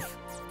 25.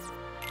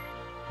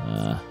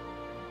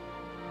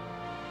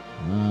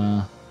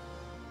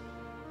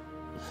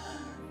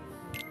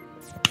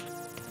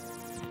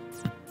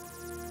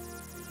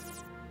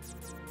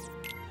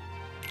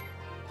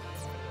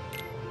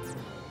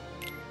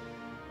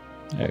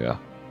 There you go.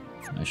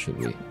 That should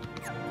be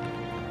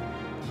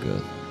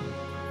good.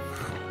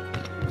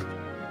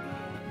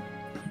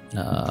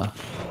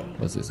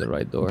 Was this the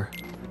right door?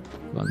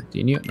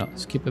 Continue. No,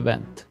 skip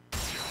event.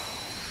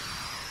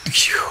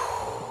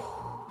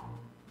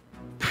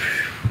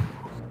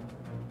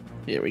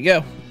 Here we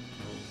go.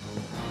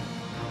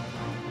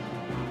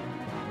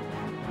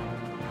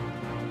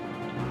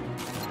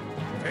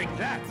 Take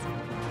that.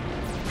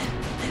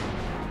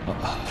 Oh,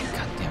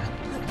 God damn it.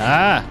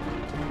 Ah!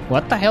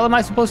 What the hell am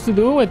I supposed to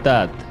do with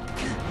that?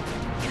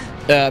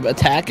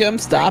 Attack him,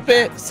 stop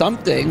it,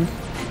 something.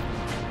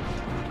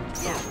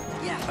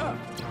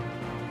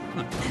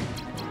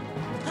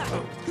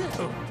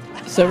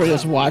 So we're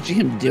just watching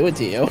him do it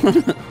to you.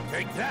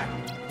 Take that.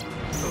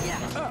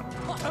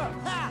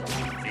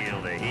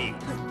 Feel the heat.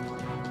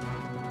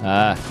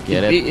 Ah,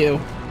 get Beat it? you.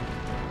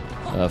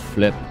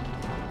 Flip.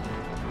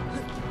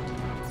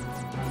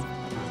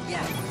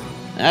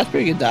 That's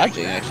pretty good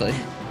dodging, actually.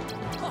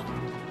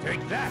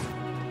 Take that.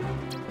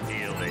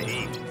 Feel the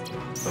heat.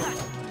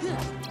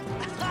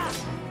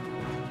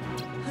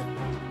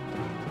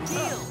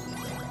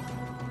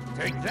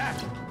 Take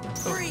that.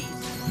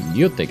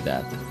 You take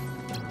that.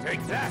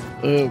 Take that.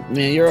 Oh,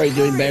 man, you're already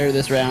doing better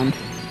this round.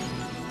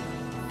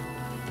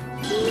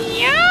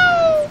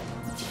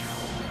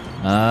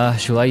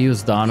 Should I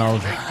use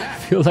Donald?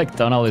 feel like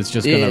Donald is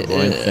just gonna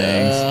ruin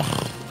things.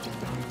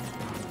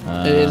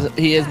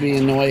 He is being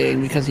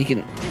annoying because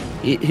he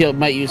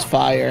might use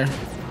fire.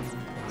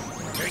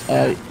 Take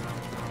that.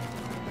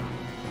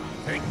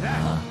 Take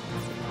that.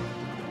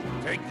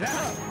 Take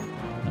that.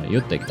 No, you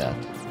take that.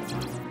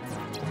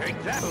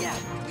 Take that.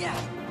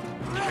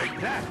 Take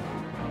that.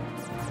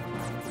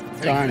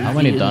 Darn, How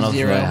many he is Donalds do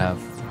zero. I have?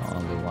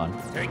 Only one.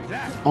 Take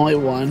that. Only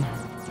one.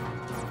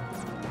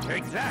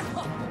 Take that.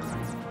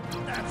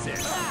 That's it.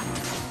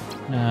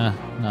 No,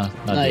 not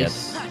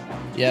Nice.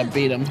 Yeah,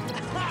 beat him.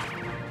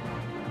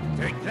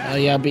 Take Oh that.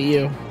 yeah, beat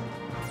you.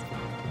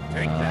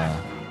 Take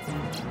that.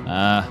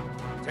 yet.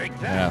 Take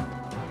Yeah,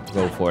 that.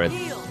 go for it.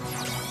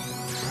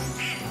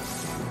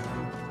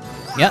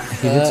 Yeah,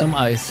 he did some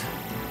ice.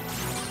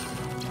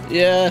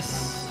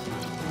 Yes.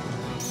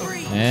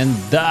 And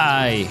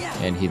die.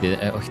 And he did.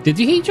 Did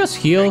he just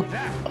heal? Take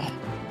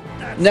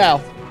that.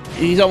 No,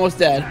 he's almost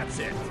dead. That's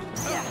it.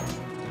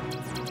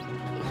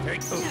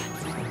 Take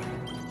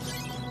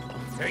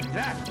Take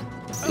that.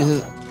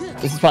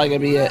 This is probably gonna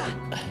be it.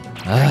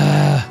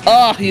 Ah,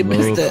 Oh, you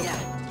Move. missed it.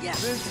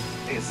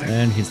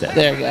 and he's dead.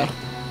 There you go.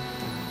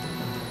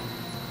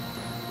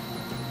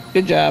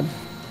 Good job.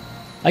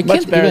 I Much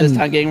can't better even. this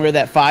time getting rid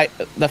of that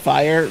the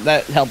fire.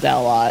 That helped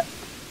out a lot.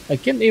 I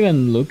can't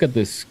even look at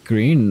the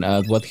screen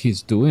at what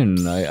he's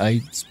doing. I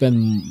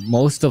spend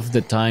most of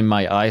the time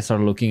my eyes are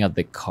looking at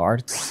the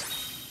cards.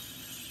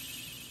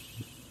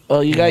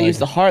 Well, you gotta Like- use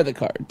the heart of the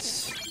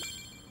cards.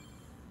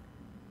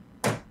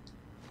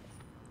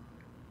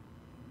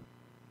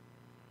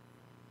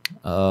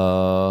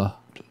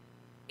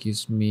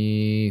 Gives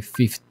me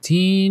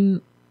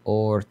 15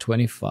 or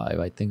 25.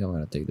 I think I'm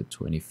gonna take the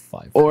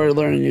 25. Or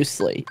learn a new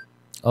slate.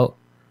 Oh,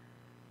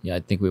 yeah. I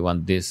think we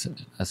want this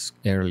as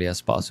early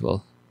as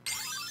possible.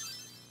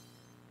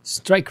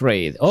 Strike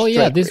Raid. Oh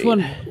yeah, Strike this Raid.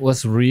 one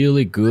was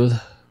really good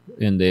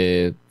in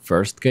the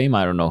first game.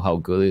 I don't know how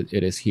good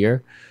it is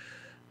here.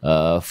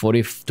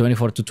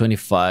 24 to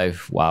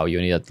 25. Wow,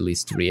 you need at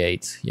least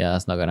 3-8. Yeah,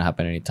 that's not gonna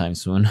happen anytime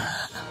soon.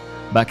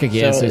 Back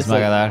again, So says it's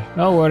like- Magadar.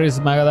 No worries,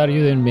 Magadar.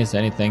 You didn't miss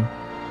anything.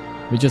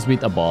 We just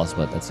beat a boss,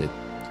 but that's it.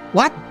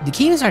 What? The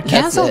games are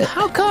cancelled? it.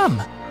 How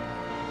come?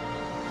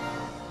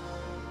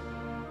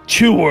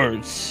 2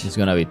 words. It's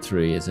gonna be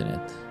 3, isn't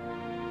it?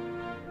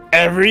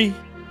 Everyone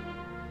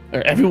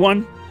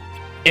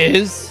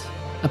is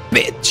A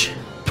bitch.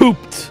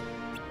 pooped.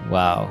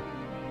 Wow.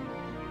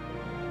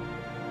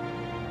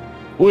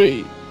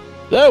 Wait,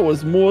 that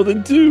was more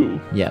than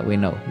 2. Yeah, we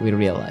know. We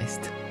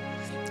realized.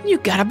 You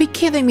gotta be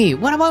kidding me.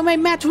 What about my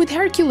match with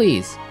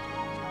Hercules?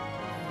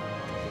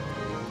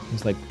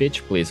 It's like,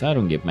 bitch, please. I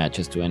don't give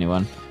matches to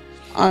anyone.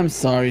 I'm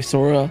sorry,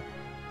 Sora,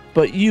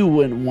 but you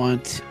wouldn't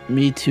want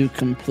me to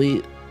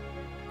complete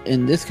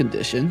in this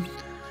condition.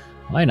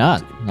 Why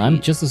not? I'm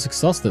just as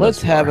exhausted Let's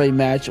as you have are. a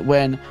match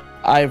when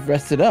I've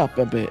rested up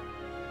a bit.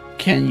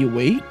 Can you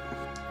wait?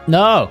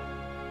 No!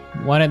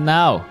 Want it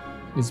now.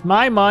 It's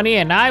my money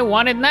and I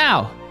want it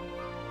now.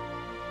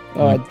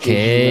 Oh, I did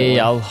Okay, you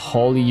that I'll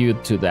hold you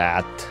to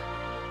that.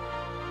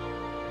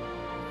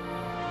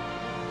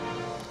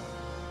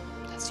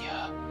 That's you.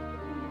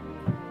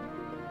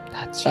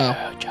 That's Oh.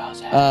 you,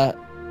 Joseph. way.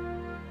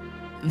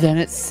 Then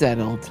it's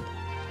settled.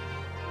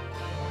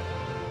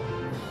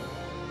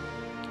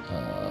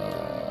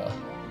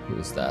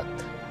 Who's that?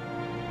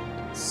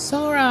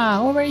 Sora,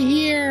 over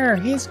here.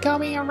 He's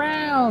coming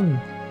around.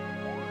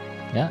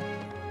 Yeah?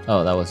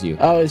 Oh, that was you.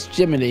 Oh, it's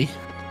Jiminy.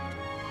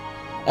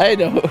 I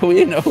know. We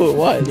didn't know who it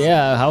was.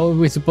 Yeah, how are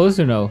we supposed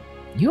to know?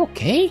 You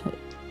okay?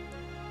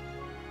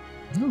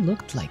 You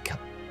looked like a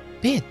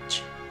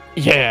bitch.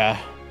 Yeah.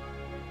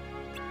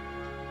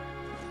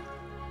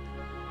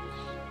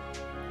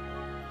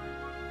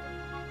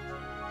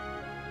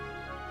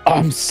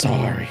 I'm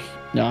sorry.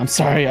 No, I'm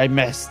sorry I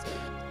messed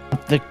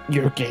up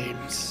your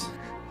games.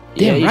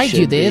 Yeah, Damn right you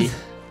should did. be.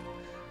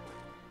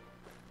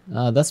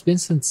 That's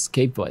Vincent's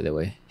cape, by the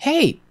way.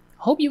 Hey,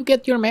 hope you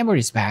get your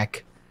memories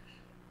back.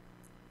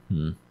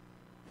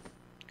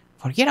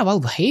 Forget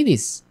about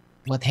Hades.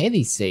 What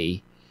Hades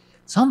say.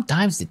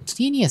 Sometimes the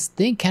teeniest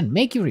thing can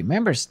make you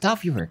remember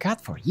stuff you forgot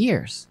for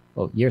years.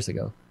 Oh, years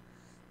ago.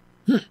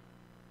 If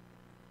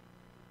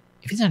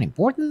it's an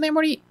important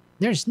memory,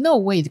 there's no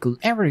way it could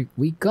ever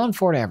be gone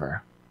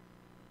forever.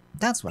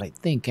 That's what I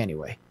think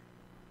anyway.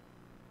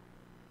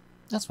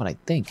 That's what I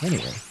think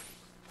anyway.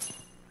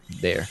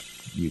 There.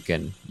 You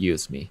can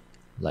use me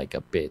like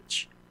a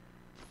bitch.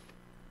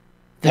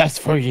 That's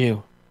for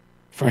you.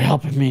 For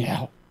helping me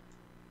out.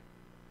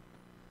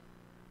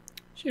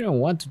 You don't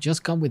want to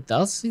just come with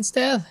us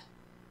instead?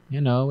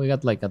 You know, we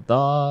got like a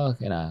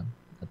dog and a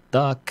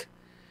duck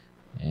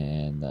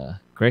and a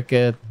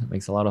cricket that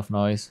makes a lot of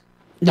noise.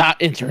 Not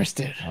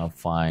interested. Oh,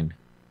 fine.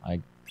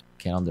 I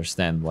can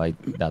understand why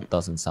that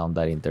doesn't sound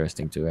that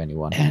interesting to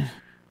anyone. And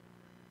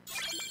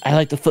I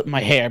like to flip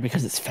my hair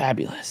because it's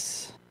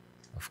fabulous.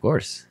 Of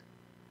course.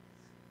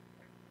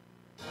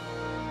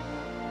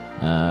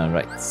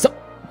 Right. So,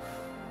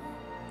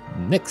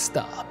 next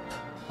up.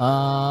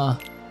 How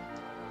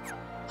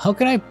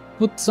can I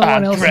put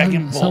someone else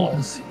Dragon in?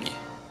 Balls.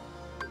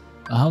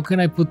 How can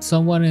I put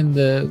someone in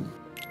the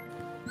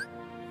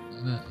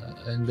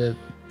thing?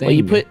 Well,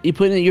 you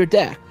put it in your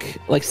deck,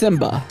 like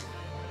Simba.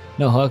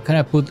 No, how can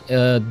I put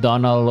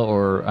Donald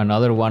or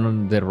another one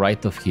on the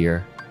right of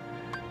here?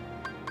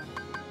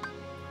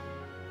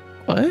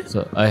 What?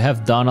 So I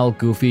have Donald,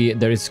 Goofy.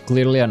 There is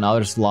clearly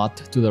another slot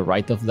to the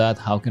right of that.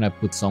 How can I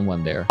put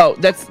someone there? Oh,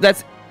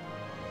 that's.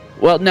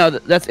 Well, no,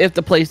 that's if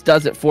the place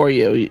does it for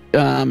you.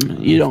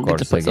 You don't get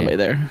to put somebody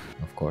there.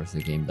 Of course,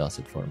 the game does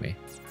it for me.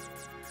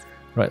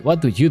 Right,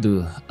 what do you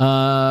do?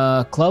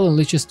 Cloud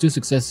unleashes 2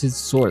 successive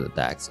sword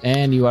attacks,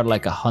 and you are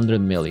like 100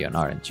 million,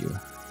 aren't you?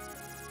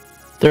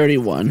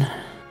 31.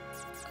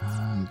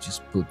 I'll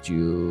just put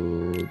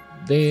you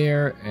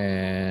there,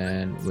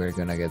 and we're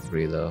gonna get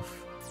rid of.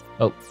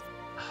 Oh,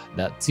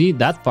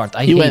 that part I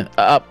hate. He went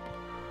up.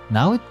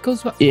 Now it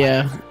goes up.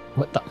 Yeah.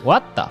 What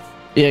the?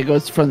 Yeah, it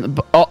goes from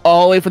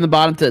all the way from the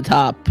bottom to the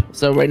top.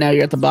 So right now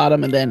you're at the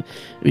bottom, and then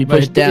if you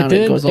push down,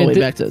 it goes all the way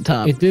back to the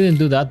top. It didn't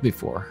do that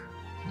before.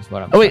 That's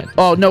what I'm. Oh wait!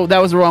 Oh no, that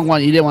was the wrong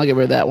one. You didn't want to get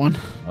rid of that one.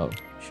 Oh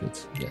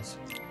shoot! Yes.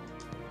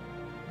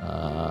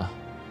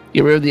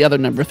 Get rid of the other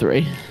number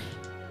 3.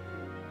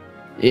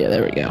 Yeah,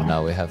 there we go.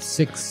 Now we have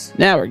 6.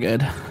 Now we're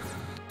good.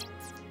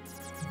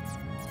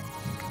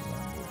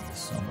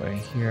 Somewhere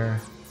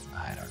here.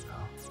 I don't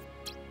know.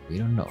 We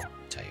don't know.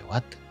 Tell you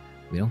what,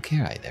 we don't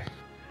care either.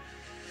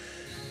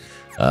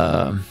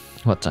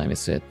 What time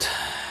is it?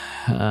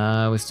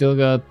 We still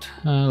got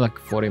like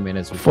 40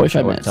 minutes before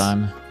 45 minutes.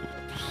 time.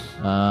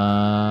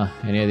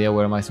 Any idea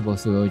where am I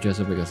supposed to go?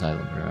 Just because I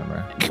don't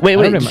remember. Wait,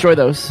 destroy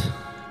those.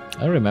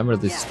 I don't remember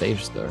this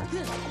stage there,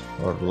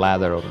 or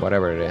ladder, or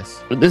whatever it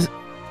is.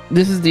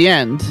 This is the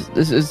end.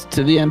 This is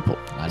to the end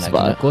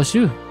spot.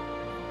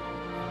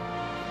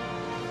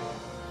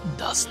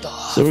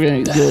 So we're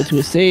gonna go to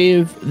a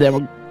save.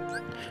 Then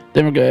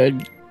we're gonna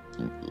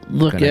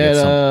look at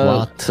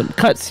some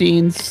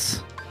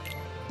cutscenes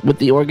with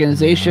the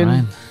organization. All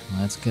right,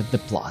 let's get the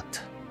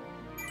plot.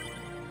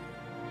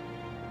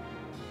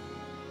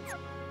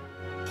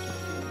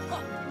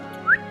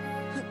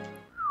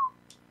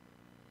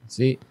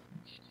 See,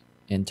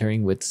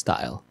 entering with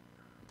style.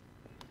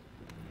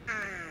 I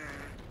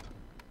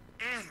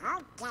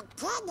hope the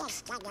kid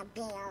is gonna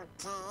be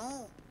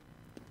okay.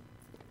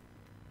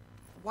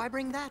 Why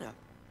bring that up?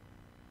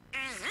 I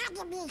had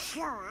to be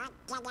sure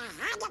that I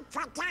hadn't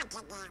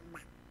forgotten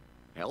him.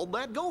 How'd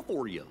that go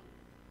for you?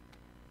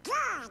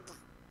 Good.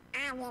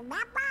 I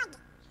remembered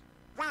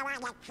where I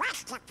had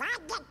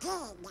justified the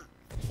king.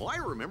 Well, I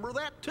remember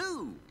that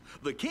too.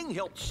 The king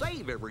helped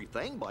save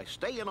everything by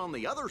staying on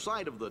the other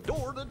side of the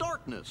door to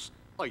darkness.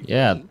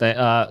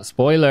 Yeah,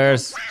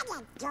 spoilers.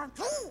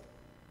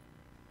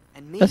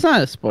 That's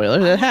not a spoiler.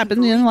 That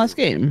happened in the last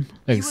game.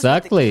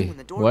 Exactly.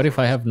 What if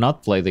I have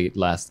not played the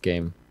last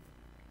game?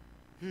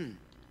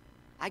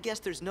 I guess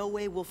there's no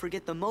way we'll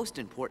forget the most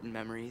important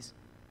memories.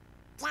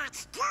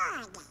 That's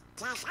good,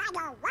 because I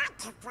don't want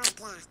to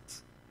forget.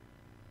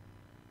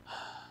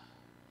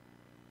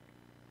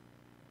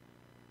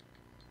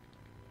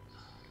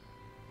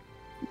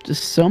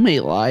 Just so many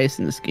lies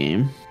in this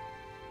game.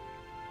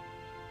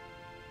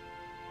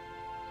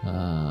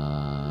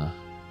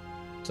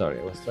 Sorry,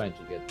 I was trying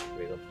to get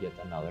rid of yet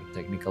another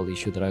technical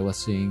issue that I was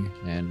seeing,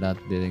 and that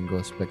didn't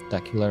go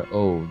spectacular.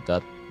 Oh,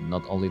 that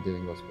not only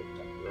didn't go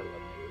spectacular,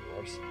 but made it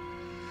worse.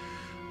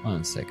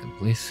 1 second,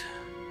 please.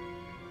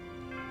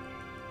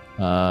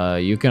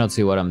 You cannot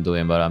see what I'm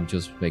doing, but I'm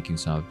just making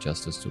some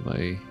adjustments to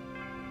my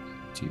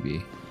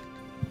TV.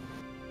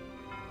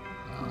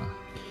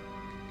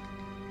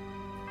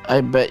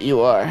 I bet you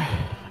are.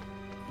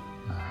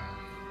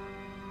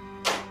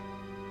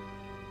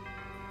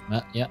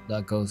 Yeah,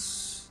 that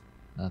goes.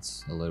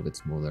 That's a little bit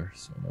smoother.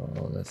 So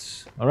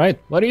that's all right.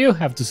 What do you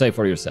have to say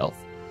for yourself?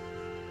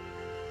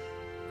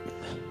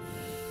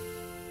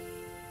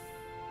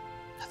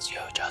 That's you,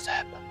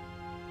 Joseph.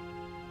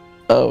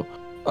 Oh,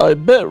 I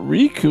bet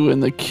Riku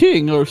and the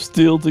king are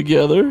still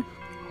together.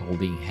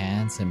 Holding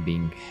hands and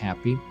being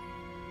happy.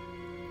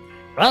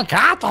 We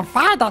got to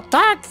find the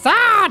third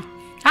son!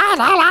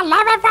 I'll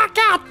never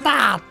forget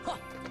that!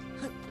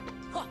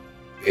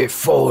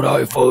 Before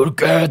I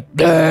forget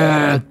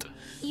that!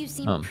 You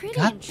seem pretty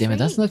God damn it,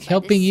 that's not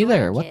helping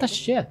either. What the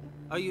shit?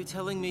 Are you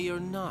telling me you're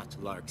not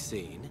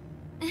Larxene?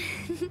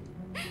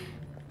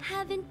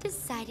 Haven't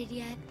decided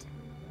yet.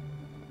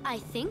 I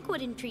think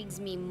what intrigues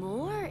me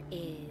more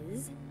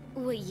is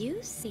what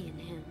you see in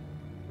him.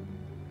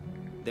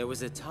 There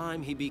was a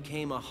time he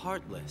became a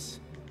Heartless.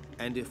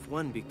 And if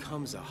one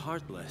becomes a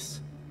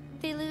Heartless...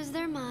 They lose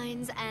their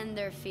minds and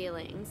their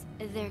feelings.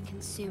 They're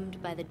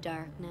consumed by the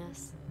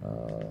darkness.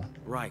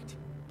 Right,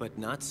 but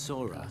not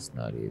Sora. That's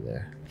not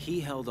either. He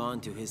held on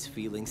to his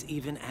feelings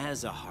even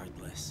as a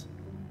Heartless.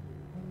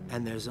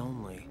 And there's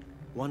only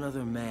one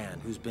other man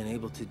who's been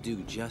able to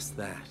do just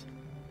that.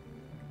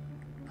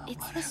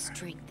 It's the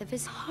strength of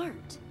his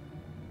heart.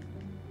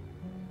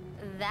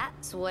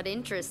 That's what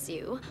interests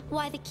you.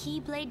 Why the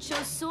Keyblade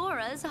shows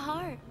Sora's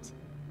heart.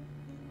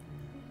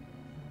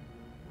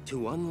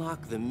 To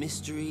unlock the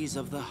mysteries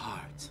of the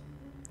heart.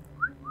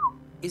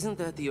 Isn't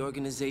that the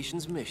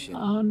organization's mission?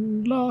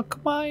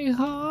 Unlock my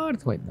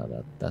heart. Wait,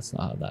 no, that's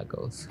not how that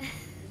goes.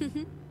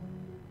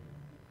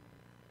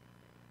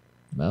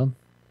 Well.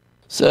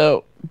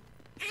 So,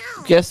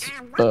 guess.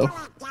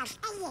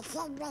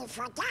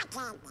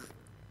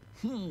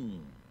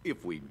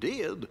 If we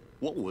did,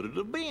 what would it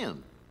have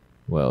been?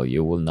 Well,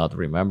 you will not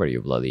remember,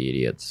 you bloody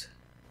idiots.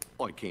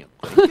 I can't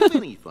think of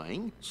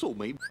anything, so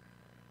maybe.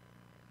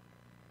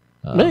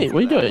 Wait, what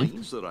are you doing? That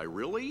means that I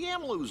really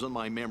am losing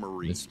my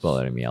memories. It's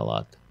bothering me a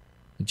lot.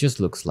 It just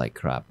looks like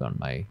crap on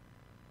my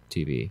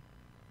TV.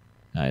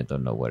 I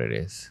don't know what it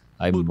is.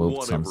 I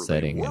moved some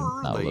setting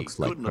and now it looks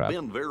like crap. Couldn't have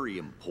been very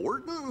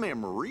important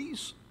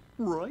memories,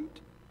 right?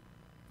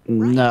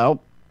 No.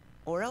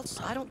 Or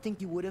else I don't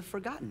think you would have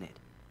forgotten it.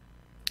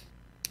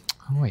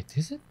 Oh, wait,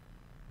 is it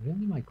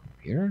really my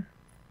computer?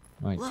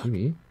 My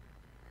TV?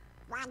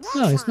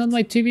 No, it's not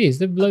my TV. It's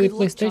the bloody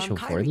PlayStation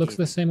 4. It looks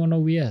the same on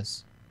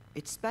OBS.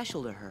 It's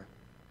special to her,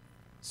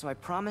 so I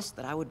promised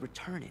that I would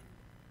return it.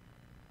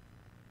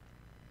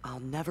 I'll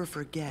never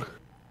forget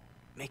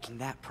making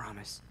that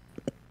promise.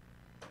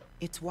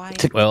 It's why.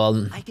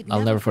 Well,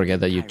 I'll never forget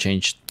that you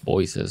changed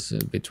voices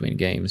between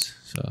games.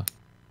 So,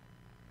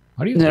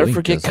 what are you never doing,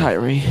 forget Joseph?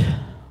 Kyrie.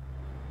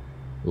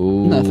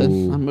 Ooh.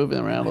 Nothing. I'm moving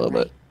around a little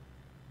bit.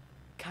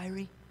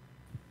 Kyrie.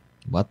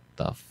 What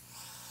the?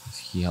 Is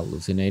he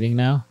hallucinating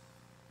now?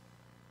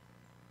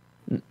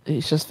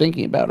 He's just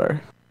thinking about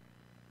her.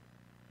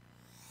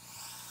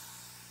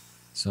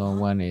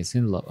 Someone is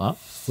in love. Oh,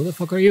 who the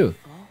fuck are you?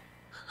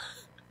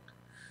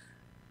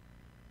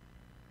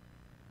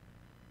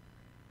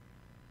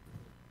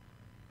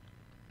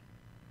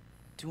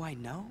 Do I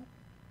know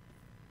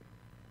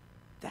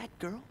that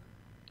girl?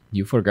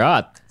 You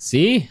forgot.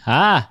 See?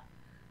 Ha!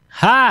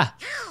 Ha!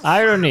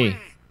 Irony.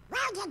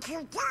 Where did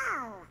you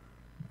go?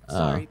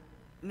 Sorry,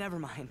 never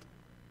mind.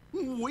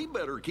 We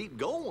better keep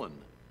going.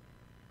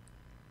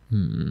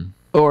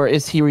 Or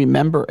is he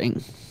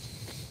remembering?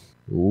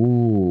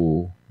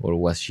 Ooh. Or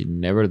was she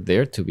never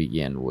there to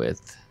begin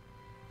with?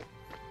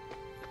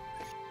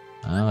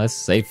 Let's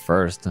save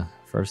first.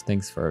 First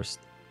things first.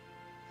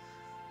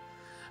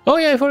 Oh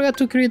yeah, I forgot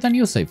to create a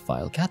new save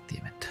file. God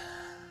damn it.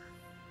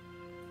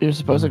 You're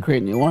supposed to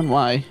create a new one?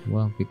 Why?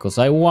 Well, because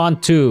I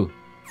want to.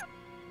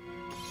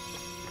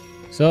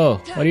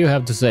 So, what do you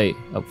have to say?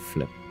 Oh,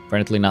 flip.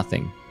 Apparently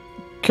nothing.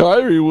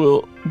 Kyrie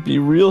will be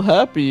real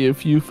happy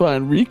if you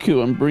find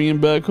Riku and bring him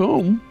back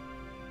home.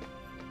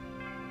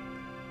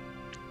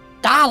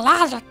 Well,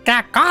 that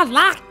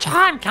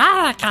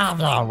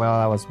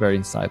was very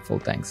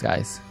insightful. Thanks,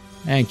 guys.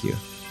 Thank you.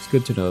 It's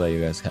good to know that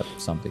you guys have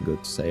something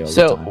good to say all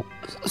the time.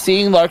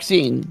 Seeing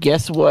Larxene,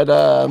 guess what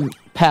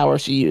power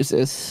she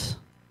uses?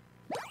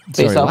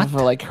 Based off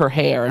of her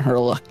hair and her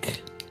look.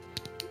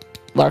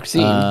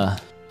 Larxene.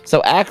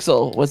 So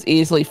Axel was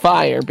easily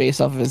fire based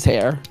off of his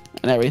hair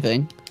and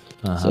everything.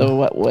 So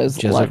what was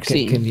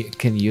Larxene?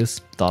 Can you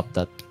stop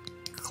that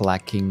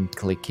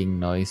clicking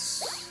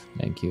noise?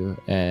 Thank you.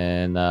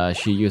 And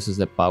she uses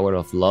the power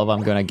of love,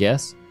 I'm gonna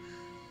guess.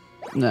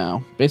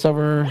 No, based off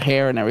her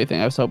hair and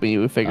everything. I was hoping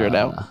you would figure it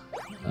out.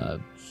 I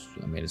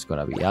mean, it's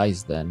gonna be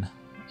eyes then.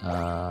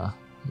 I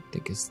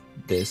think it's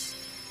this.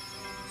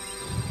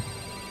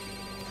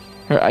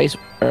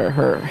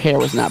 Her hair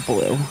was not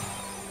blue.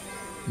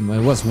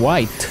 It was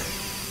white.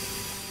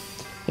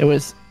 It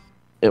was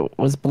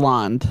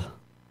blonde.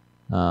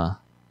 Oh,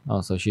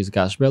 so she's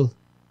Gashbel?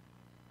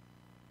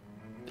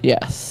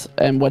 Yes.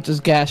 And what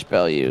does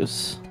Gashbel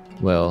use?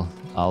 Well,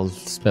 I'll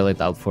spell it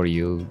out for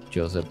you,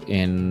 Joseph.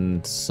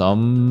 In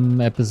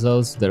some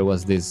episodes, there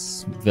was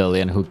this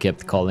villain who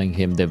kept calling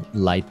him the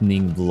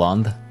Lightning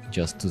Blonde,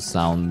 just to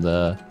sound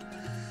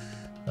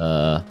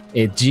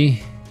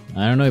edgy.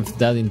 I don't know if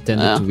that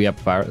intended to be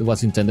it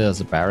was intended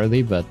as a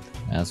parody, but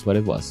that's what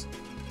it was.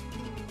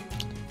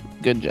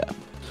 Good job.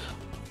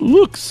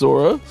 Look,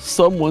 Sora,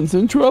 someone's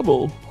in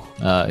trouble.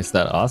 Is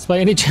that us by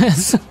any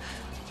chance?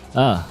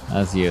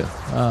 That's you.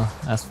 Oh,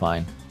 that's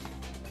fine.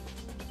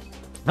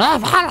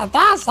 We've had to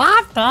do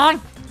something.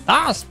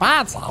 Those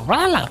spots are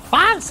really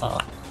fancy.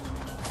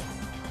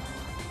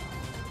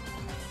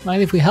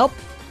 Mind if we help?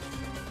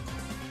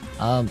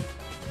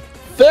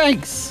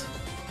 Thanks.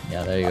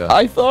 Yeah, there you go.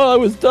 I thought I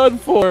was done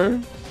for.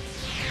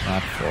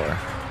 Not for.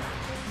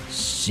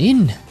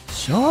 Shin.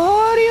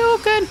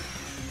 Shoryuken.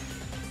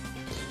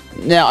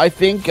 Now, I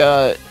think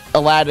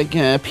Aladdin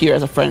can appear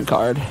as a friend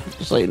card,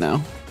 just so you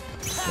know.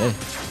 Okay.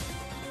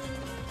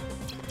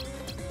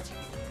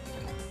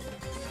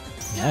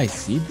 Yeah, I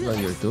see what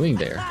you're doing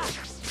there.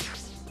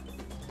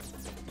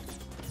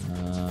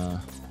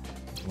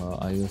 Well,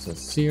 I use a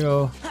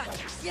 0.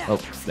 Oh,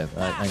 flip.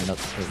 I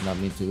did not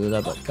need to do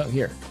that, but come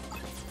here.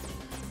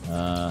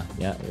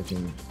 Yeah, you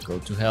can go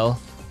to hell.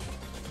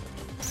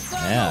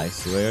 Yeah, I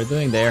see what you're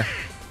doing there.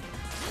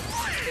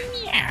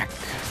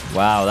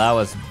 Wow, that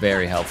was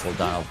very helpful,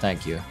 Donald.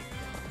 Thank you.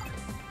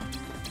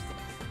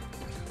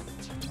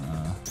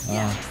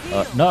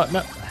 No.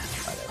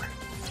 Whatever.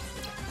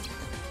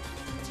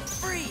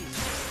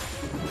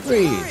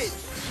 Freeze.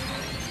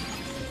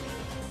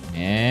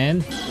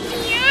 And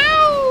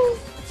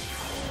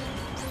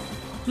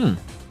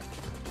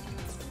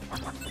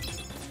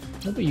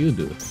What do you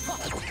do?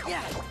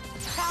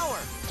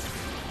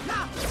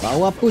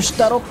 Bawa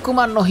pushta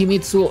Rokuman no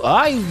Himitsu.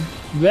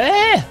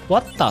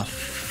 What the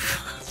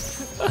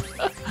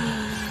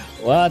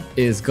What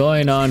is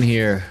going on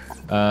here?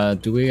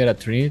 Do we get a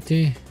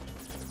Trinity?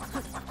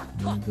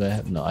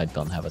 No, I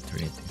don't have a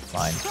Trinity.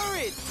 Fine.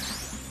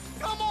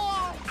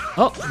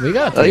 Oh, we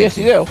got a Trinity. Oh, yes,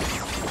 you do.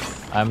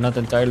 I'm not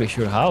entirely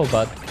sure how,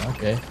 but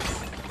okay.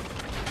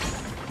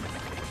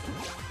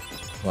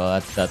 Well,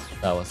 that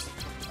was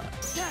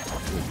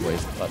complete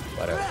waste, but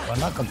whatever. Well,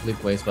 not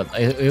complete waste, but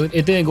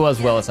it didn't go as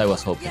well as I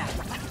was hoping.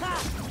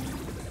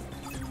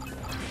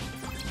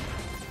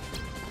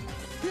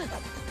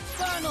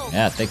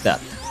 Yeah, take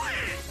that.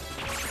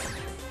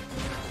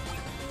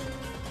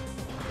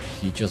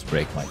 You just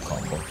break my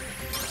combo.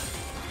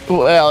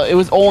 Well, it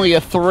was only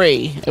a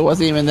 3. It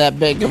wasn't even that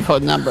big of a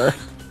number.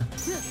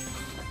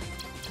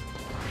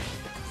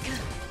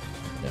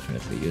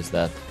 Definitely use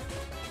that.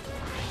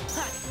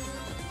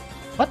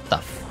 What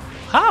the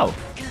How?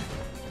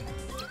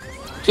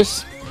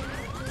 Just,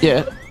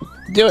 yeah,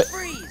 do it.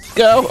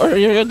 Go, or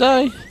you're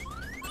gonna die.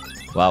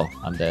 Wow,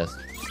 I'm dead.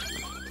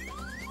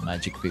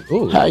 Magic pick.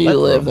 Ooh, how you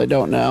live, I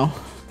don't know.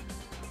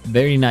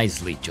 Very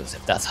nicely,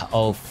 Joseph. That's how.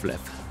 Oh, flip.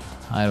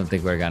 I don't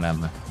think we're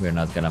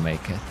not gonna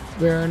make it.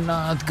 We're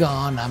not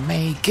gonna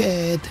make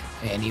it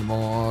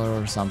anymore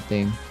or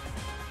something.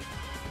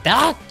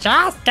 Don't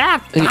just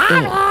stop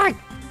fighting!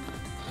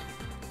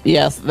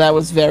 Yes, that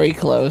was very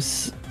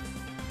close.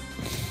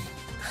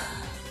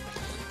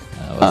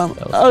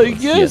 I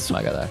guess. Yes,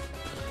 Magadar.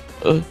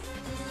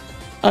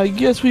 I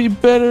guess we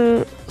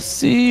better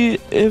see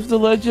if the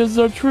legends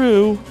are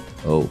true.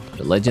 Oh,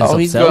 the legends of Zelda? Oh,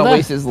 he's gonna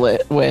waste his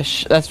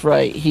wish. That's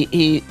right.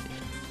 He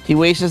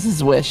wastes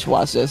his wish.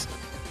 Watch this.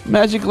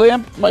 Magic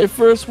lamp, my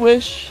first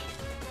wish.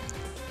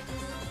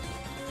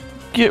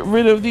 Get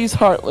rid of these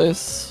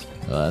heartless.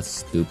 Oh, that's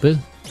stupid.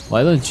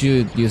 Why don't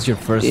you use your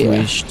first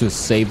wish to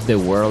save the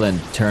world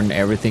and turn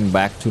everything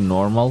back to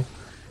normal?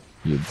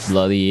 You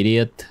bloody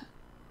idiot.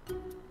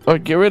 Or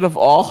get rid of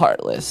all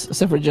heartless,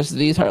 except for just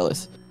these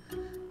heartless.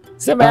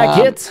 Stand back,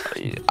 kids.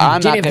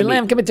 I'm Genie not of the gonna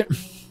Lamb, come and turn.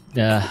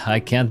 Yeah, I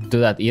can't do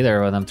that either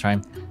when I'm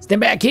trying.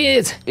 Stand back,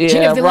 kids. Yeah,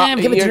 Genie of the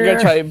Lamb, come and you're turn.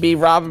 gonna try to be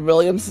Robin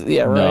Williams?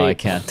 Yeah, right. No, I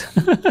can't.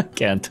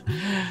 Can't.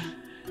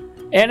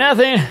 And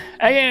nothing.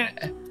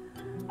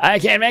 I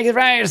can't make it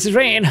right. It's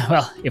rain.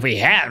 Well, if we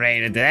had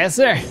rain in the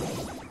desert.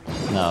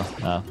 No,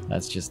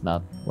 that's just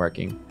not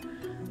working.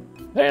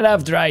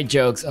 Enough dry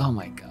jokes. Oh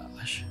my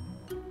gosh.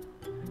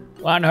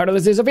 One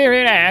heartless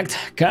disappearing act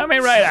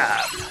coming right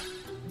up.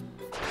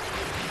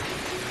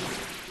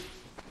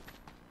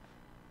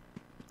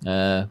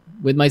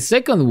 With my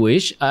second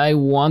wish, I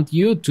want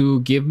you to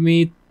give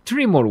me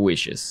 3 more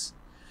wishes.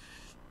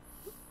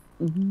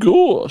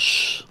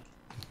 Gosh.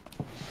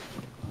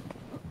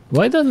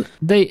 Why don't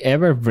they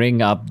ever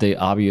bring up the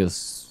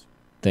obvious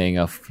thing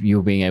of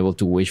you being able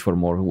to wish for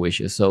more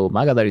wishes? So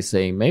Magadar is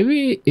saying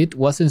maybe it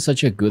wasn't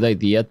such a good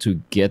idea to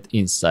get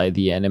inside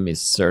the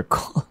enemy's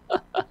circle.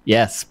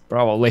 Yes,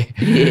 probably.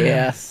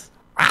 Yes.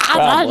 I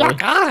thought you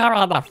got her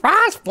in the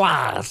first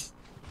place.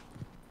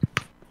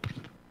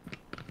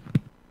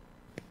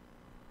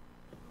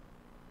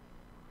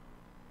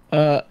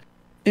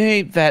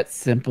 Ain't that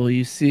simple,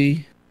 you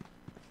see?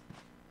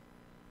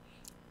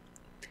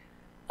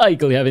 I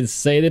could haven't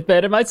said it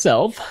better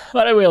myself,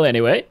 but I will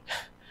anyway.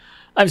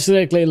 I'm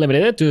strictly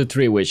limited to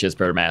 3 wishes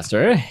per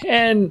master,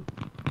 and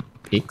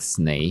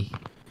Ixnay.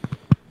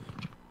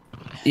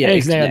 Yeah,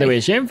 Ixnay the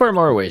wishing for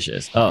more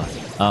wishes. Oh,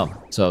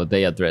 so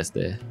they addressed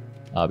the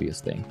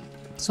obvious thing.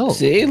 So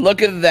see,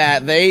 look at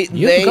that. They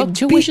got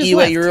 2 beat wishes you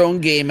left. at your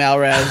own game,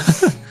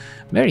 Alraz.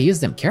 Mary,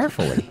 use them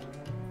carefully.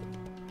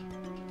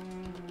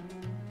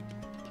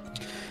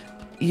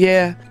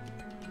 Yeah,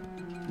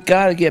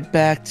 gotta get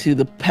back to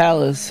the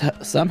palace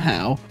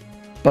somehow,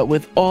 but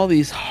with all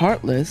these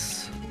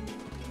heartless.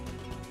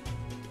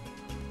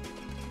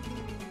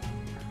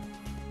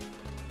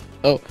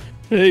 Oh,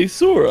 hey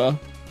Sora,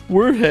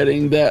 we're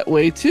heading that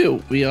way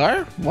too. We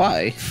are?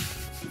 Why?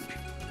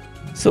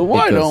 So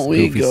why Because don't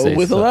we Goofy go says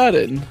with so.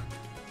 Aladdin?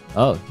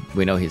 Oh,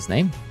 we know his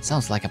name?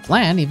 Sounds like a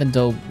plan, even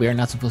though we're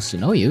not supposed to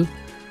know you.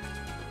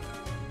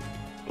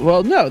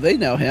 Well, no, they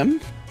know him.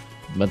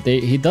 But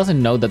he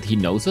doesn't know that he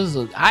knows us?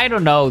 I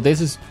don't know,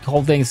 this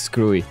whole thing's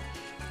screwy.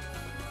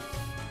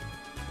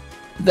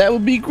 That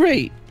would be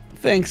great.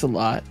 Thanks a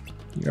lot.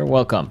 You're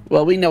welcome.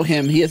 Well, we know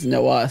him. He doesn't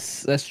know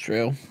us. That's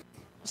true.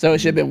 So it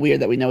should have been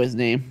weird that we know his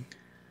name.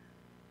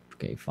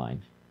 Okay,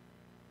 fine.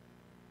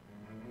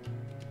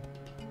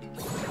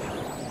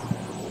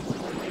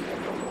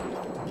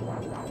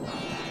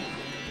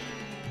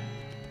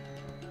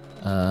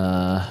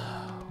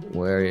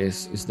 Where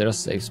is there a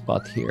safe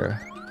spot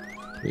here?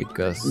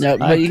 Because No,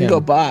 but you can go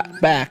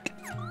back.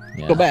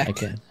 Yeah, Go back.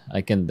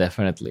 I can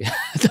definitely.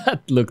 That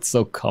looked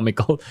so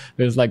comical.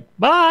 It was like,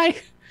 bye!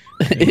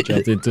 And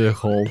jumped into the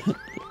hole.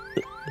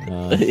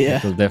 Yeah.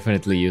 It'll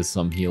definitely use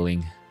some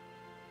healing.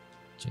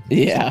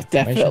 Yeah,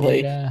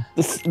 definitely.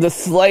 The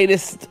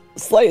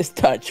slightest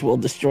touch will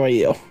destroy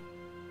you.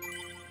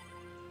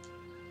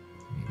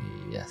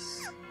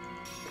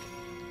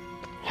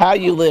 How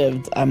you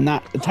lived, I'm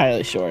not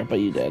entirely sure, but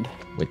you did.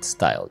 With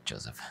style,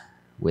 Joseph.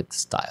 With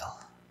style.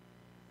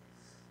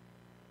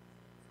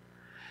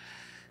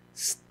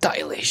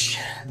 Stylish.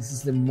 This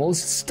is the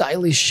most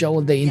stylish show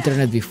on the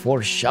internet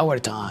before shower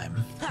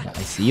time. Yeah,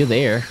 I see you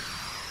there.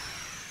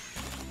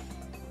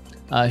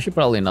 I should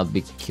probably not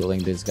be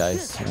killing these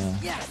guys.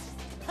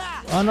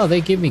 Oh no,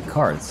 they give me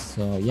cards.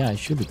 So yeah, I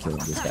should be killing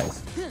these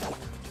guys.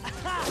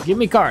 Give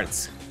me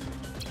cards.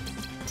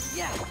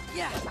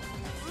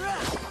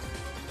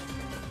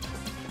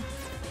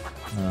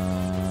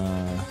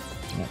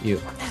 Not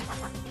you.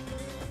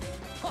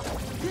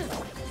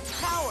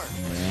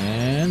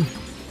 And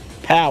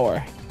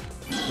power.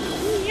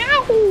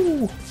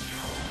 Yahoo!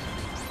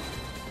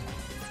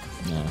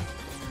 No.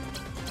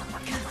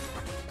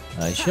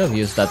 I should have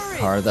used that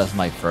card as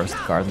my first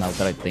card now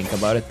that I think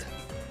about it.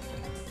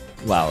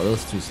 Wow,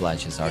 those 2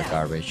 slashes are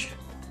garbage.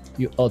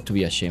 You ought to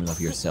be ashamed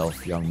of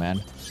yourself, young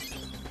man.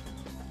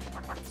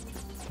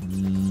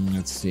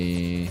 Let's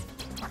see.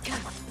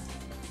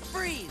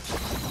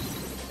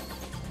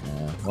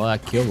 Well, I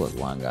killed with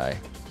one guy.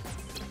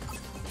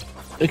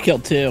 I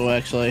killed 2,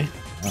 actually.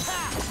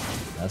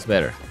 Oh, that's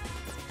better.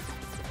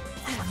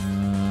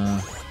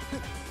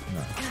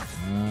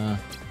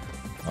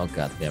 Oh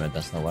god damn it,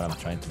 that's not what I'm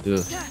trying to do.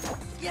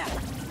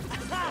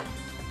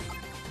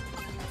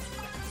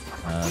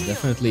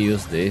 Definitely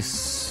use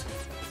this.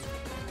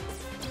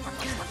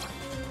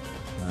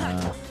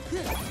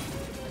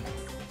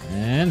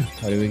 And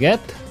what do we get?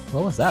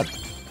 What was that?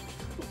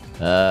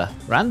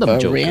 Random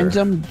Joker.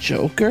 Random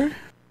Joker?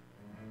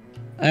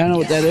 I don't know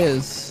what that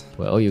is.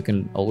 Well, you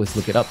can always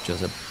look it up,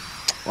 Joseph.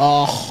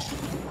 Oh.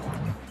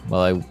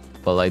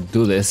 While I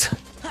do this.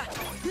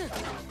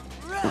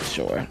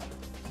 Sure.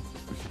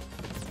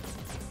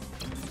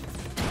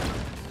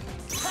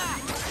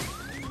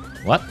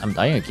 What? I'm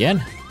dying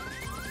again?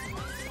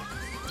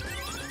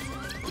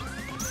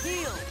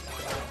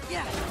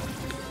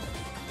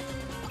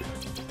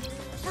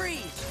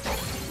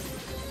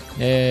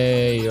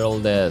 Yay, you're all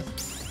dead.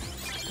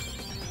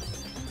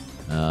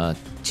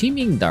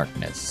 Teeming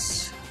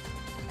Darkness.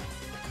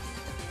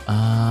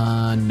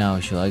 No,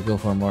 should I go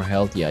for more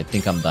health? Yeah, I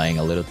think I'm dying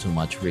a little too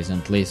much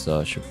recently, so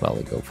I should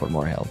probably go for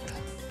more health.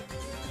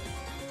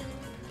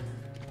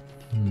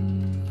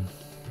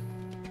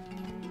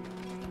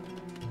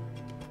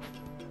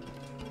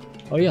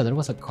 Oh yeah, there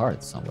was a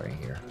card somewhere in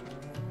here.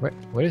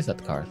 Where is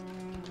that card?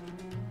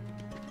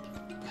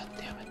 God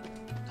damn it.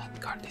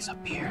 That card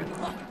disappeared.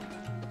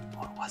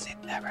 Or was it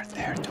never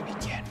there to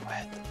begin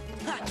with?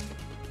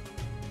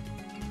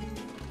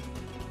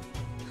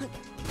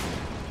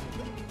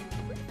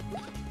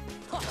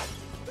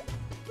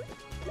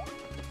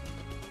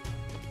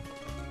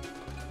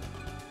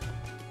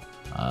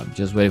 I'm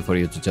just waiting for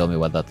you to tell me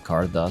what that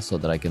card does so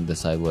that I can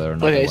decide whether or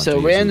not I want to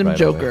use Random it right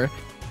Joker. away.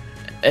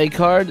 A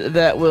card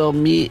that will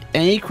meet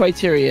any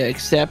criteria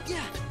except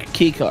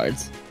key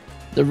cards.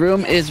 The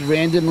room is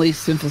randomly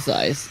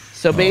synthesized.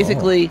 So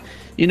basically,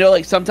 you know,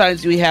 like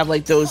sometimes we have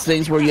like those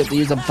things where you have to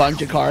use a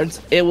bunch of cards.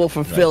 It will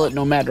fulfill it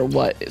no matter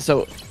what.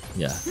 So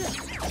yeah,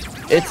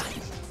 it's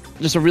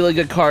just a really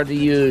good card to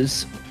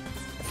use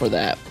for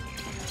that.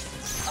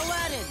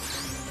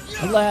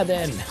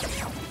 Aladdin!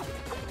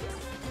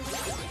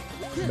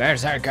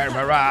 Berserker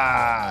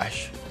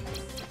Barrage!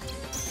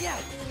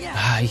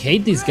 I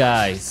hate these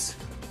guys.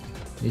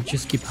 They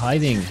just keep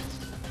hiding.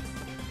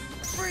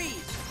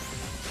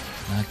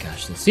 Ah,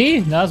 gosh. See?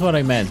 That's what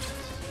I meant.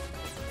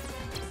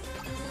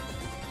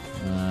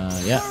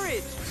 Yeah.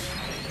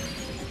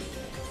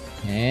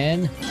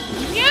 And...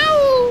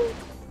 Meow!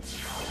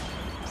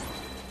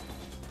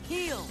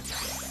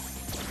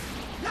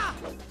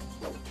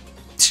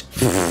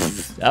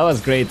 That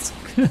was great.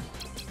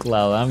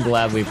 Cloud, I'm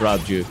glad we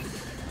brought you.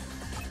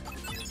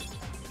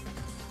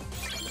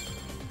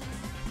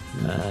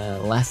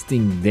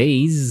 Lasting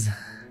Days.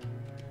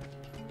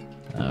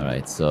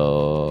 Alright,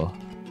 so...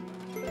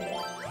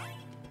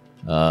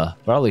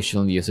 probably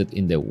shouldn't use it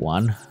in the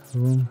one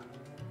room.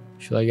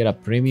 Should I get a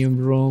premium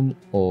room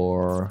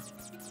or...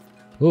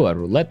 Ooh, a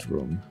roulette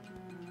room.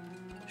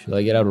 Should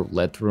I get a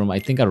roulette room? I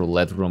think a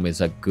roulette room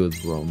is a good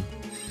room.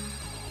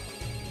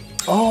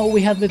 Oh,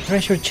 we had the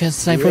treasure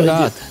chests. I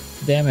forgot.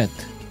 Damn it.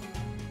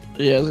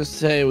 Yeah, I was gonna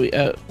say we.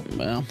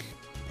 Well,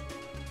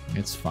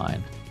 it's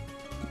fine.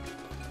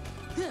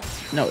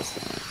 No, it's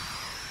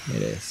not.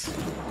 It is.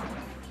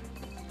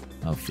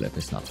 Oh, flip!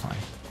 It's not fine.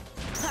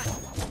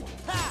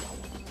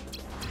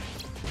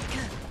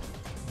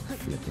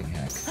 Flipping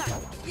heck.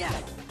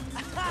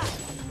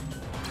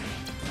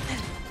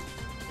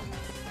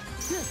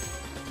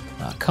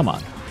 Ah, come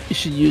on. You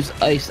should use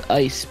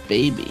Ice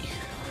Baby.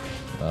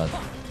 But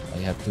I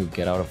have to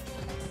get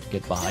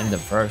behind them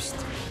first.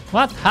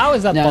 What? How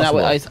is that possible? No, not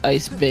with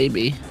Ice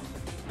Baby.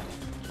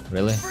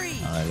 Really?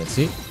 Alright, let's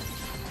see.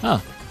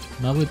 Oh,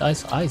 not with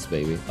Ice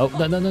Baby. Oh,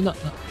 no.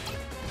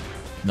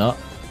 No.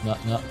 Yeah,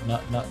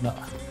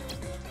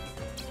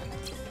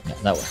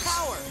 that works.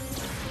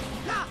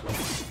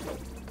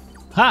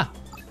 Ha!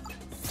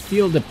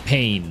 Feel the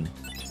pain.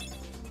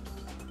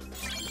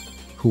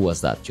 Who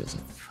was that,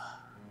 Joseph?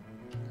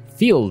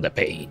 Feel the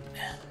pain.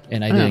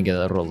 And I didn't get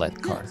a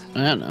roulette card.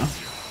 I don't know.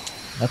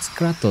 That's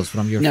Kratos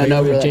from your No,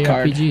 favorite roulette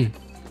JRPG.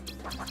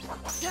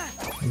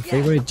 Your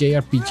favorite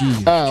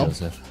JRPG,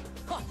 Joseph.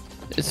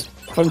 It's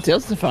from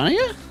Tales of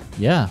Symphonia?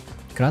 Yeah,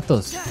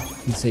 Kratos.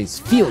 He says,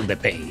 feel the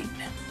pain.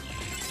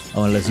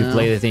 Oh, unless you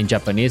play it in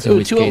Japanese, in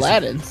which two case...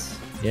 Aladdins.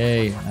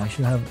 Yay, I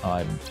should have...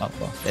 Oh,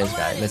 well, this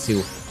guy. Let's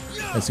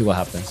see what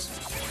happens.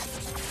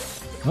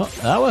 Oh,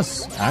 that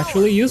was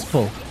actually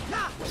useful.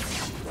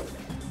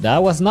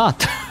 That was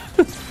not.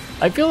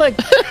 I feel like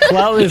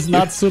Cloud is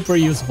not super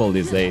useful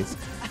these days.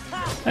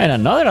 And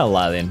another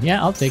Aladdin. Yeah,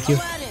 I'll take you.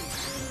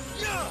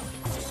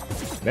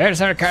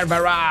 Berserker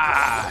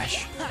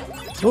Barrage!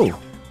 Ooh.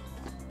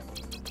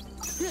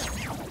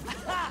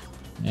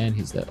 And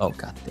he's dead. Oh,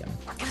 goddamn.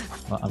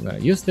 Well, I'm gonna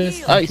use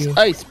this.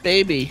 Ice,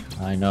 baby.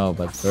 I know,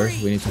 but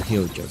first we need to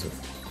heal Joseph.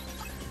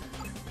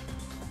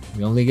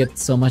 We only get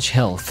so much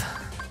health.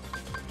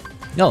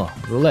 No,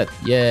 roulette.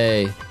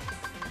 Yay.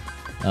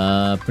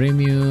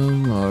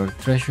 Premium or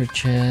treasure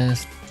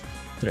chest.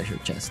 Treasure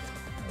chest.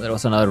 There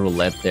was another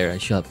roulette there. I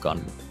should have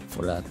gone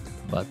for that,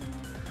 but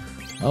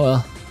oh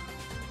well.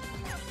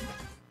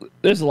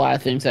 There's a lot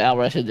of things that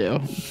Alred should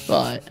do,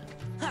 but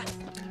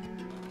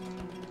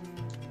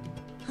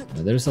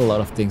there's a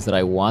lot of things that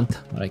I want,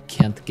 but I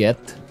can't get.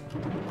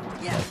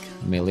 Like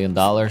 $1 million.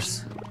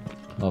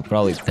 Well,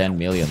 probably $10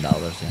 million.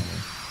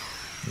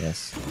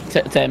 Yes.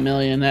 10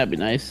 million, that'd be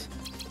nice.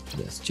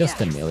 Yes, just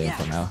 10 million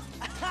for now.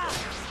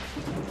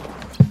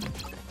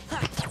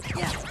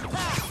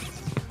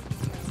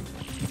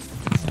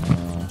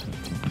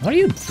 What are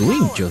you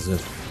doing,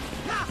 Joseph?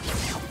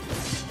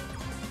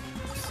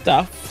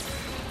 Stuff.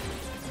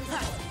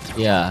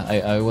 Yeah,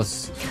 I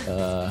was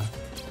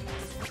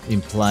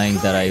implying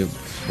that I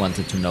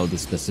wanted to know the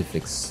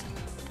specifics.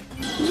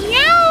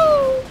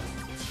 No!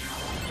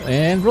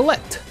 And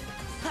roulette.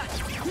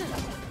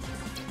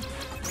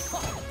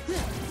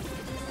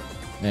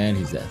 And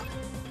he's dead.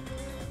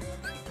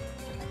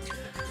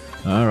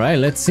 All right,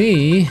 let's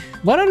see.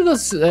 What are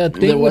those things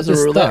there was with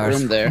a the roulette stars?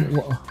 room there.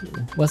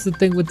 What's the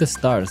thing with the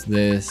stars?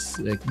 This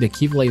the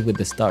keyblade with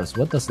the stars.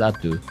 What does that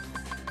do?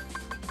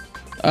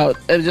 Oh,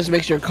 it just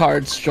makes your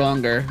card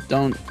stronger. We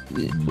don't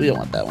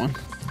want that one.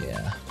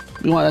 Yeah.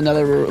 We want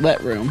another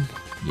roulette room.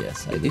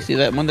 Yes, I Did do. you see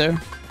that one there?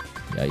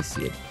 Yeah, I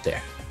see it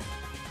there.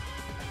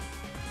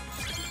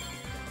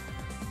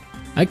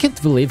 I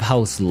can't believe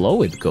how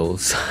slow it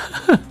goes.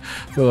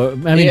 So,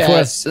 I mean,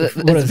 yeah,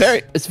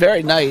 it's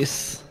very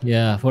nice.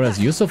 Yeah, for as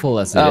useful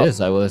as it is,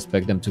 I would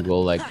expect them to go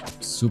like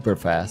super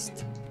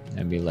fast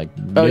and be like.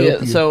 Oh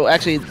yeah. So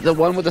actually, the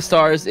one with the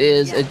stars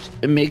is it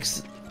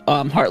makes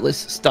Heartless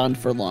stunned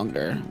for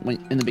longer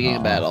in the beginning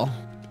of battle.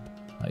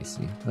 I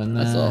see. And,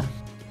 that's all.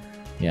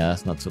 Yeah,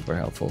 that's not super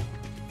helpful.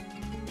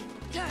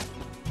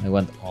 I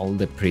want all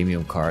the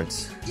premium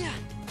cards.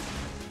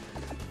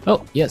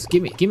 Oh yes,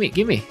 gimme.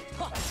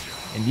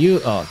 And you,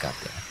 oh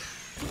goddamn.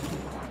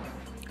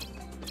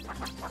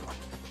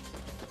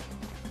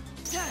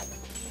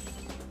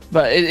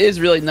 But it is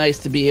really nice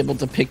to be able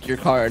to pick your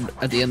card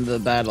at the end of the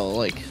battle,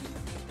 like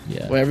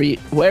yeah,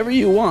 wherever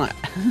you want.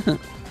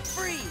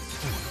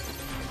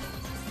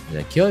 Did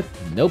I kill it?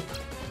 Nope.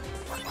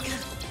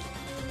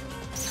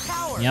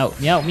 Meow,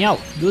 meow, meow.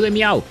 Do the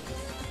meow.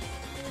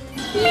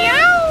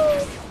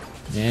 Meow!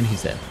 And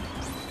he's dead.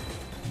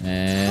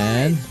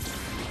 And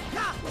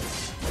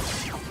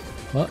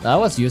well, that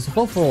was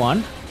useful for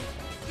one.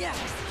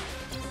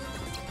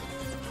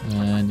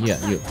 And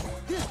yeah, you.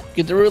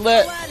 Get the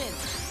roulette.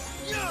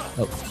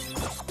 Oh.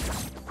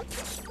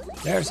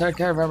 There's our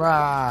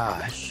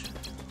Barrage.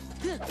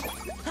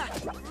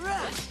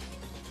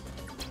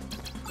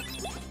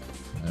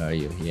 Where are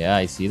you? Yeah,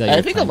 I see that.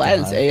 I think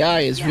Aladdin's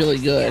AI is really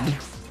good.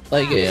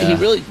 Like he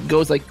really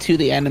goes like to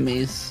the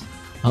enemies.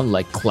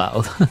 Unlike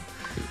Cloud.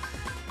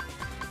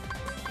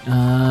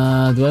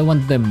 Do I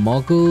want the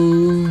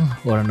Mogul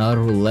or another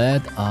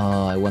roulette?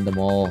 Oh, I want them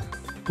all.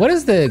 What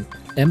is the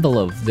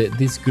envelope?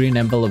 This green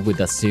envelope with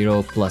a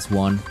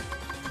 0+1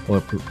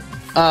 or.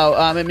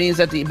 It means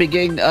at the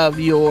beginning of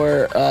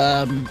your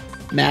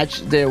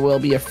match, there will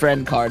be a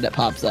friend card that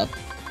pops up.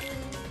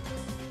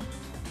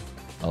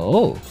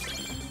 Oh,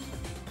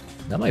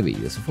 that might be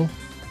useful.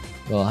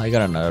 Well, I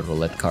got another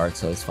roulette card,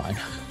 so it's fine.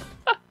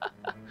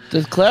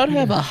 Does Cloud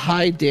have a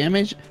high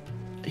damage?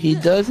 He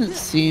doesn't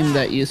seem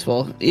that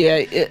useful.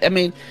 Yeah, I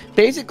mean,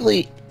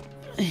 basically,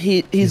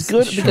 he's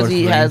good because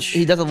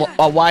he does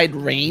a wide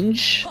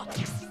range.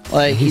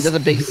 Like he does a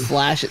big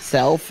slash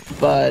itself,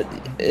 but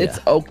it's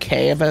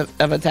okay of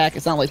attack.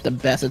 It's not like the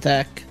best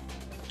attack.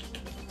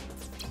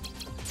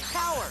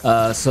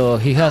 So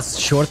he has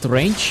short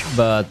range,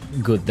 but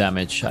good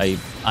damage.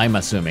 I'm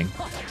assuming.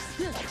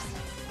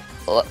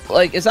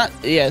 Like it's not.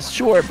 Yeah, it's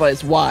short, but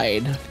it's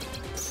wide.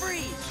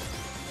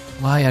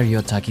 Why are you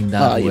attacking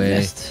that way? You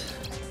missed.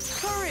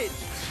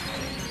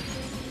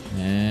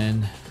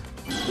 And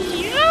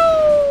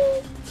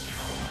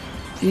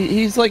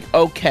he's like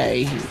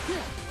okay.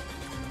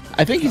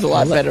 I think he's a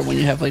lot better when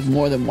you have like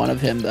more than one of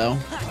him, though.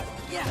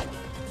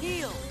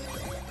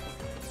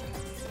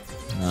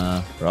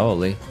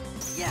 Probably.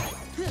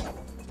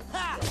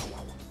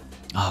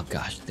 Oh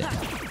gosh, damn.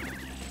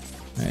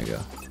 There you go.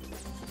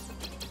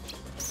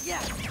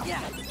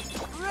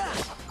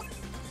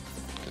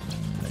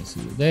 I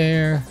see you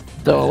there.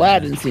 So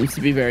Aladdin seems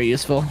to be very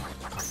useful.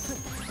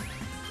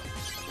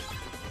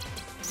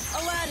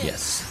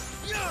 Yes.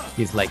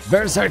 He's like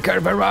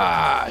Berserker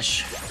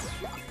Barrage.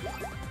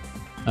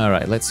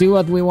 Alright, let's see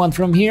what we want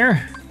from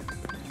here.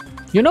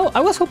 You know,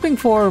 I was hoping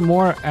for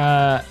more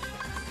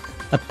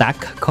attack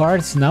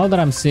cards. Now that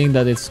I'm seeing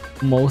that it's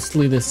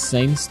mostly the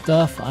same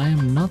stuff, I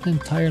am not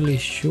entirely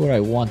sure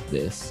I want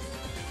this.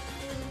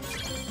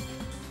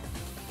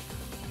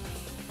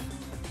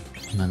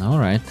 Man,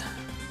 alright.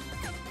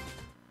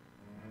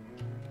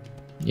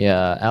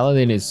 Yeah,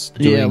 Aladdin is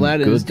doing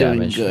Aladdin's good doing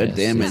damage. good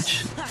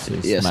damage.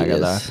 Yes, he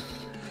is.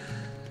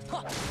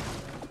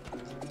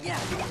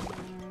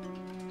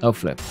 Oh,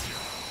 flip.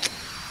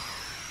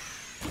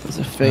 It's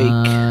a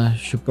fake.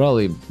 Should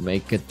probably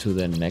make it to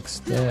the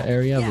next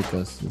area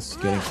because it's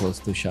getting close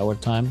to shower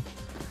time.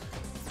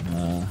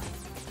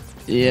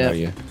 Where are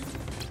you?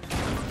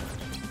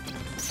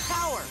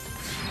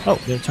 Oh,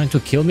 they're trying to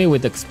kill me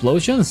with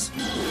explosions?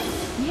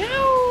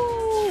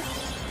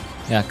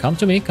 Yeah, come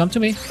to me, come to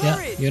me. Yeah,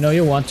 you know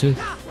you want to.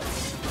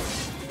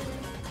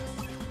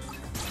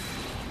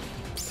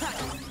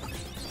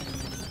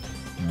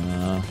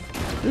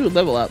 Ooh,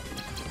 level up.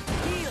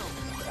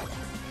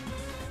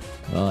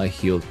 Well, I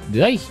healed.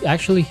 Did I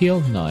actually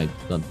heal? No, I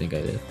don't think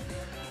I did.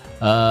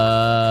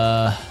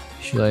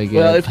 Should I get?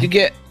 Well, if you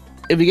get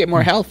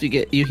more health,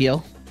 you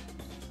heal.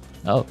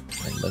 Oh,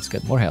 then let's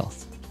get more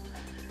health.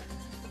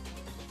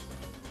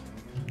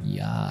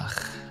 Yeah.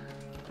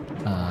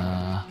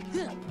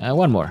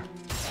 One more.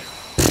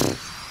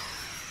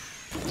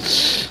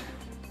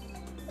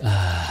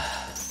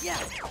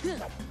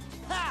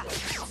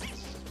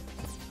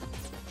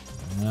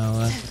 You know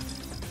what?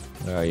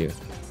 Where are you?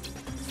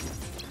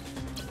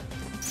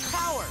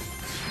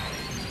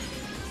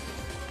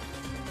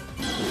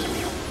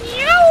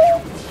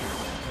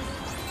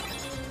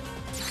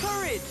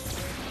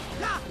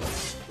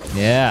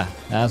 Yeah,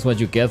 that's what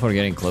you get for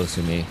getting close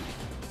to me.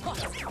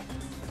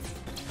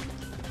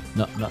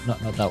 No, not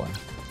that one.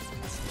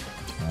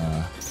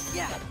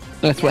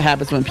 That's what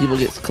happens when people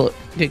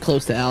get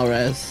close to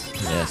Alrez.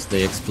 Yes,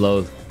 they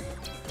explode.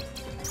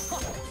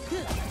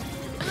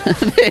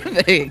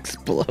 they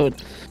explode.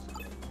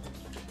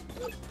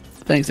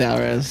 Thanks,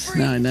 Alrez.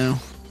 Now I know.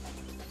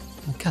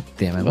 God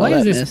damn it! Well, why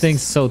is this missed. thing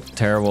so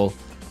terrible?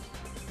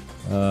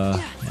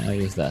 Yeah, I'll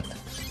use that.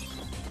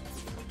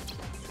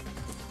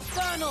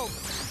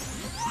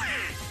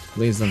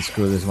 Please don't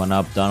screw this one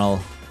up,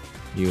 Donald.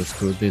 You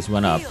screwed this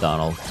one up,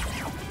 Donald.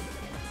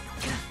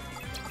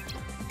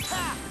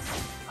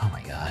 Oh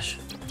my gosh.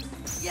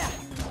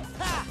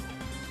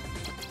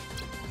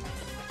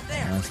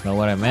 That's not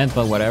what I meant,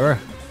 but whatever.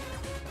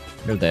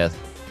 You're dead.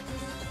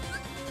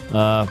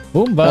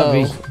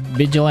 Boomba,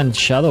 Vigilant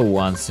Shadow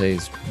One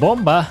says,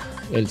 Bomba,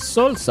 el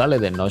sol sale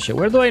de noche.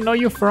 Where do I know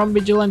you from,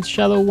 Vigilant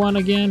Shadow One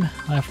again?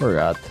 I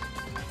forgot.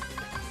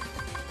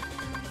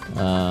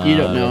 You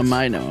don't know him,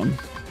 I know him.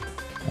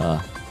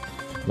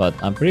 But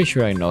I'm pretty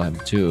sure I know him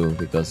too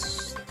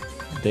because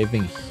they've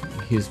been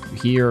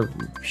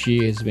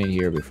she has been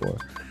here before.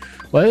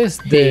 What is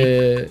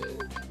the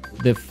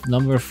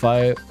number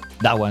 5?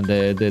 That one,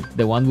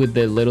 the one with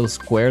the little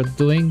square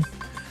doing?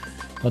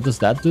 What does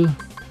that do?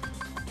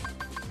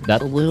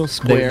 That little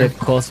square, the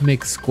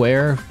cosmic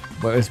square,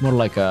 where it's more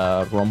like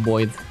a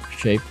rhomboid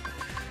shape.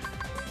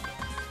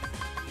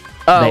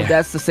 Oh, there.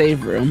 that's the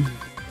save room.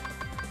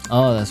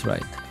 Oh, that's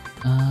right.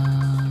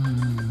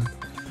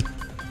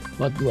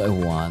 What do I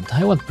want?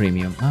 I want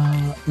premium.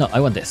 No, I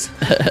want this.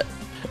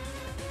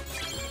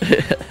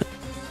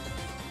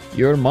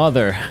 Your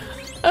mother.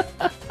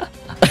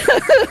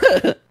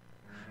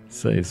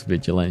 Says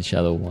Vigilant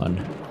Shadow One.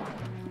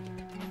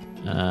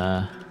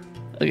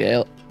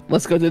 Okay,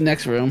 let's go to the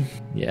next room.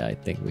 Yeah, I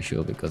think we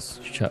should because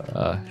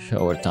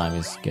shower time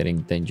is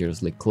getting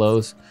dangerously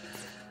close.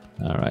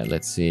 All right,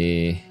 let's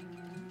see.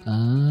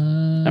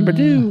 Number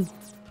 2.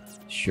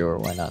 Sure,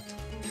 why not?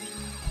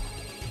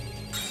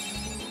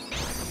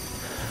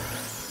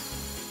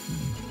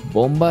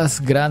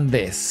 Bombas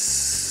grandes,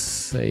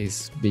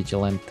 says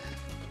Vigilant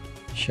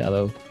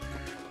Shadow.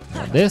 I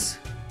want this.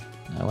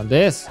 I want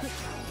this.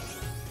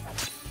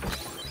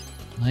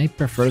 I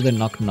prefer the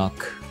knock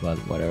knock, but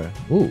whatever.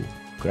 Ooh,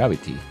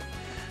 gravity.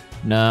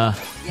 Nah,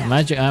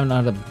 magic. I'm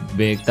not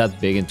that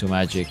big into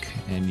magic,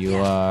 and you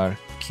are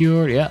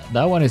cured. Yeah,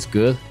 that one is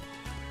good.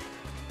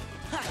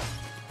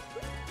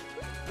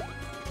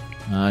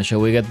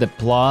 Shall we get the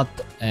plot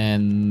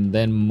and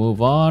then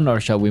move on, or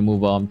shall we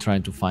move on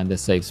trying to find the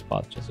safe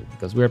spot? Just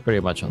because we're pretty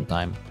much on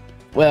time.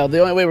 Well, the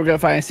only way we're gonna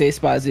find a safe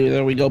spot is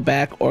either we go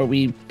back or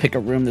we pick a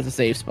room that's a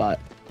safe spot.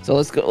 So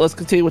let's go. Let's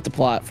continue with the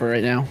plot for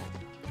right now.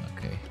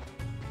 Okay,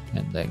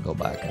 and then go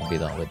back and be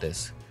done with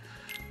this.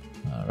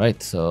 All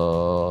right.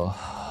 So,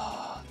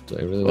 do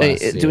I really want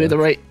to see? Do we have the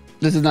right?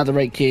 This is not the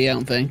right key. I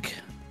don't think.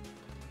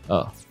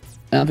 Oh.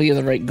 I don't think you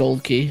have the right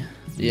gold key.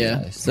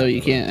 Yeah. So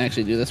you can't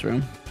actually do this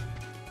room.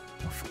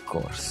 Of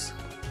course.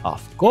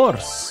 Of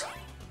course.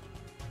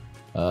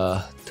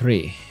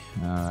 3.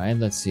 Alright,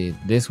 let's see.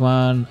 This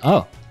one.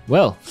 Oh,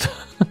 well.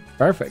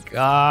 Perfect.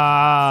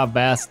 Ah,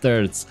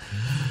 bastards.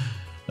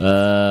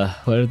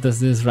 Where does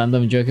this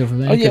random joker from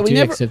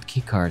the accept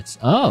key cards?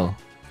 Oh.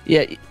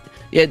 Yeah,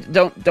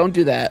 don't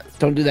do that.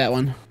 Don't do that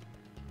one.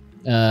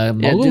 Yeah,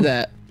 do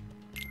that.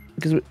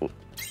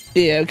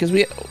 Because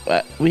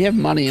we have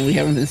money and we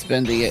haven't been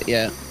spending it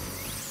yet.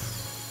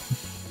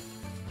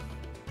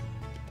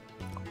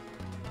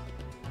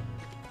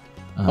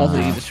 Also,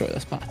 you can destroy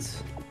those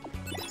pots.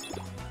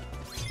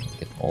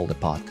 Get all the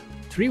pot.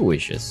 3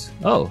 wishes.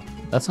 Oh,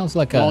 that sounds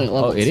like a.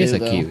 Oh, it is a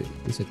key.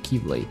 It's a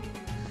keyblade.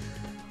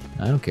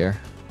 I don't care.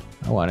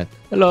 I want it.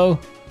 Hello.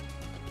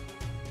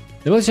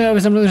 The most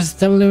of some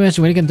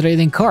dimension when you can trade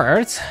in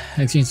cards.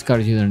 Exchange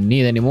cards you don't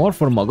need anymore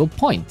for Muggle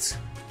points.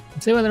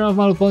 Say whether or not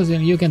Muggle points,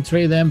 and you can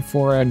trade them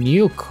for a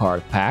new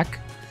card pack.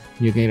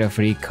 You can get a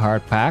free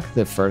card pack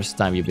the first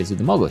time you visit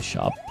the Muggle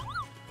shop.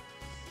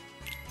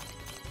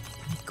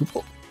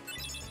 Cool.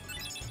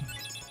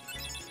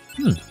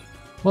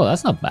 Well,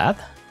 that's not bad.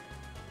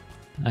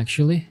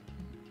 Actually.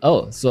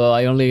 Oh, so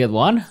I only get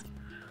 1?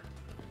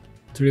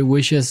 3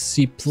 wishes,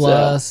 C+.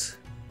 So,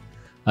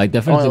 I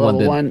definitely want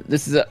 1.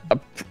 This is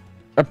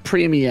a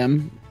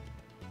premium.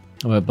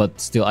 But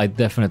still, I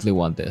definitely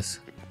want this.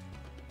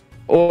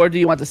 Or do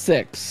you want the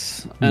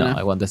 6? No,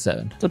 I want the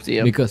 7. It's up to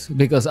you.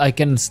 Because I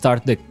can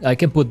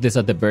put this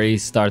at the very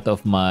start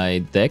of my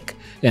deck,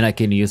 and I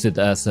can use it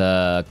as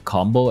a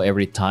combo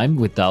every time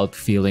without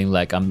feeling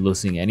like I'm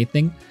losing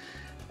anything.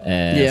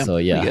 So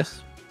yeah. I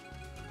guess.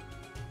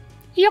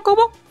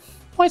 Yakubo,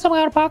 why some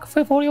card pack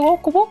for you,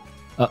 Yakubo?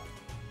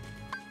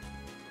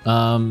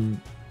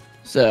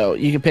 So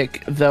you can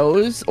pick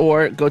those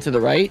or go to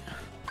the right.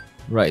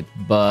 Right,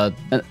 but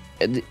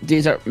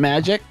these are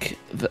magic.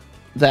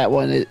 That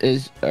one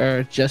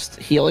are just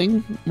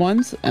healing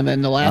ones, and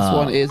then the last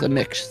one is a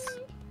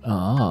mixed.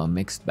 Oh,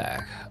 mixed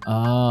bag.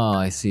 Oh,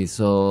 I see.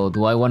 So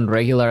do I want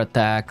regular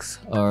attacks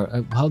or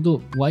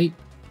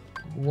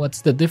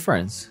what's the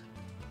difference?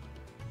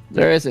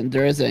 There isn't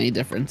any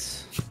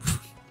difference.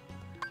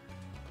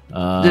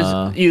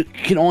 You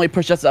can only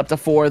push us up to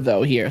 4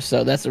 though here,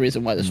 so that's the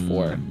reason why there's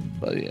 4.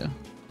 But yeah.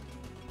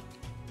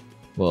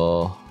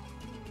 Well,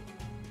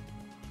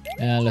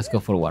 let's go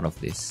for one of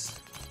these.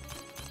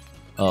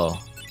 Oh,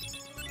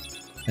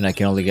 and I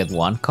can only get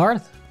 1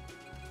 card.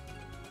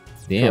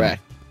 Damn.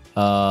 Correct.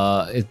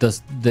 It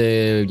does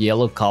the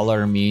yellow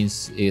color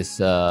means is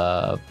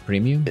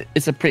premium.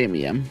 It's a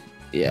premium.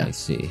 Yeah. I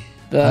see.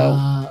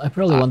 I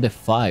probably want the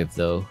 5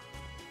 though.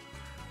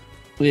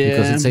 Yeah.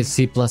 Because it says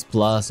C++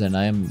 and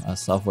I am a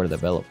software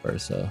developer,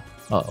 so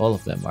all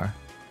of them are.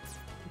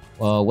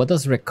 What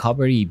does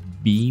recovery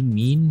B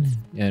mean,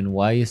 and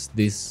why is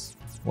this?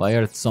 Why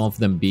are some of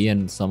them B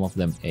and some of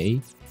them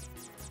A?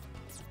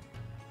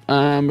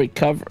 I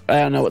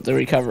don't know what the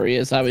recovery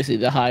is. Obviously,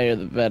 the higher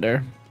the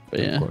better.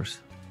 But yeah. Of course.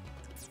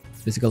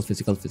 Physical.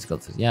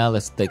 Yeah,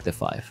 let's take the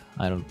 5.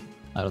 I don't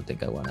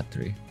think I want a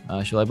 3.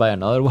 Should I buy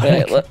another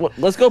one?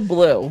 Let's go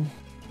blue.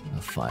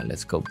 Fine,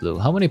 let's go blue.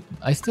 How many?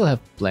 I still have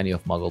plenty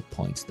of Muggle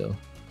points though.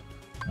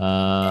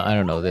 I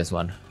don't know this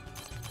one.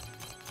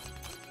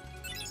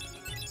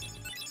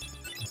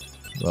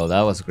 Well,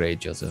 that was great,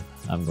 Joseph.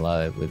 I'm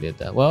glad we did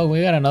that. Well,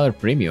 we got another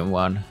premium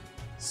one.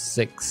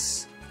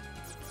 6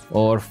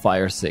 or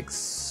fire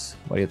 6.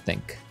 What do you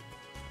think?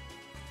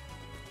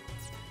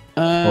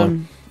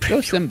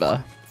 Go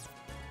Simba.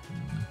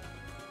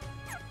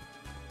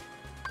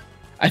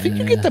 I think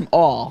you get them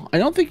all. I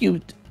don't think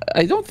you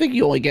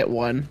only get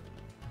 1.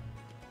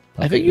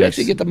 Okay, I think you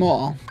actually get them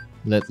all.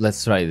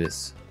 Let's try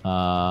this.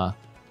 I'm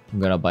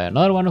gonna buy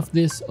another one of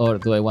this, or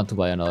do I want to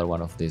buy another one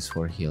of this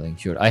for healing?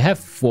 Sure, I have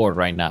 4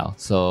 right now,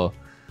 so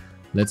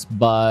let's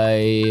buy.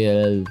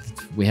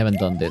 We haven't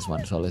done this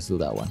one, so let's do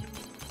that one.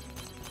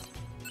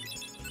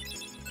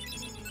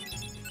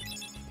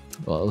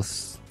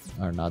 Those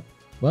are not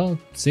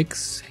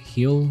 6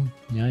 heal.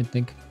 Yeah, I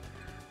think.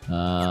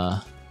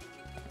 Oh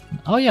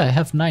yeah, I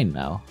have 9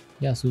 now.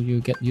 Yeah, so you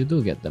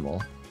do get them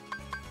all.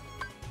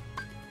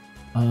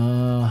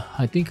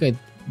 I think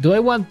do I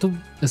want to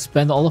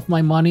spend all of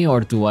my money,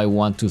 or do I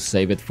want to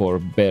save it for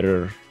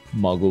better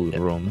Muggle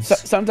rooms?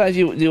 Sometimes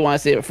you do want to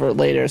save it for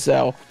later,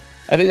 so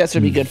I think that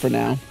should be good for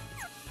now.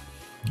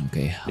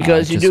 Okay.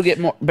 Because you do get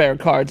better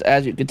cards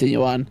as you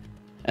continue on,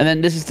 and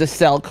then this is to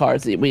sell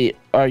cards that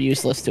are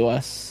useless to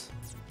us.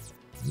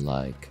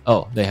 Like,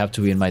 they have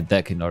to be in my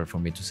deck in order for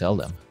me to sell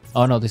them.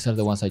 Oh no, these are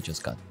the ones I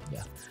just got.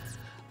 Yeah.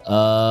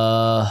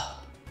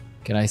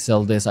 Can I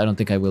sell this? I don't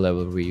think I will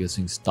ever be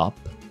using stop.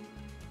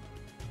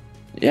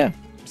 Yeah,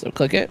 so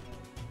click it.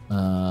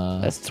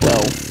 That's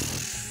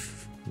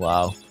 12.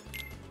 Wow,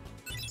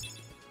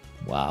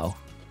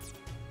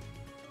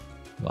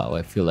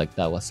 I feel like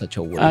that was such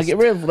a waste. Get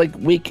rid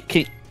of weak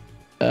king.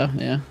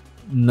 Yeah.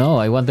 No,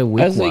 I want the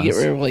weak ones. Get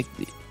rid of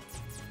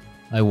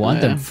I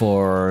want them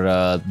for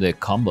the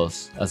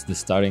combos, as the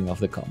starting of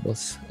the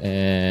combos.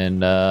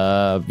 And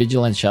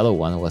Vigilant Shadow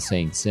one was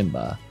saying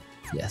Simba.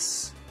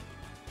 Yes.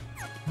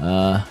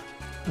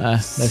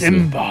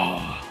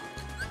 Simba.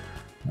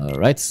 All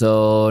right,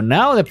 so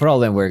now the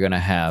problem we're gonna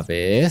have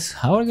is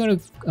how are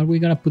we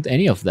gonna put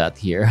any of that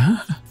here?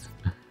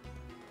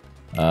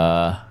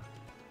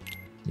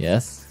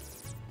 Yes,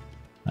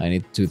 I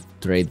need to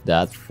trade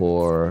that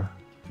for.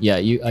 Yeah,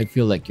 I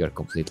feel like you're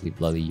completely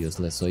bloody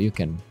useless, so you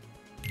can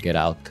get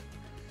out.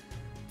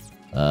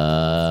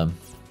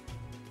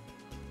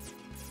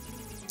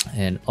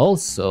 And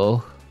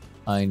also,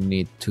 I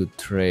need to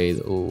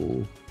trade.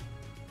 Oh.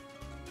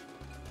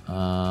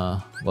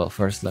 Well,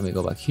 first let me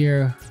go back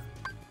here.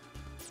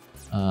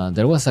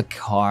 There was a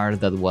card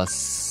that was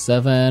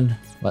 7.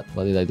 What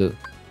did I do?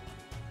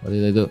 What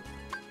did I do?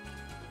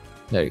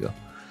 There you go.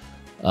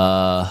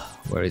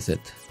 Where is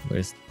it?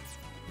 Where's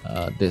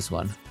this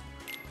one?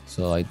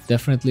 So I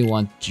definitely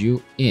want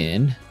you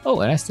in.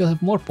 Oh, and I still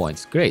have more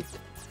points. Great.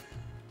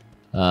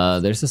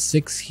 There's a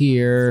 6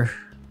 here.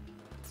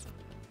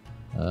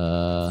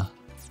 Yeah,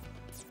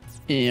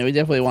 we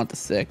definitely want the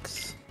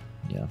 6.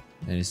 Yeah,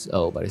 and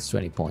but it's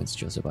 20 points,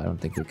 Joseph. I don't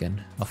think we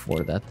can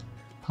afford that.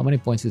 How many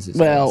points is this?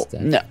 Well,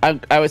 no,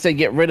 I would say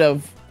get rid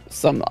of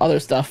some other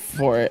stuff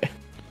for it,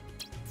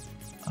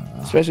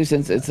 especially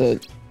since it's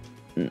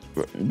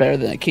better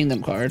than a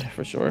kingdom card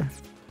for sure.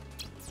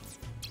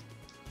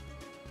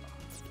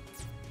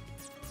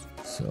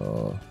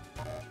 So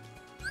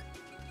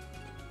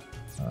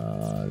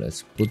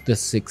let's put the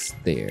 6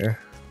 there,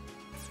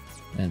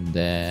 and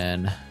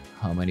then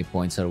how many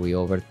points are we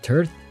over?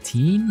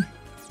 13.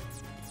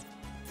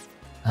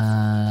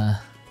 Well,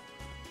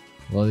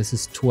 this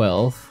is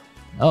 12.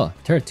 Oh,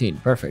 13.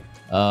 Perfect.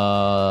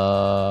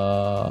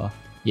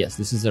 Yes,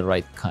 this is the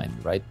right kind.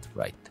 Right.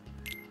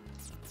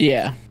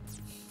 Yeah.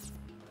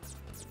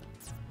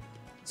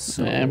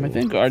 So I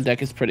think our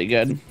deck is pretty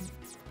good.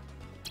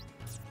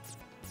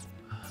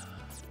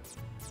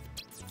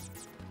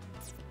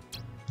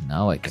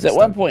 Now I can. Because at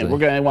one point we're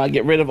gonna want to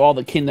get rid of all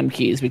the kingdom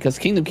keys because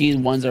kingdom key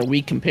ones are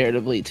weak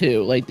comparatively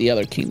too, like the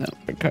other kingdom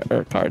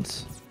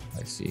cards.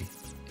 I see.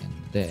 And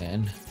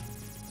then.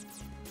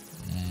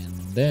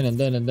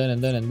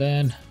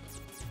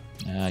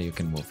 You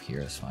can move here.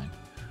 It's fine.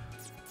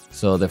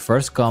 So the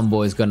first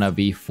combo is gonna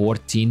be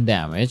 14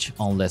 damage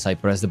unless I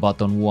press the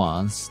button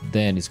once.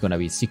 Then it's gonna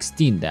be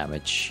 16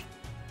 damage,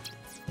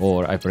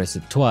 or I press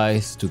it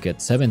twice to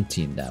get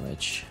 17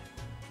 damage.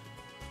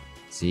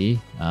 See,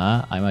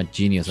 I'm a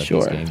genius at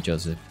this game,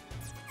 Joseph.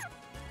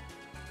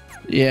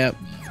 Yep.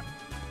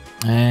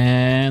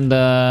 And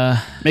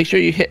make sure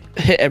you hit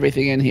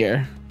everything in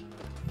here.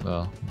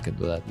 Well, we can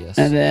do that, yes.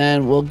 And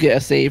then we'll get a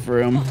save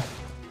room.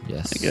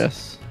 Yes. I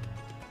guess.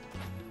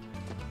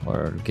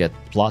 Or get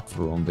plot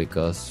room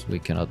because we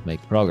cannot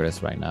make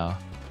progress right now.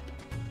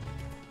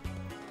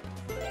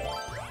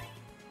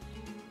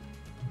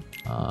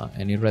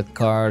 Any red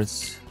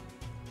cards?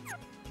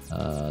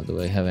 Do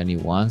I have any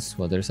ones?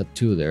 Well, there's a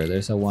 2 there.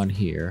 There's a 1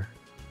 here.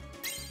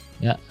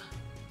 Yeah.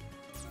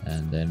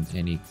 And then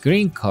any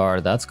green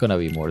card, that's gonna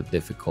be more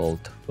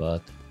difficult,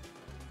 but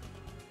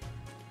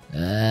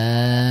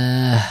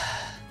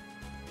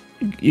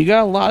you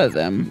got a lot of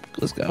them.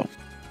 Let's go.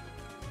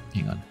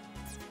 Hang on.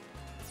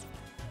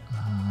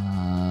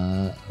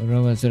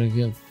 Romance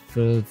damage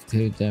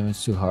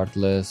to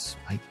Heartless.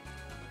 I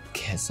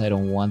guess I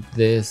don't want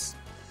this.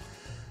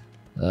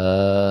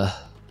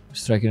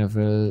 Striking of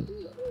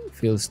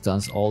field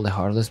stuns all the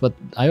Heartless, but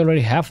I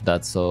already have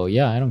that, so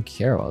yeah, I don't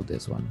care about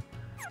this one.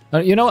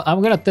 You know,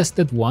 I'm gonna test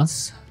it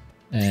once,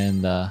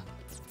 and I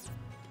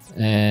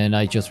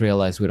just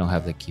realized we don't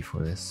have the key for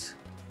this.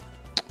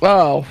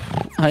 Oh,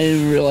 I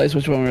didn't realize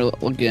which one we we're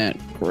looking at.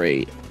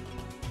 Great.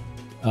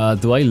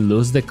 Do I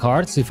lose the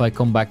cards if I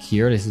come back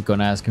here? This is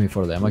gonna ask me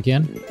for them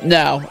again?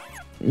 No.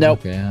 Nope.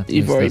 Okay,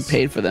 you've already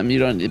paid for them. You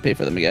don't need to pay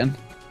for them again.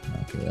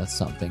 Okay, that's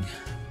something.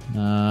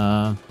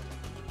 I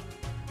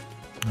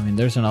mean,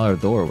 there's another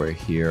doorway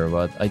here,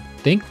 but I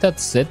think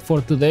that's it for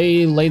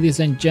today,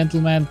 ladies and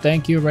gentlemen.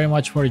 Thank you very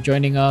much for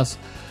joining us.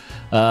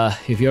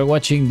 If you're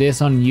watching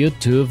this on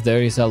YouTube,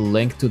 there is a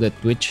link to the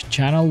Twitch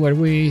channel where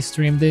we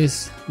stream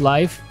this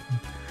live.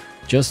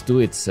 Just do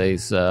it,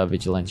 says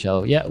Vigilant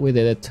Shadow. Yeah, we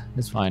did it.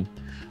 It's fine.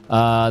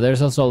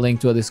 There's also a link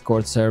to a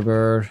Discord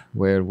server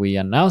where we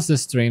announce the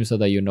stream so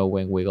that you know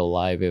when we go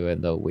live,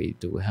 even though we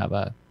do have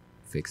a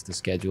fixed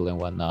schedule and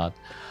whatnot.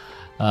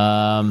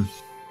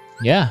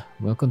 Yeah,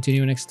 we'll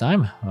continue next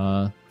time.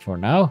 For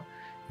now,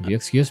 if you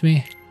excuse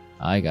me,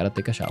 I gotta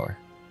take a shower.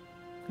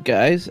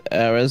 Guys,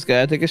 Ara's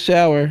gotta take a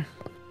shower.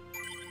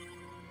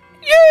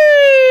 Yeah!